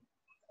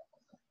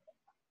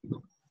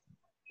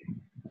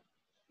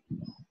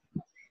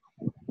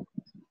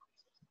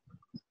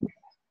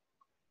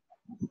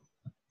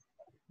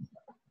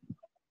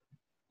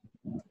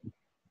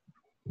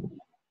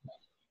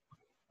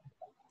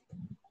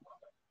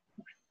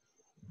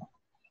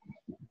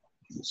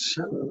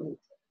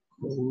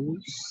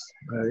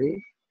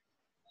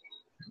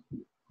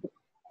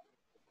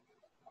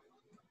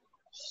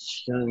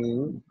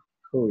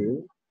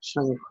 Shankubari,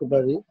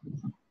 Shankubari,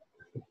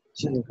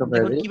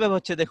 দেখুন কিভাবে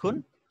হচ্ছে, দেখুন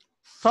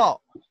স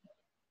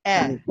এ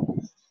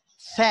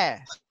সে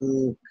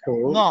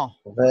ন,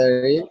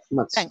 very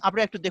much. আপনি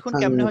একটু দেখুন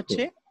কেমনে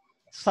হচ্ছে,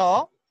 স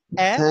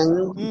এ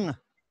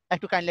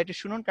একটু কাইন্ডলি একটু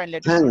শুনুন, কাইন্ডলি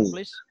একটু শুনুন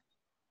প্লিজ।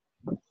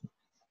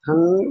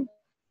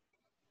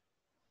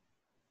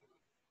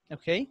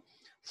 ওকে,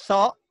 স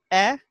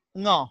এ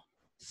ন,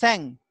 স্যাং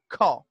খ,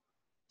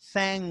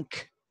 স্যাংক,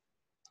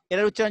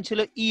 এটার উচ্চারণ ছিল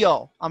ইয়,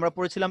 আমরা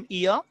পড়েছিলাম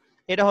ইয়,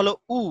 এটা হলো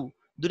উ,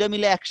 দুটো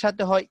মিলে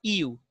একসাথে হয়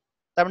ইউ,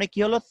 তার মানে কি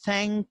হলো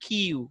থ্যাংক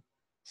ইউ,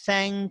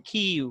 থ্যাংক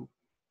ইউ।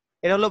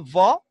 এটা হলো ভ,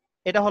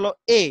 এটা হলো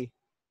এ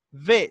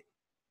ভে,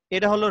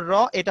 এটা হলো র,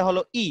 এটা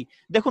হলো ই।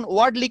 দেখুন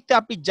ওয়ার্ড লিখতে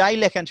আপনি যাই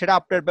লেখেন সেটা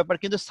আপনার ব্যাপার,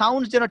 কিন্তু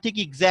সাউন্ড যেন ঠিক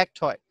এক্সাক্ট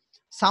হয়,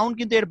 সাউন্ড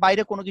কিন্তু এর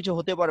বাইরে কোনো কিছু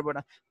হতে পারবে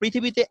না।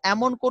 পৃথিবীতে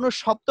এমন কোনো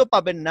শব্দ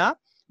পাবেন না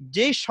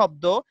যে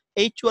শব্দ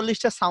এই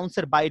 44টা সাউন্ডস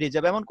এর বাইরে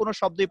যাবে, এমন কোনো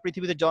শব্দ এই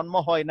পৃথিবীতে জন্ম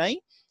হয় নাই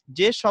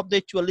যে শব্দ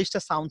এই 44টা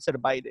সাউন্ডস এর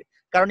বাইরে,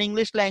 কারণ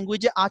ইংলিশ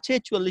ল্যাঙ্গুয়েজে আছে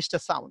 44টা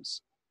সাউন্ডস।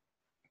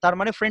 তার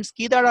মানে ফ্রেন্ডস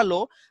কি দাঁড়ালো,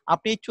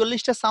 আপনি এই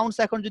 40টা সাউন্ডস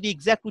এখন যদি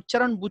এক্সাক্ট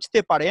উচ্চারণ বুঝতে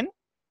পারেন,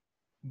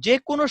 যে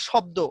কোনো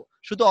শব্দ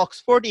শুধু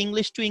অক্সফোর্ড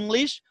ইংলিশ টু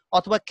ইংলিশ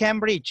অথবা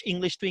ক্যামব্রিজ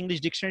ইংলিশ টু ইংলিশ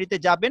ডিকশনারিতে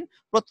যাবেন,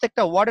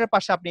 প্রত্যেকটা ওয়ার্ডের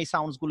পাশে আপনি এই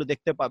সাউন্ডস গুলো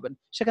দেখতে পাবেন,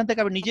 সেখান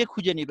থেকে আপনি নিজে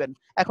খুঁজে নেবেন।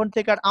 এখন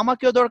থেকে আর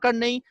আমাকেও দরকার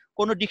নেই,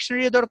 কোনো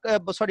ডিকশনারি দরকার,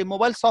 সরি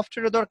মোবাইল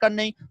সফটওয়্যারের দরকার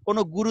নেই,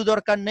 কোনো গুরু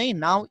দরকার নেই।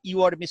 Now you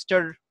R mister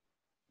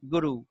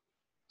Guru.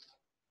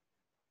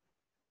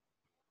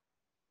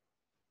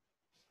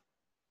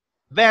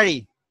 Very.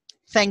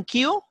 Thank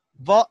you.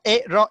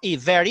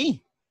 Very.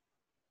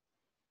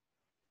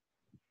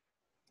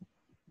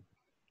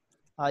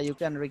 You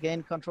can regain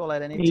control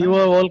at any time. You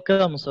are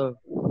welcome, sir.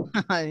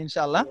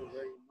 Inshallah.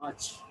 Very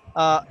much.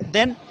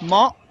 Then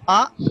mo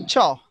a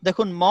cho.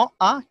 দেখুন mo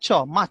a cho,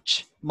 much.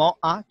 Mo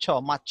a cho,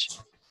 much.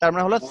 তার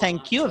মানে হলো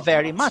thank you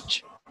very much.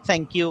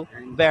 Thank you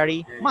very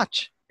much.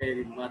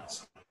 Very much.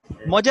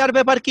 মজার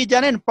ব্যাপার কি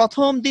জানেন,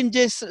 প্রথম দিন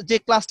যে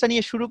ক্লাসটা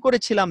নিয়ে শুরু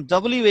করেছিলাম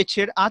WH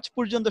এর, আজ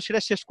পর্যন্ত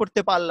সেটা শেষ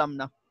করতে পারলাম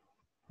না।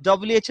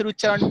 WH এর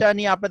উচ্চারণটা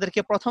নিয়ে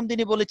আপনাদেরকে প্রথম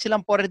দিনই বলেছিলাম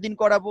পরের দিন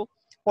করাবো,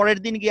 পরের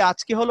দিন গিয়ে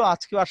আজকে হলো,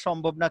 আজকে আর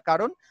সম্ভব না,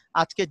 কারণ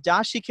আজকে যা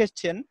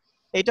শিখেছেন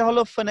এটা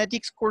হলো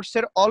ফোনেটিক্স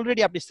কোর্সের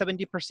অলরেডি আপনি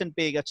 70%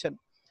 পেয়ে গেছেন।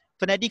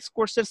 ফোনেটিক্স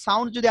কোর্সের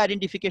সাউন্ড যদি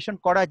আইডেন্টিফিকেশন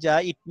করা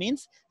যায়, it means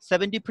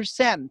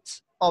 70%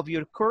 of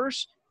your course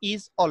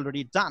is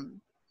already done.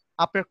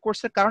 আপনার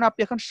কোর্সের কারণে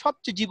আপনি এখন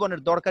সবচেয়ে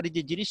জীবনের দরকারি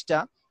যে জিনিসটা,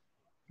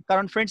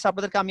 কারণ ফ্রেন্ডস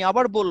আপনাদেরকে আমি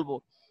আবার বলবো,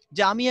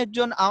 যে আমি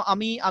একজন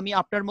আমি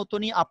আপনার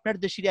মতনই আপনার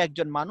দেশেরই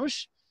একজন মানুষ,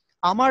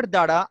 আমার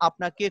দ্বারা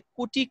আপনাকে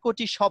কোটি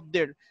কোটি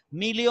শব্দের,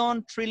 মিলিয়ন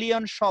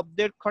ট্রিলিয়ন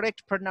শব্দের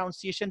কারেক্ট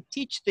প্রনাউন্সিয়েশন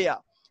টিচ দেয়া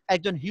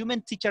একজন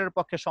হিউম্যান টিচারের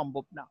পক্ষে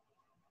সম্ভব না।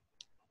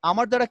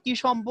 আমার দ্বারা কি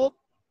সম্ভব?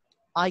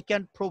 I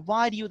can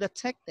provide you the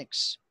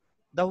techniques,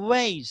 the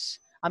ways.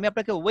 আমি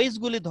আপনাকে ওয়েজ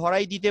গুলি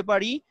ধরাই দিতে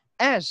পারি,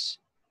 as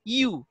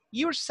you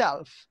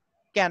yourself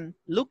can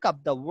look up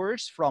the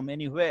words from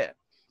anywhere.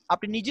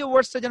 আপনি নিজে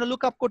ওয়ার্ডসটা যেন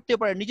লুক আপ করতে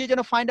পারেন, নিজে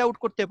যেন ফাইন্ড আউট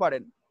করতে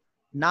পারেন।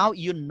 Now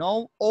you know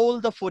all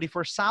the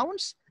 44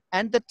 sounds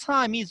and the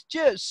time is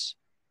just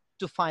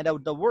to find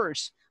out the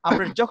words.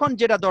 আপনার যখন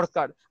যেটা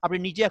দরকার আপনি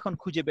নিজে এখন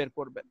খুঁজে বের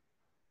করবেন।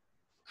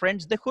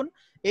 ফ্রেন্ডস দেখুন,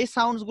 এই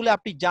সাউন্ডস গুলো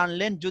আপনি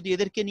জানলেন, যদি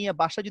এদেরকে নিয়ে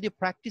বাসা যদি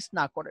প্র্যাকটিস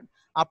না করেন,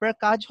 আপনার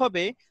কাজ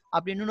হবে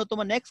আপনি ন্যূনতম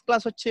নেক্সট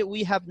ক্লাস হচ্ছে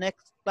we have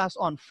next class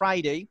on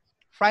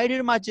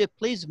ফ্রাইডের মাঝে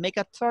please make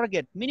a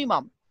target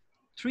minimum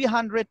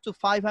 300 to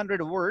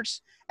 500 words,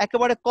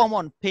 একেবারে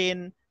common, pen,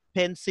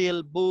 pencil,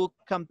 book,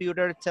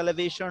 computer,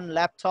 television,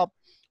 laptop,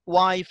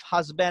 wife,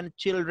 husband,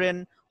 children,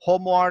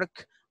 homework,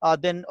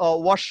 then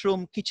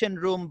washroom, kitchen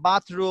room,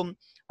 bathroom,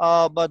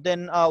 but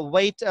then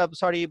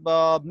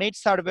maid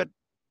servant,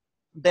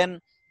 then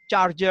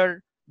charger,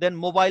 then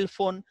mobile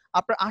phone.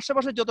 আপনার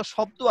আশেপাশে যত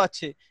শব্দ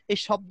আছে এই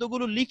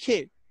শব্দগুলো লিখে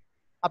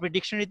আপনি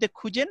ডিকশনারিতে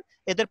খুঁজেন,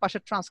 এদের পাশে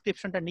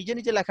ট্রান্সক্রিপশনটা নিজে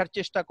নিজে লেখার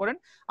চেষ্টা করেন।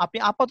 আপনি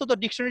আপাতত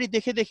ডিকশনারি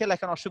দেখে দেখে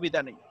লেখার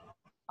অসুবিধা নেই,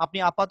 আপনি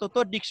আপাতত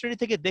ডিকশনারি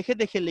থেকে দেখে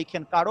দেখে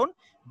লিখেন, কারণ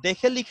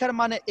দেখে লেখার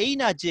মানে এই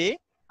না যে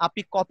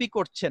আপনি কপি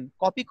করছেন,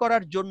 কপি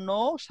করার জন্য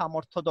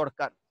সামর্থ্য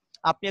দরকার।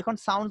 আপনি এখন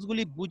সাউন্ডস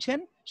গুলি বুঝেন,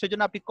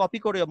 সেজন্য আপনি কপি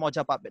করে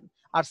মজা পাবেন।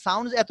 আর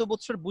সাউন্ডস এত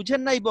বছর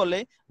বুঝেন নাই বলে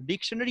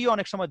ডিকশনারিও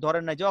অনেক সময়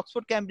ধরেন নাই, যে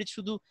অক্সফোর্ড ক্যামব্রিজ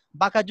শুধু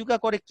বাঁকাজুকা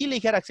করে কি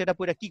লিখে রাখছে এটা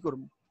পড়ে কি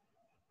করব।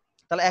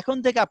 তাহলে এখন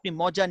থেকে আপনি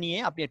মজা নিয়ে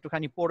আপনি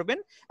একটুখানি পড়বেন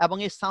এবং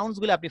এই সাউন্ডস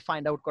গুলো আপনি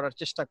ফাইন্ড আউট করার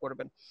চেষ্টা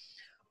করবেন।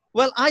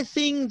 Well, I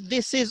think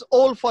this is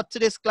all for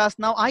today's class.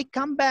 Now I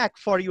come back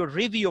for your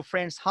review,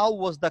 friends. How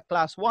was the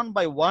class one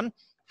by one?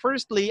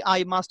 Firstly, I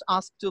must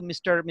ask to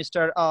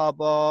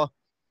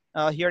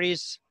here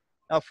is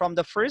from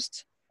the first,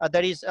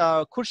 that is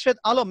Khurshid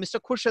Alam. Mr.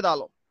 Khurshid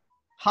Alam,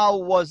 how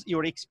was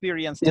your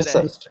experience today? Yes,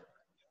 sir.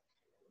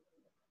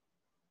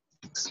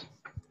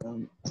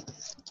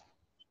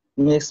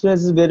 My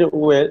experience is very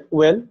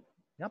well.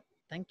 Yep,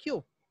 thank you.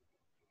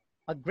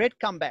 A great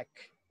comeback.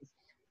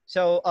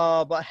 So,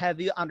 but have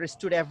you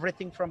understood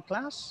everything from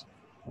class?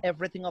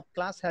 Everything of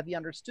class, have you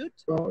understood?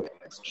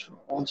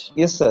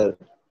 Yes, sir.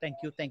 Thank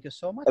you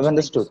so much. I've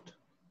understood.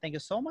 Thank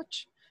you so much.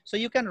 So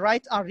you can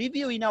write a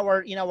review in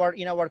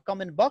our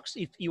comment box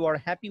if you are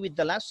happy with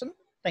the lesson.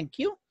 Thank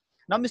you.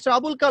 Now, Mr.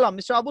 Abul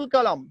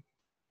Kalam,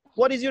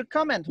 what is your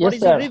comment? Yes, what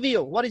is sir. your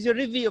review? What is your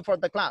review for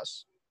the class?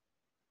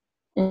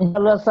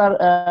 Inshallah, sir,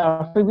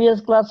 previous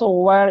class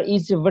were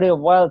is very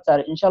well, sir.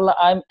 Inshallah,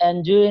 I'm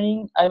enjoying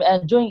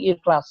your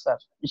class, sir.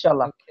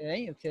 Inshallah.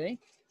 Okay.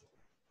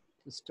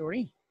 The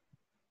story.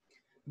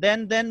 Then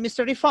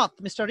Mr.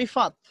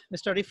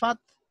 Rifat,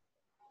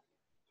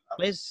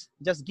 please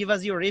just give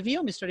us your review,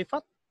 Mr.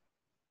 Rifat.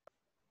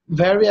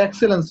 Very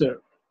excellent, sir.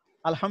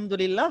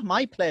 Alhamdulillah,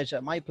 my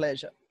pleasure.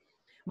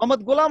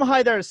 Muhammad Ghulam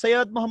Haider,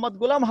 Sayyid Muhammad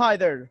Ghulam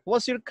Haider,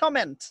 what's your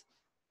comment?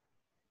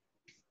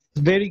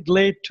 Very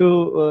glad to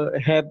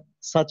have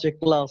such a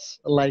class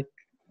like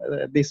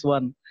this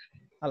one,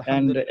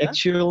 and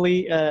actually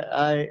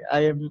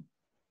I am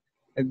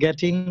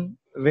getting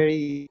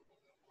very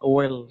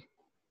well.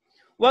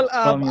 Well,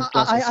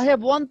 I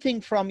have one thing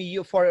from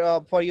you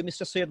for you,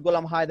 Mr. Sayyid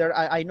Ghulam Haider.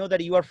 I know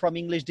that you are from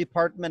English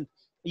department.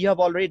 You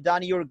have already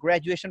done your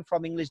graduation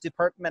from English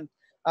department.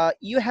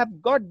 You have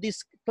got this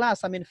class,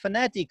 I mean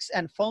phonetics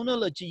and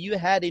phonology you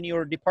had in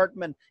your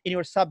department, in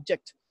your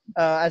subject,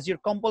 as your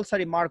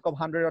compulsory mark of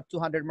 100 or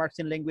 200 marks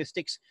in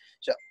linguistics.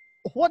 So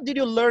what did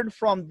you learn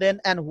from then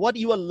and what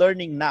you are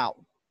learning now?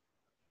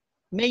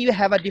 May you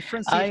have a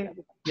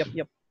differentiation?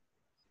 Yep.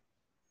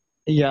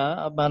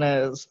 Yeah, but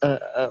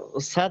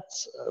such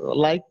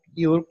like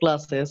your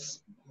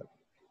classes,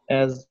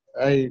 as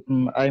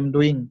I'm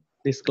doing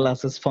these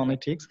classes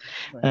phonetics,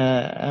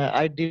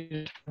 I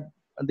did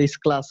these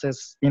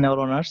classes in our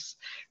honors,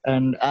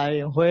 and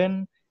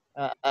when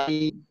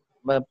I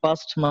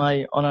passed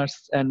my honors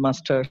and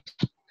masters,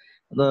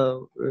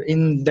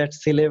 in that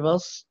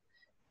syllabus,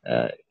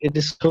 it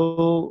is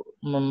so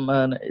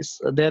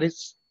there is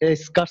a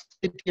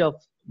scarcity of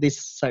these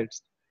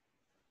sites.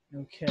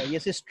 Okay,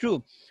 yes, it's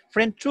true.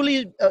 Friend, truly,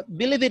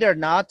 believe it or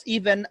not,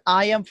 even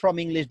I am from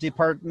English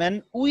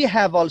department. We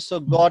have also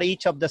got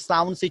each of the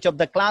sounds, each of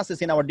the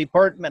classes in our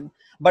department.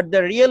 But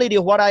the reality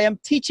of what I am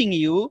teaching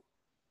you,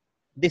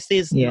 this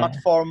is not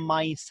from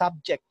my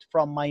subject,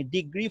 from my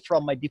degree,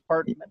 from my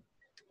department.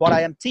 What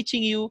I am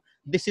teaching you,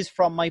 this is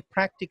from my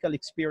practical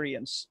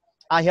experience.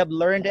 I have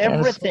learned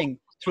everything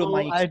through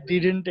my experience. I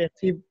didn't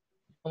achieve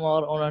from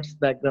our honors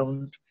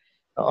background,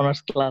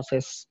 honors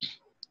classes.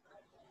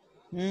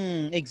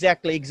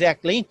 Exactly.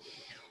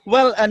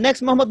 Well,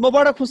 next, Muhammad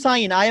Mubarak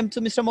Hussain. I am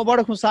to Mr.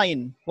 Mubarak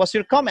Hussain. What's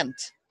your comment?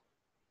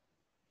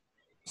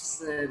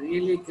 It's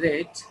really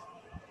great.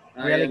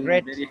 Really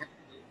great. Very happy.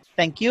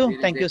 Thank you.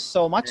 Thank you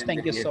so much.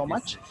 Thank you so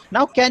much.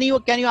 Now, can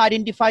you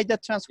identify the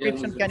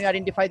transcription? Can you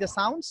identify the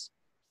sounds?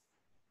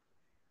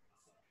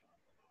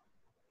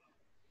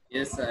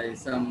 Yes, I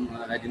some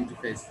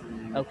identifies.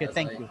 Okay,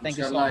 thank you. Thank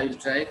you so Inshallah, I much.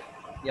 will try.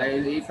 Yeah.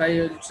 If I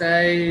will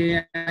try,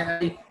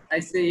 I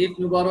say if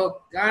Mubarak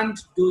can't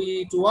do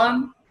it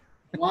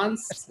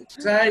once,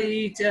 try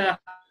it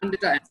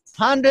 100 times.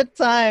 100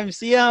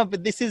 times. Yeah,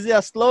 but this is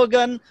a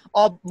slogan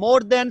of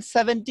more than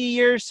 70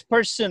 years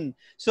person.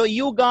 So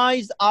you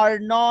guys are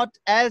not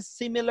as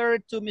similar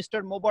to Mr.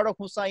 Mubarak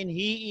Hussain.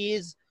 He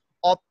is,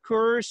 of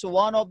course,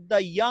 one of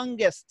the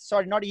youngest,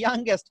 sorry, not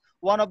youngest,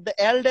 one of the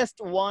eldest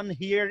one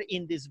here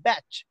in this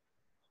batch.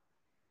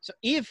 So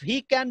if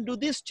he can do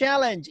this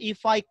challenge,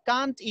 if I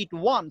can't eat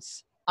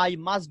once, I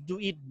must do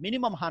it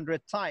minimum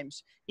 100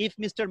 times. If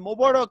Mr.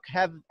 Mubarak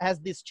has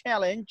this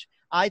challenge,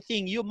 I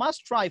think you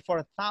must try for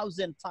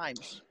 1,000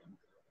 times.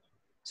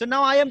 So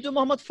now I am to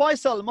Muhammad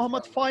Faisal.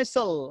 Muhammad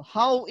Faisal,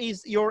 how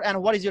is your, and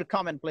what is your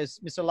comment, please,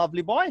 Mr.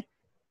 Lovely Boy?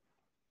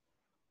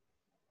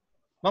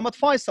 Muhammad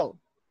Faisal.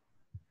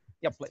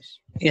 Yeah, please.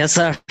 Yes,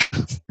 sir.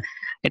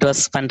 It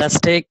was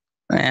fantastic,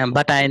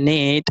 but I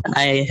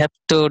have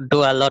to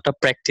do a lot of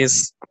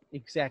practice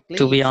Exactly.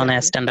 to be on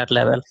a standard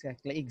level.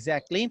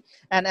 Exactly.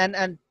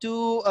 And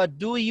to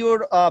do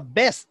your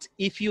best,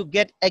 if you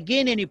get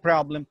again any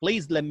problem,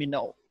 please let me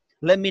know.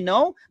 Let me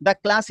know. The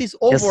class is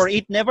over.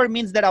 Yes. It never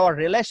means that our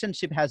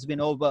relationship has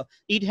been over.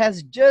 It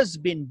has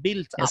just been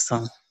built up. Yes,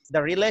 sir.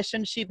 The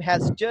relationship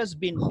has just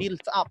been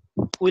built up.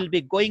 We'll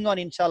be going on,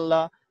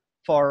 inshallah,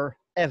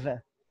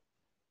 forever.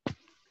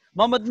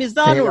 Muhammad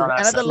Mizanur,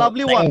 another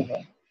lovely one.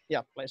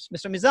 Yeah, please.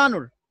 Mr.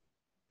 Mizanur,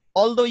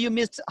 although you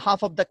missed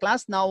half of the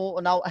class,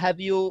 now have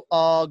you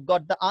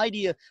got the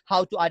idea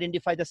how to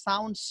identify the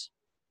sounds?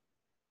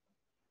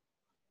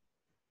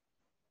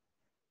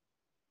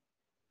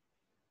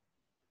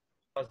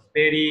 Was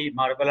very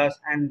marvelous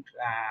and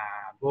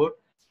good,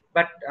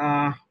 but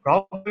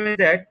problem is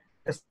that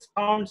the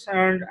sounds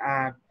and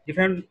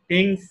different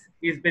things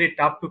is very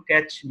tough to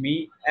catch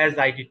me, as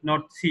I did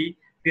not see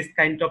this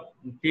kind of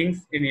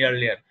things in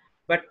earlier.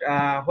 But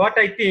what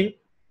I think,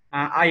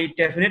 I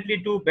definitely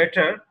do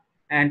better,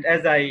 and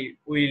as I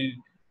will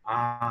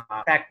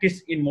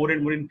practice in more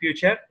and more in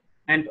future,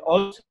 and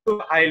also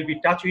I'll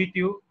be touch with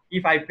you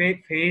if I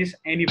face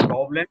any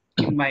problem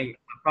in my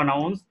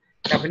pronounce.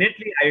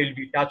 Definitely, I will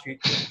be touch with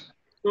you.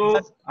 So,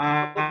 but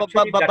I'll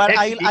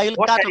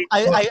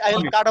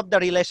cut off the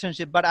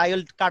relationship. But I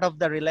will cut off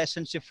the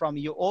relationship from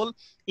you all.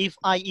 If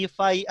I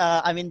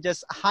mean,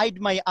 just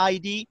hide my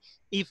ID.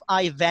 If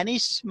I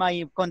vanish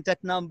my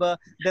contact number,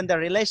 then the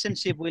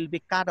relationship will be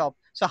cut off.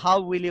 So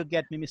how will you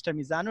get me, Mr.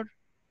 Mizanur?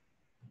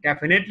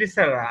 Definitely,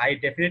 sir. I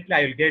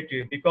will get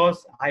you,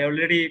 because I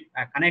already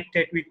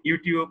connected with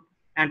YouTube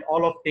and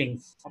all of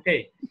things.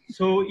 Okay.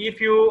 So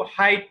if you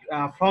hide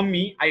from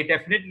me, I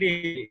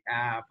definitely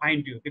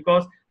find you,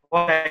 because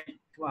what I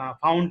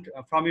found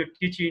from your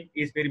teaching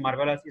is very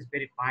marvelous, is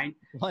very fine.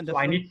 Wonderful.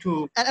 So I need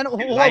to and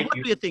like what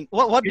you. do you think?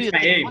 What do It's you my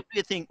think? aim. What do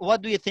you think?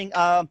 What do you think?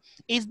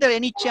 Is there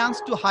any chance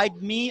to hide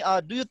me?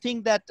 Do you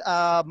think that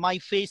my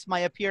face,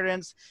 my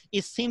appearance,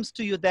 it seems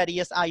to you that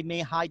yes, I may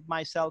hide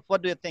myself?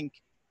 What do you think?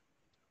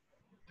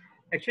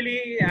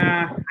 Actually,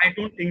 I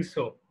don't think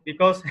so,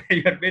 because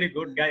you are very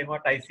good guy.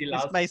 What I see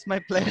last. It's my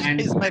pleasure. And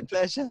it's my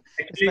pleasure.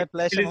 It's my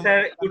pleasure. Actually,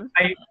 sir, you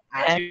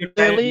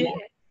try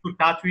to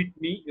touch with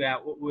me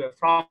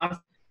from us,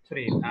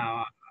 sorry,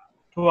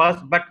 to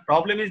us. But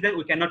problem is that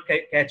we cannot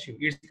catch you.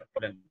 It's the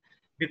problem.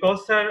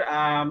 Because, sir,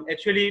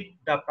 actually,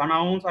 the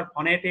pronounce or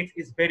phonetics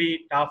is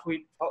very tough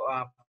with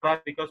for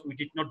us, because we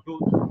did not do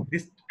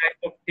this type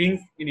of things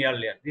in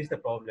earlier. This is the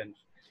problem.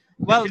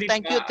 Well, Actually,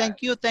 thank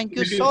you we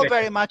do so better.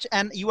 very much.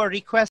 And you are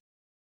requesting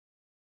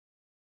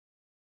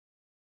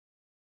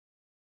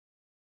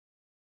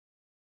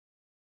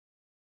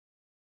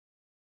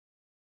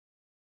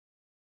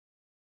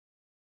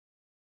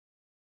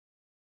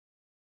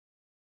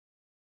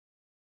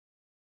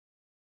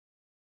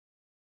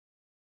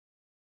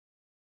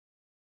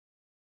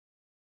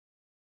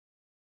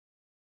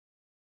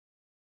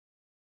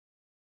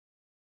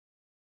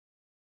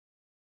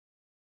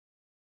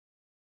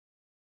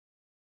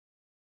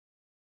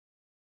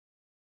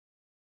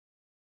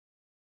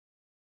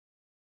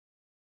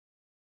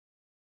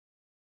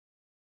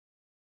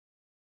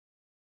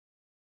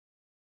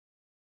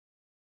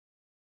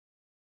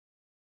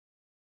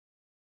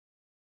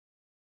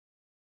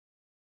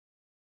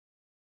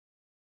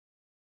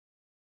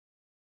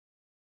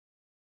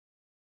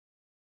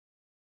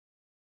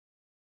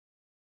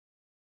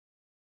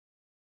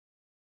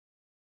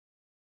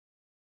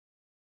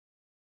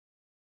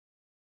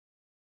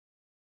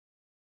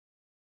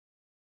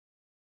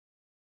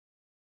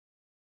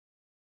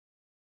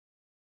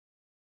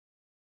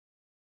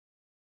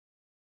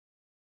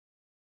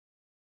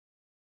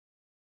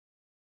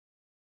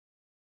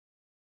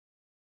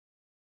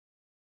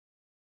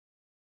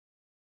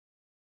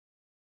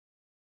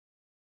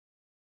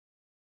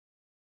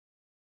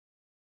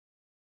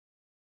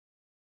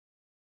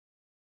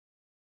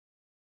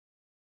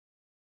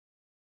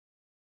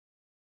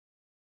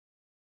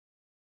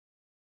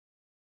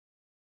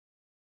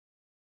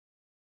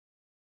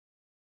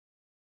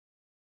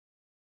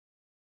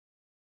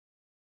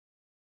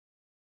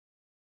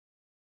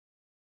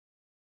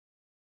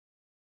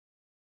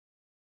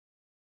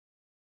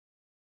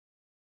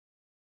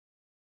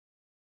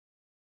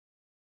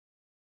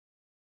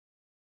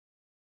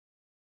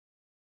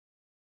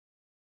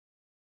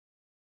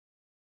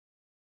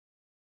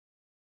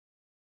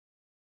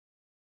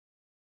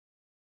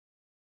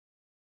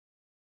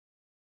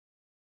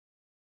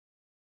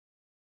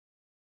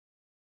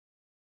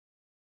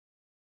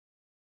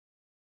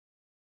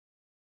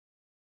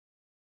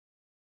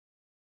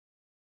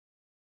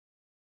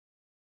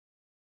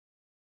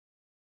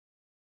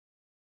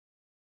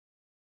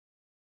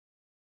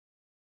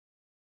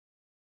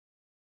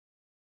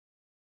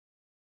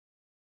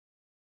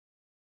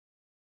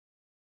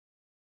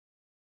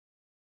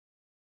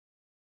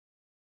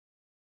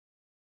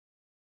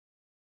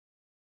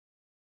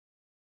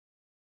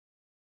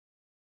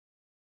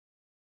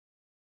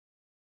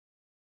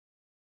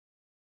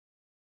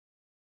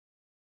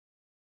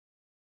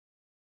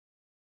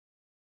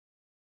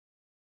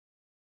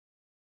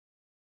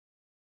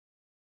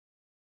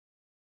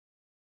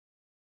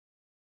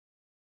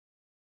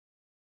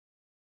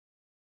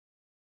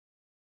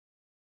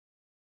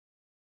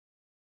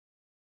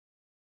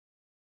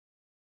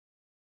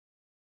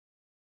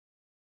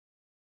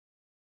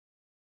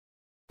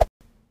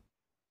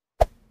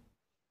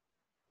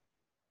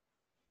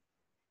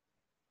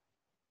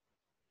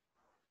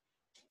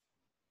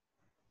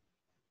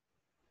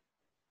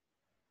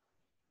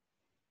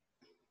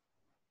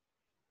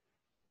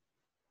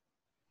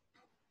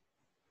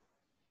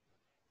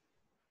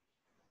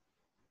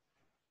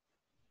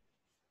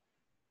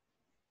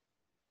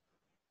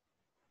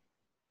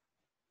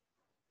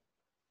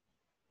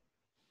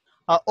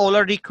all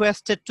are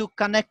requested to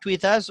connect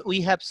with us.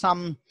 We have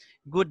some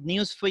good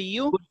news for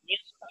you.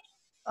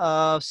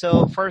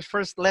 So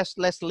first,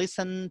 let's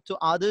listen to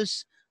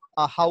others.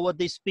 How are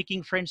they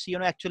speaking, friends? You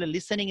know, actually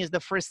listening is the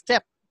first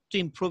step to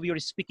improve your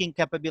speaking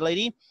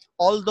capability.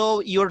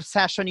 Although your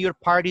session, your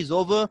part is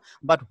over,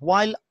 but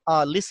while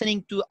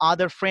listening to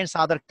other friends,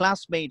 other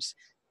classmates,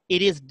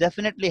 it is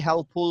definitely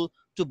helpful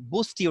to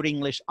boost your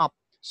English up.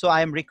 So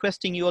I am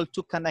requesting you all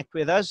to connect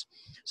with us.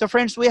 So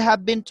friends, we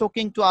have been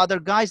talking to other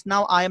guys.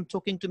 Now I am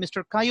talking to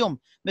Mr. Qayyum.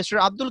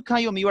 Mr. Abdul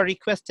Qayyum, you are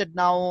requested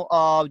now.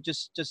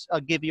 Just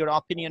give your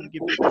opinion,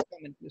 give your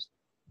comment, please.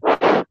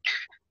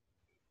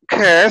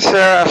 Okay, so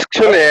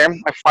actually,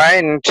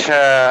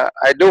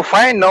 I do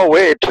find no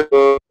way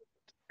to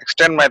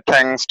extend my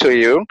thanks to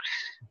you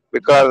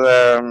because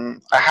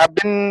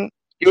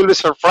you'll be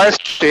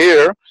surprised to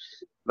hear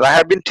that I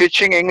have been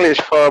teaching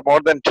English for more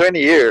than 20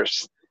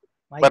 years.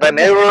 But I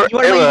never, you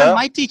are even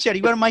my teacher.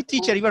 You are my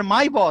teacher. You are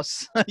my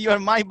boss. You are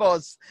my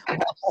boss.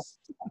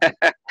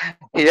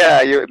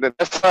 Yeah,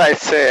 that's why I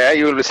say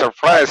you will be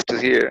surprised to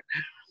hear.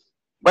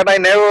 But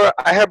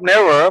I have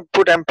never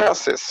put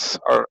emphasis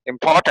or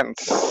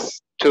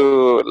importance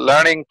to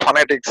learning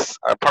phonetics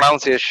or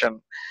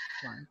pronunciation.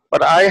 Right.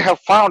 But I have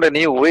found a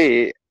new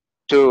way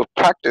to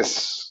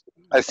practice,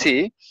 I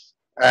see.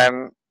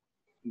 And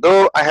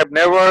though I have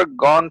never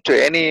gone to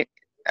any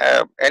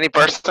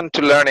person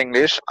to learn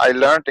English, I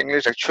learned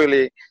English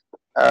actually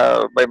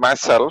by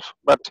myself.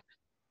 But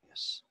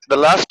the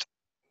last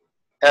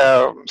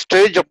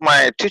stage of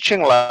my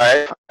teaching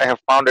life, I have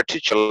found a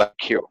teacher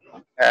like you.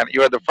 And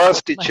you are the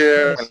first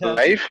teacher in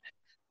life.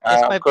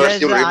 It's my of course,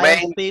 you pleasure.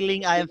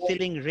 remain. I am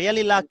feeling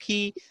really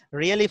lucky,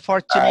 really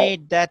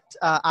fortunate that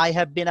I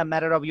have been a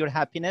matter of your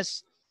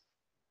happiness.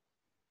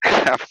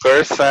 Of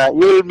course,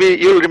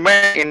 you'll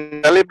remain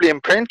indelibly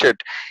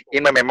imprinted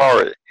in my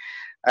memory,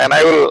 and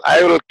I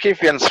will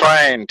keep you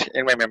enshrined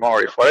in my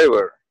memory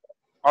forever.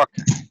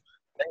 Okay,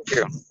 thank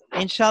you.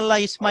 Inshallah,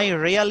 it's my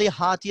really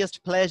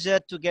heartiest pleasure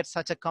to get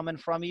such a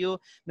comment from you,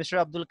 Mr.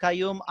 Abdul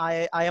Qayyum.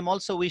 I am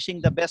also wishing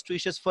the best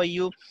wishes for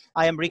you.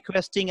 I am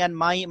requesting, and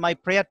my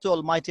prayer to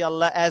Almighty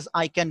Allah, as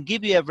I can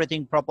give you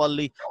everything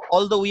properly.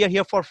 Although we are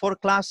here for 4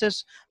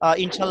 classes,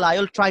 inshallah, I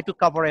will try to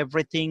cover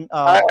everything.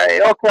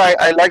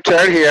 I like to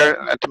add here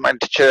to my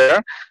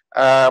teacher.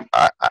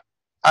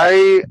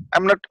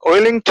 I'm not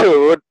willing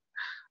to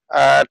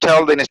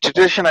tell the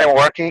institution I'm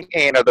working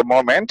in at the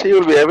moment.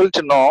 You will be able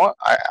to know.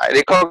 I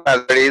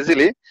recognize very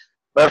easily.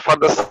 But for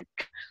the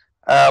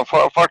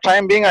for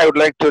time being, I would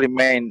like to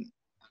remain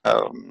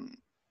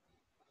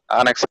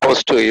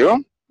unexposed to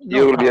you. No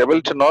You will be problem.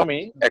 able to know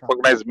me,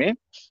 recognize me.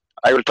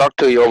 I will talk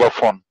to you over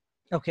phone.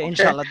 Okay,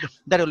 inshallah,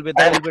 that will be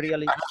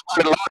really.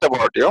 I know a lot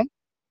about you.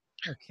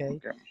 Okay.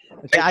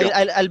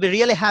 I'll be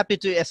really happy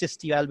to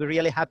assist you. I'll be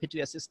really happy to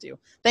assist you.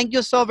 Thank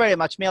you so very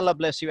much. May Allah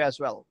bless you as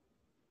well.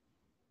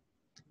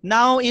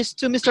 Now is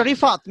to Mr.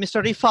 Rifat.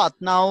 Mr. Rifat,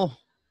 now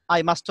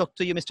I must talk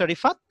to you, Mr.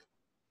 Rifat.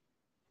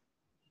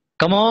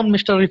 Come on,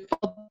 Mr.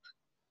 Rifat.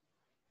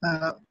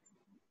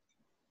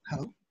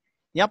 Hello.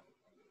 Yep.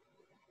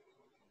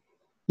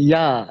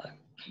 Yeah.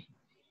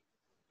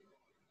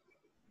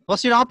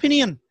 What's your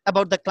opinion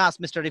about the class,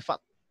 Mr. Rifat?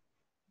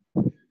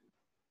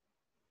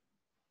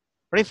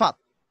 Rifat,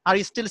 are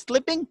you still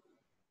sleeping?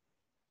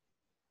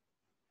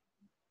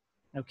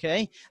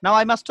 Okay. Now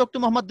I must talk to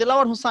Muhammad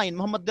Dilawar Hussain.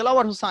 Muhammad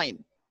Dilawar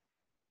Hussain.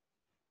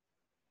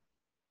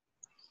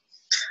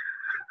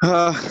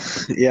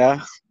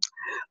 Yeah,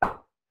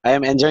 I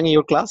am enjoying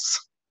your class.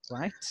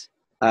 Right.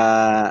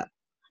 I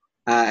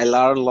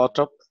learned a lot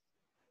of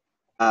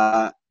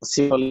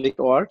symbolic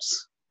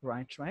words.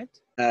 Right.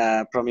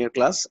 From your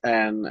class,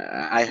 and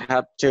I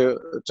have to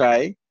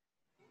try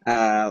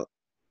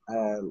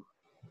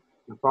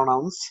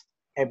pronounce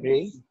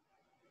every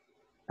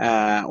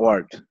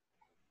word.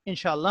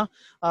 Inshallah,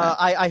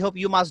 I hope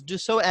you must do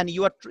so, and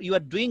you are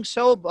doing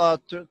so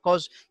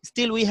because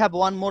still we have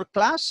 1 more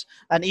class,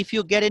 and if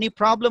you get any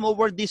problem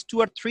over these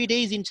 2 or 3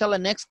 days, inshallah,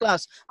 next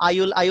class I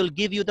will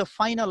give you the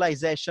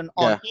finalization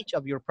on each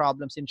of your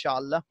problems,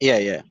 inshallah.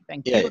 Yeah.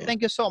 Thank you.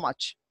 Thank you so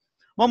much.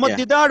 Muhammad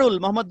Didarul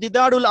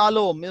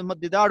Alom.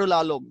 Muhammad Didarul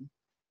Alom.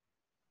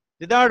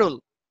 Didarul.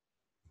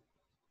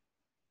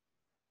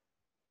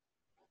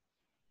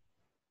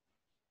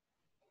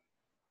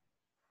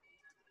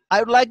 I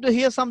would like to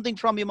hear something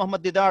from you,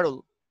 Muhammad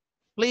Didarul.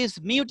 Please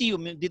mute you,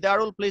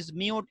 Didarul. Please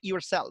mute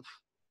yourself.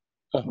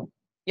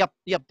 Yep,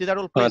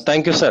 Didarul. Please.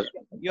 Thank you, sir.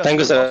 Thank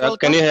you, sir. Welcome.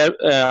 Can you hear?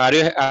 Are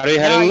you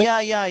hearing me?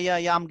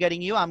 Yeah. I'm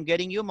getting you.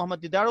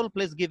 Muhammad Didarul,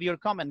 please give your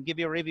comment. Give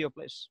your review,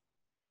 please.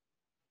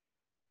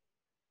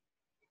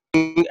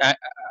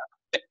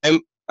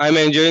 I'm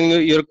enjoying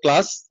your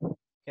class.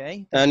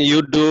 Okay. And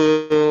you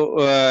do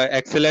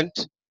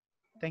excellent.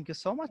 Thank you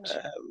so much.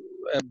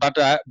 But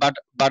I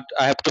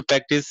have to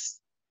practice.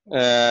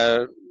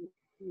 I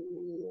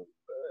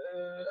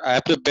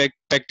have to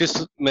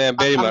practice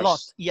very much. A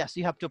lot. Yes,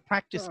 you have to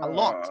practice a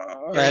lot.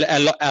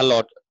 A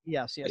lot.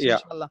 Yes. Yeah.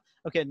 Inshallah.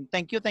 Okay.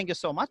 Thank you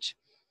so much.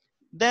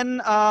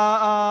 Then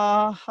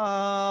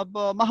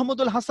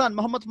Mahmudul Hassan,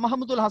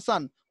 Mahmudul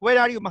Hassan. Where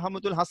are you,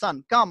 Mahmudul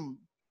Hassan? Come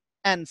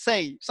and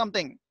say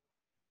something.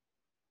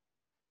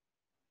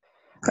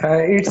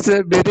 It's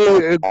a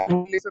very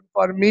good lesson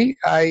for me.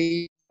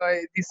 I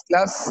enjoy this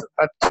class,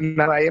 but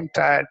now I am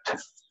tired.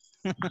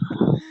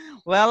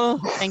 Well,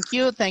 thank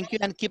you,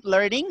 and keep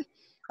learning.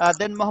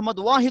 Then Muhammad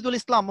Wahidul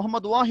Islam,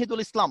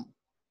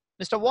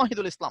 Mr.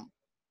 Wahidul Islam.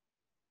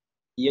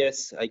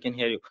 Yes, I can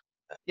hear you.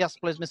 Yes,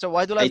 please, Mr.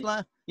 Wahidul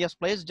Islam. Yes,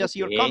 please, just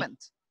your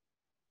comment.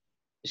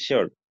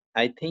 Sure.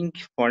 I think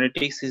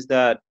phonetics is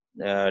the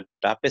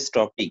toughest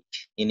topic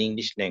in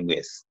English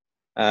language.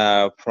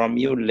 From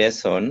your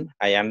lesson,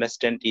 I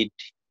understand it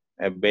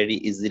very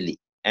easily,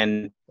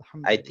 and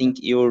I think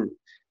your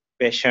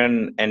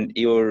passion and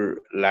your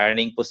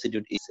learning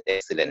procedure is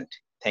excellent.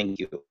 Thank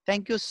you.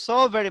 Thank you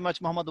so very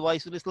much, Muhammad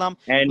Wahidul Islam.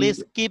 And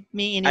please keep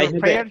me in your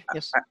prayer.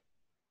 Yes.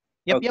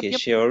 Yep, okay, yep.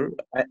 Sure.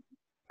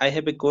 I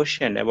have a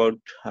question about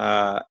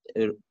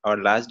our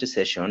last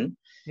session.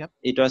 Yep.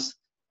 It was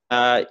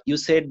you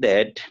said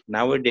that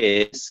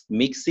nowadays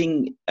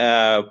mixing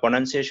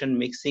pronunciation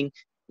mixing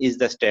is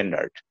the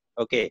standard.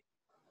 Okay,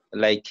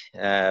 like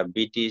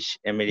British,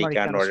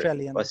 American, or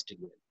Australian.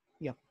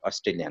 Yeah.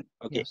 Australian.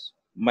 Okay. Yes.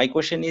 My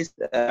question is,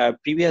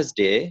 previous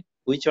day,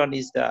 which one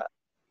is the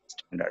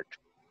standard?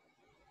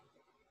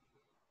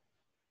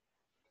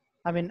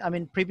 I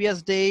mean,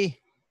 previous day.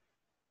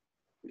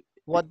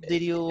 What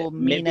did you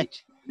mean?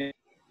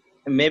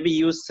 Maybe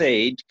you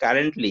said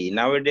currently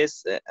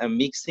nowadays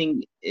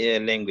mixing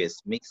language,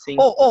 mixing.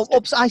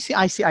 Oops! I see.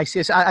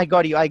 I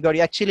got you.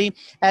 Actually,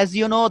 as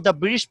you know, the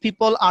British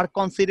people are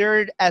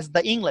considered as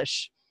the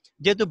English.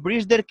 যেহেতু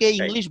ব্রিটিশদেরকে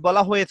English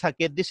বলা হয়ে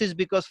থাকে, this is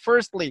because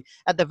firstly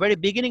at the very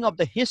beginning of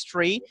the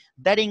history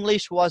that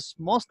English was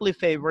mostly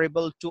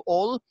favorable to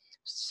all.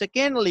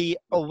 Secondly,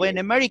 when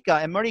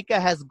America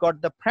has got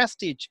the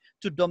prestige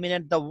to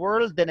dominate the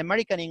world, then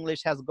American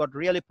English has got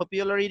really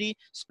popularity,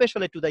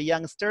 especially to the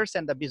youngsters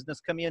and the business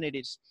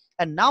communities.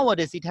 And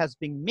nowadays it has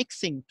been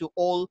mixing to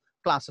all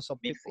classes of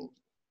people.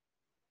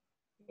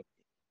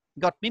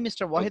 Got me,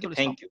 Mr. Wahidul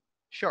Islam? Thank you.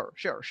 Sure.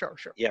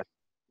 Yeah.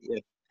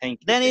 Thank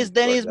you. Then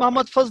is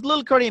Muhammad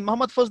Fazlul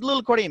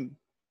Karim.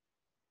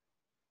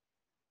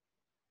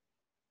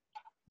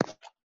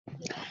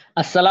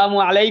 Assalamu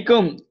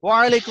alaikum. Wa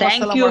alaikum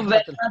assalam.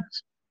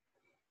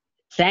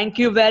 Thank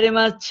you very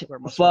much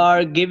for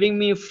giving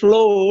me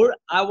floor.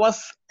 I was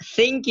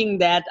thinking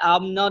that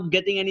I'm not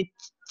getting any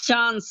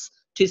chance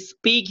to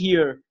speak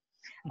here.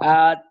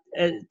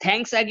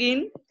 Thanks again.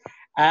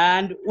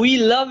 And we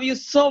love you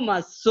so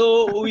much. So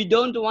we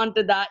don't want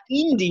the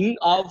ending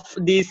of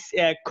this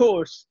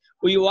course.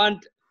 We want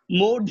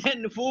more than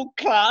 4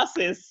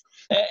 classes.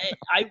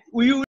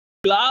 We would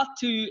love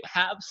to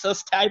have such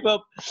type of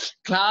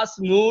class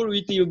more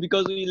with you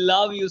because we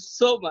love you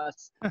so much.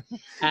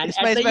 And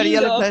it's my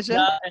real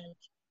pleasure.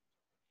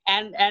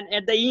 And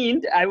at the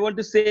end, I want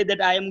to say that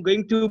I am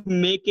going to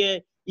make a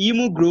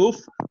emu group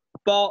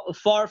for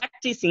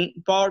practicing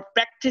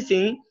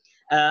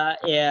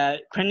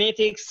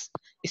phonetics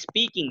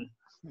speaking.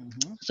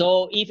 So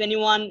if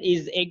anyone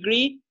is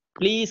agree,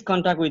 please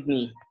contact with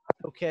me.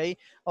 Okay.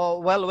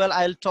 Well,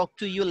 I'll talk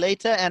to you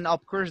later, and of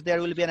course there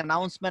will be an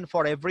announcement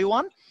for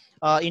everyone.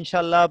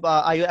 Inshallah,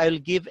 I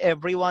will give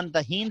everyone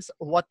the hints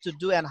what to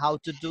do and how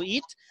to do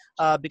it.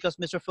 Because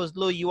Mr.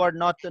 Fazlu, you are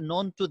not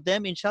known to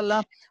them.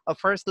 Inshallah,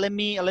 first let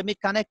me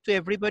connect to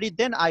everybody.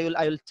 Then I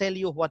will tell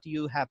you what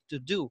you have to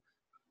do.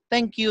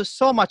 Thank you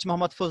so much,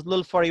 Muhammad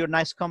Fazlul, for your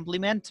nice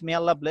compliment. May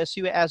Allah bless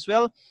you as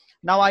well.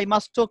 Now I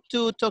must talk to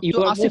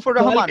Asifur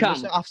Rahman.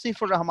 Mr.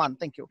 Asifur Rahman,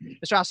 thank you.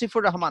 Mr.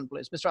 Asifur Rahman,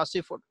 please. Mr.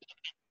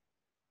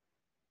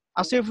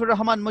 Asifur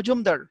Rahman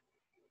Majumdar.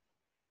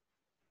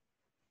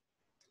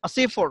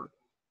 Asifur.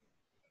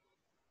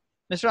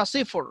 Mr.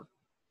 Asifur.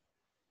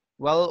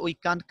 Well, we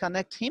can't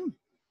connect him.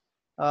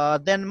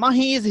 Then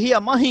Mahi is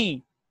here.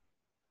 Mahi,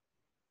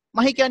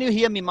 can you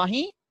hear me,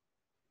 Mahi?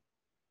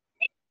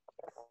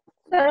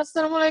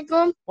 Assalamu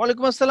alaikum. Wa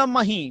alaikum assalam,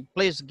 Mahi.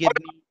 Please give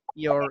me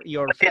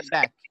your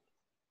feedback.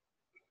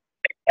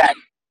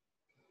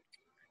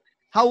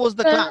 How was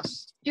the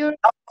class?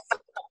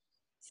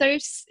 So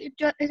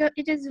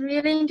it is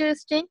really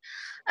interesting,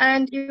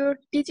 and your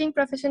teaching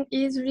profession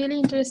is really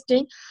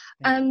interesting.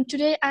 And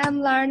today I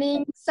am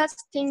learning such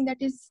thing that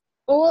is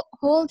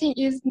whole thing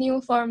is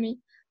new for me.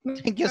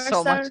 Thank you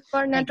so much.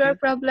 For network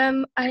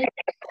problem, I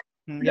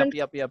Yep.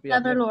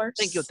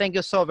 Thank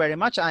you so very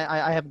much.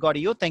 I have got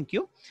you. Thank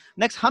you.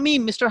 Next,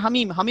 Hamim, Mr.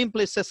 Hamim. Hamim,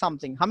 please say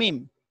something.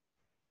 Hamim,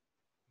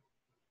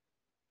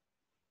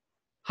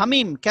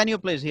 can you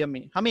please hear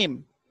me?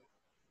 Hamim.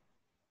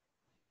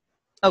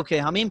 Okay,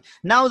 Hamim.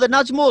 Now the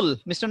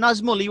Najmul. Mr.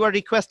 Najmul, you are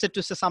requested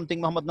to say something,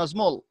 Muhammad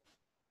Najmul.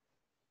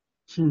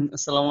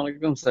 Assalamu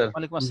alaikum, sir.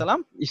 Walaikum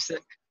assalam. It's a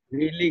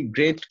really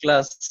great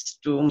class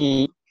to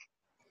me.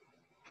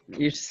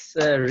 It's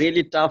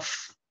really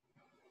tough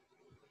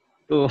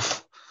to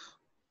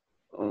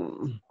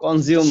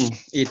consume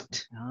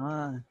it.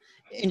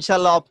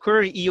 Inshallah, of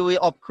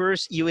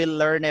course you will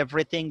learn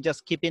everything.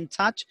 Just keep in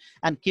touch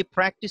and keep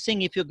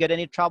practicing. If you get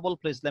any trouble,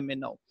 please let me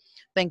know.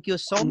 Thank you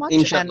so much.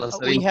 Inshallah, And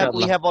sir, we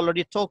inshallah. have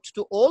already talked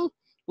to all.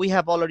 We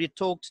have already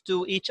talked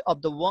to each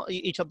of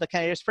the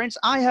candidates. Friends,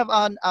 I have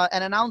an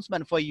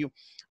announcement for you.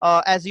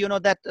 As you know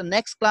that the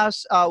next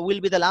class will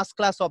be the last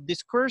class of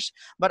this course,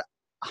 but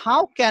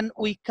how can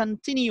we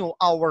continue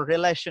our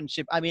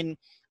relationship?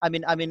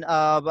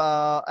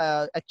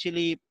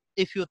 Actually,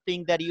 if you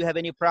think that you have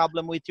any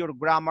problem with your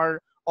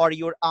grammar or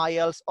your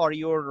IELTS or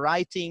your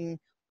writing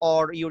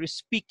or your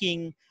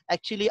speaking,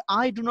 actually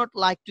I do not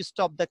like to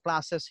stop the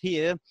classes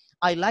here.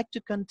 I like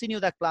to continue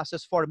the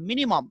classes for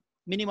minimum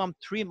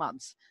 3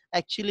 months.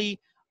 Actually,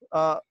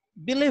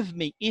 believe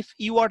me, if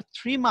you are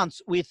 3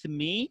 months with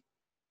me,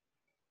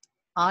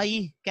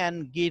 I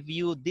can give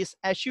you this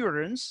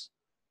assurance,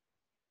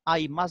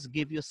 I must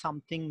give you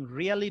something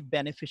really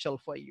beneficial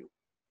for you.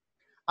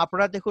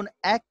 আপনারা দেখুন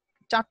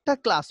 4টা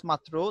class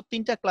মাত্র,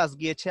 3টা class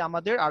গিয়েছে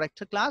আমাদের,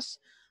 আরেকটা class.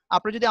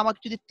 আপনারা যদি আমাকে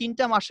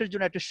 3টা মাসের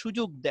জন্য একটা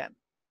সুযোগ দেন,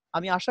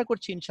 আমি আশা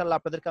করছি ইনশাআল্লাহ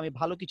আপনাদেরকে আমি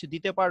ভালো কিছু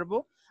দিতে পারবো।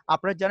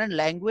 আপনারা জানেন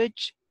ল্যাঙ্গুয়েজ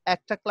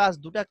একটা ক্লাস,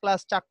 2টা ক্লাস,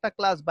 4টা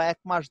ক্লাস বা 1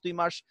 মাস 2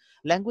 মাস,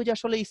 ল্যাঙ্গুয়েজ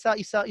আসলে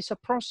ইস a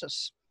process,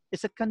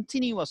 it's a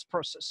continuous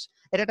process.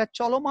 এটা একটা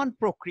চলমান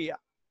প্রক্রিয়া।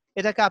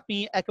 এটাকে আপনি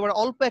একেবারে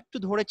অল্প একটু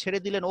ধরে ছেড়ে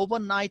দিলেন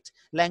ওভারনাইট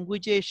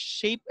ল্যাঙ্গুয়েজের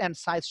শেপ এন্ড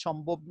সাইজ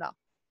সম্ভব না।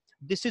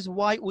 This is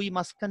why we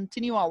must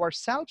continue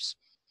ourselves.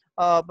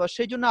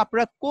 সেই জন্য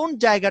আপনারা কোন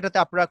জায়গাটাতে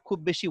আপনারা খুব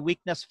বেশি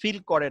উইকনেস ফিল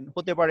করেন,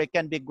 হতে পারে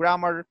ক্যান বি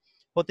গ্রামার,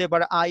 হতে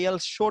পারে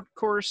আইএলস শর্ট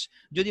কোর্স।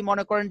 যদি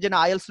মনে করেন যে না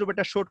আইএলস এর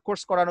একটা শর্ট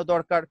কোর্স করানো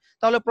দরকার,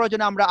 তাহলে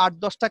প্রয়োজনে আমরা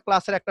 8-10টা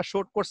ক্লাসের একটা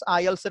শর্ট কোর্স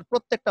আইএলস এর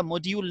প্রত্যেকটা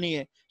মডিউল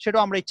নিয়ে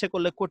সেটাও আমরা ইচ্ছে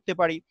করলে করতে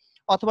পারি।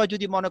 অথবা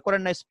যদি মনে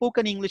করেন না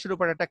স্পোকেন ইংলিশের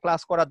উপর একটা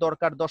ক্লাস করা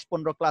দরকার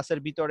 10-15 ক্লাসের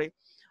ভিতরে,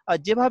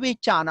 যেভাবেই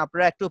চান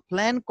আপনারা একটু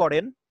প্ল্যান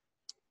করেন।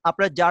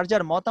 আপনারা যার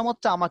যার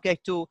মতামতটা আমাকে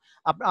একটু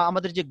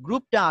আমাদের যে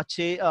গ্রুপটা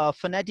আছে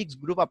ফোনেটিক্স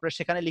গ্রুপ, আপনারা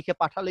সেখানে লিখে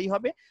পাঠালেই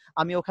হবে।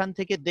 আমি ওখান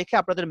থেকে দেখে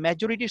আপনাদের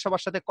মেজরিটি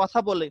সবার সাথে কথা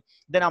বলে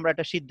দেন আমরা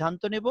একটা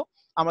সিদ্ধান্ত নেব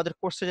আমাদের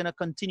কোর্সে যেন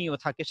কন্টিনিউ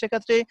থাকে।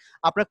 সেক্ষেত্রে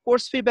আপনারা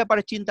কোর্স ফির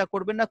ব্যাপারে চিন্তা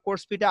করবেন না,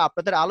 কোর্স ফিটা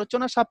আপনাদের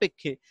আলোচনা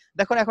সাপেক্ষে।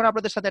 দেখুন এখন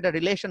আপনাদের সাথে একটা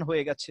রিলেশন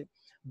হয়ে গেছে,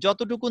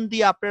 যতটুকুন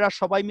দিয়ে আপনারা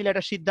সবাই মিলে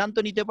একটা সিদ্ধান্ত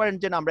নিতে পারেন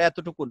যে আমরা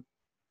এতটুকুন,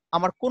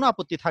 আমার কোনো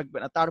আপত্তি থাকবে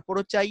না।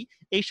 তারপরও চাই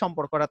এই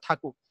সম্পর্কটা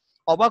থাকুক।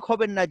 অবাক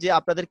হবেন না যে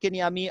আপনাদেরকে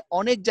নিয়ে আমি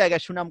অনেক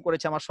জায়গায় সুনাম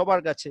করেছি আমার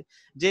সবার কাছে,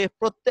 যে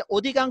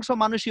অধিকাংশ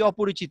মানুষই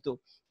অপরিচিত,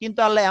 কিন্তু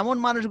আল্লাহ এমন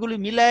মানুষগুলি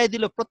মিলাই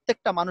দিল,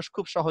 প্রত্যেকটা মানুষ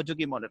খুব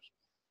সহযোগী মনের।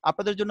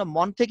 আপনাদের জন্য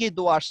মন থেকেই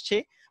দোয়া আসছে।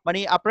 মানে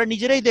আপনারা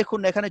নিজেরাই দেখুন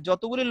এখানে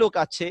যতগুলি লোক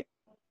আছে,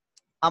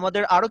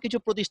 আমাদের আরো কিছু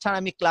প্রতিষ্ঠান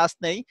আমি ক্লাস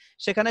নেই,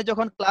 সেখানে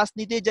যখন ক্লাস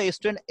নিতে যাই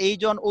স্টুডেন্ট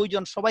এইজন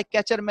ওইজন সবাই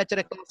ক্যাচার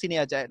ম্যাচারে ক্লাসই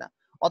নেওয়া যায় না।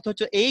 অথচ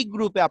এই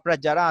গ্রুপে আপনারা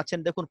যারা আছেন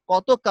দেখুন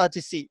কত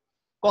কার্টেসি,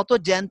 কত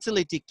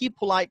জেন্টিলিটি, কি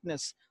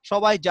পোলাইটনেস,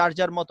 সবাই যার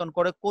যার মতন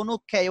করে, কোনো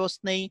খেয়স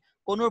নেই,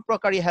 কোনো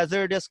প্রকারই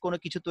হ্যাজার্ডাস কোনো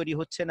কিছু তৈরি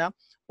হচ্ছে না।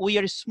 We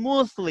are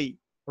smoothly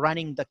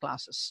running the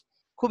classes,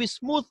 খুবই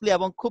স্মুথলি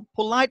এবং খুব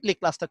পোলাইটলি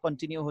ক্লাসটা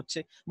কন্টিনিউ হচ্ছে।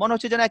 মনে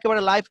হচ্ছে যেন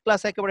একেবারে লাইভ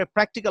ক্লাস, একেবারে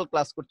প্র্যাকটিক্যাল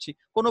ক্লাস করছি,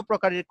 কোনো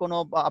প্রকারের কোনো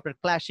আপনার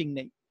ক্ল্যাশিং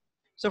নেই।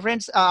 সো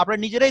ফ্রেন্ডস,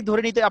 আপনারা নিজেরাই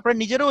ধরে নিতে,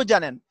 আপনারা নিজেরাও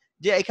জানেন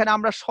যে এখানে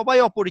আমরা সবাই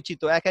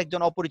অপরিচিত, এক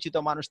একজন অপরিচিত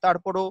মানুষ,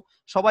 তারপরেও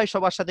সবাই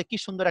সবার সাথে কি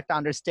সুন্দর একটা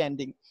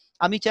আন্ডারস্ট্যান্ডিং।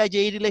 আমি চাই যে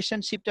এই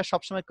রিলেশনশিপটা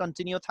সবসময়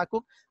কন্টিনিউ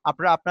থাকুক।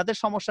 আপনারা আপনাদের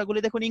সমস্যাগুলি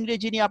দেখুন,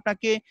 ইংরেজি নিয়ে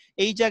আপনাকে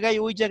এই জায়গায়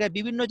ওই জায়গায়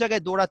বিভিন্ন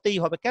জায়গায় দৌড়াতেই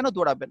হবে। কেন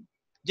দৌড়াবেন?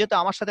 যেহেতু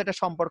আমার সাথে একটা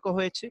সম্পর্ক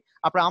হয়েছে,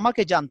 আপনারা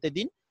আমাকে জানতে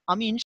দিন, আমি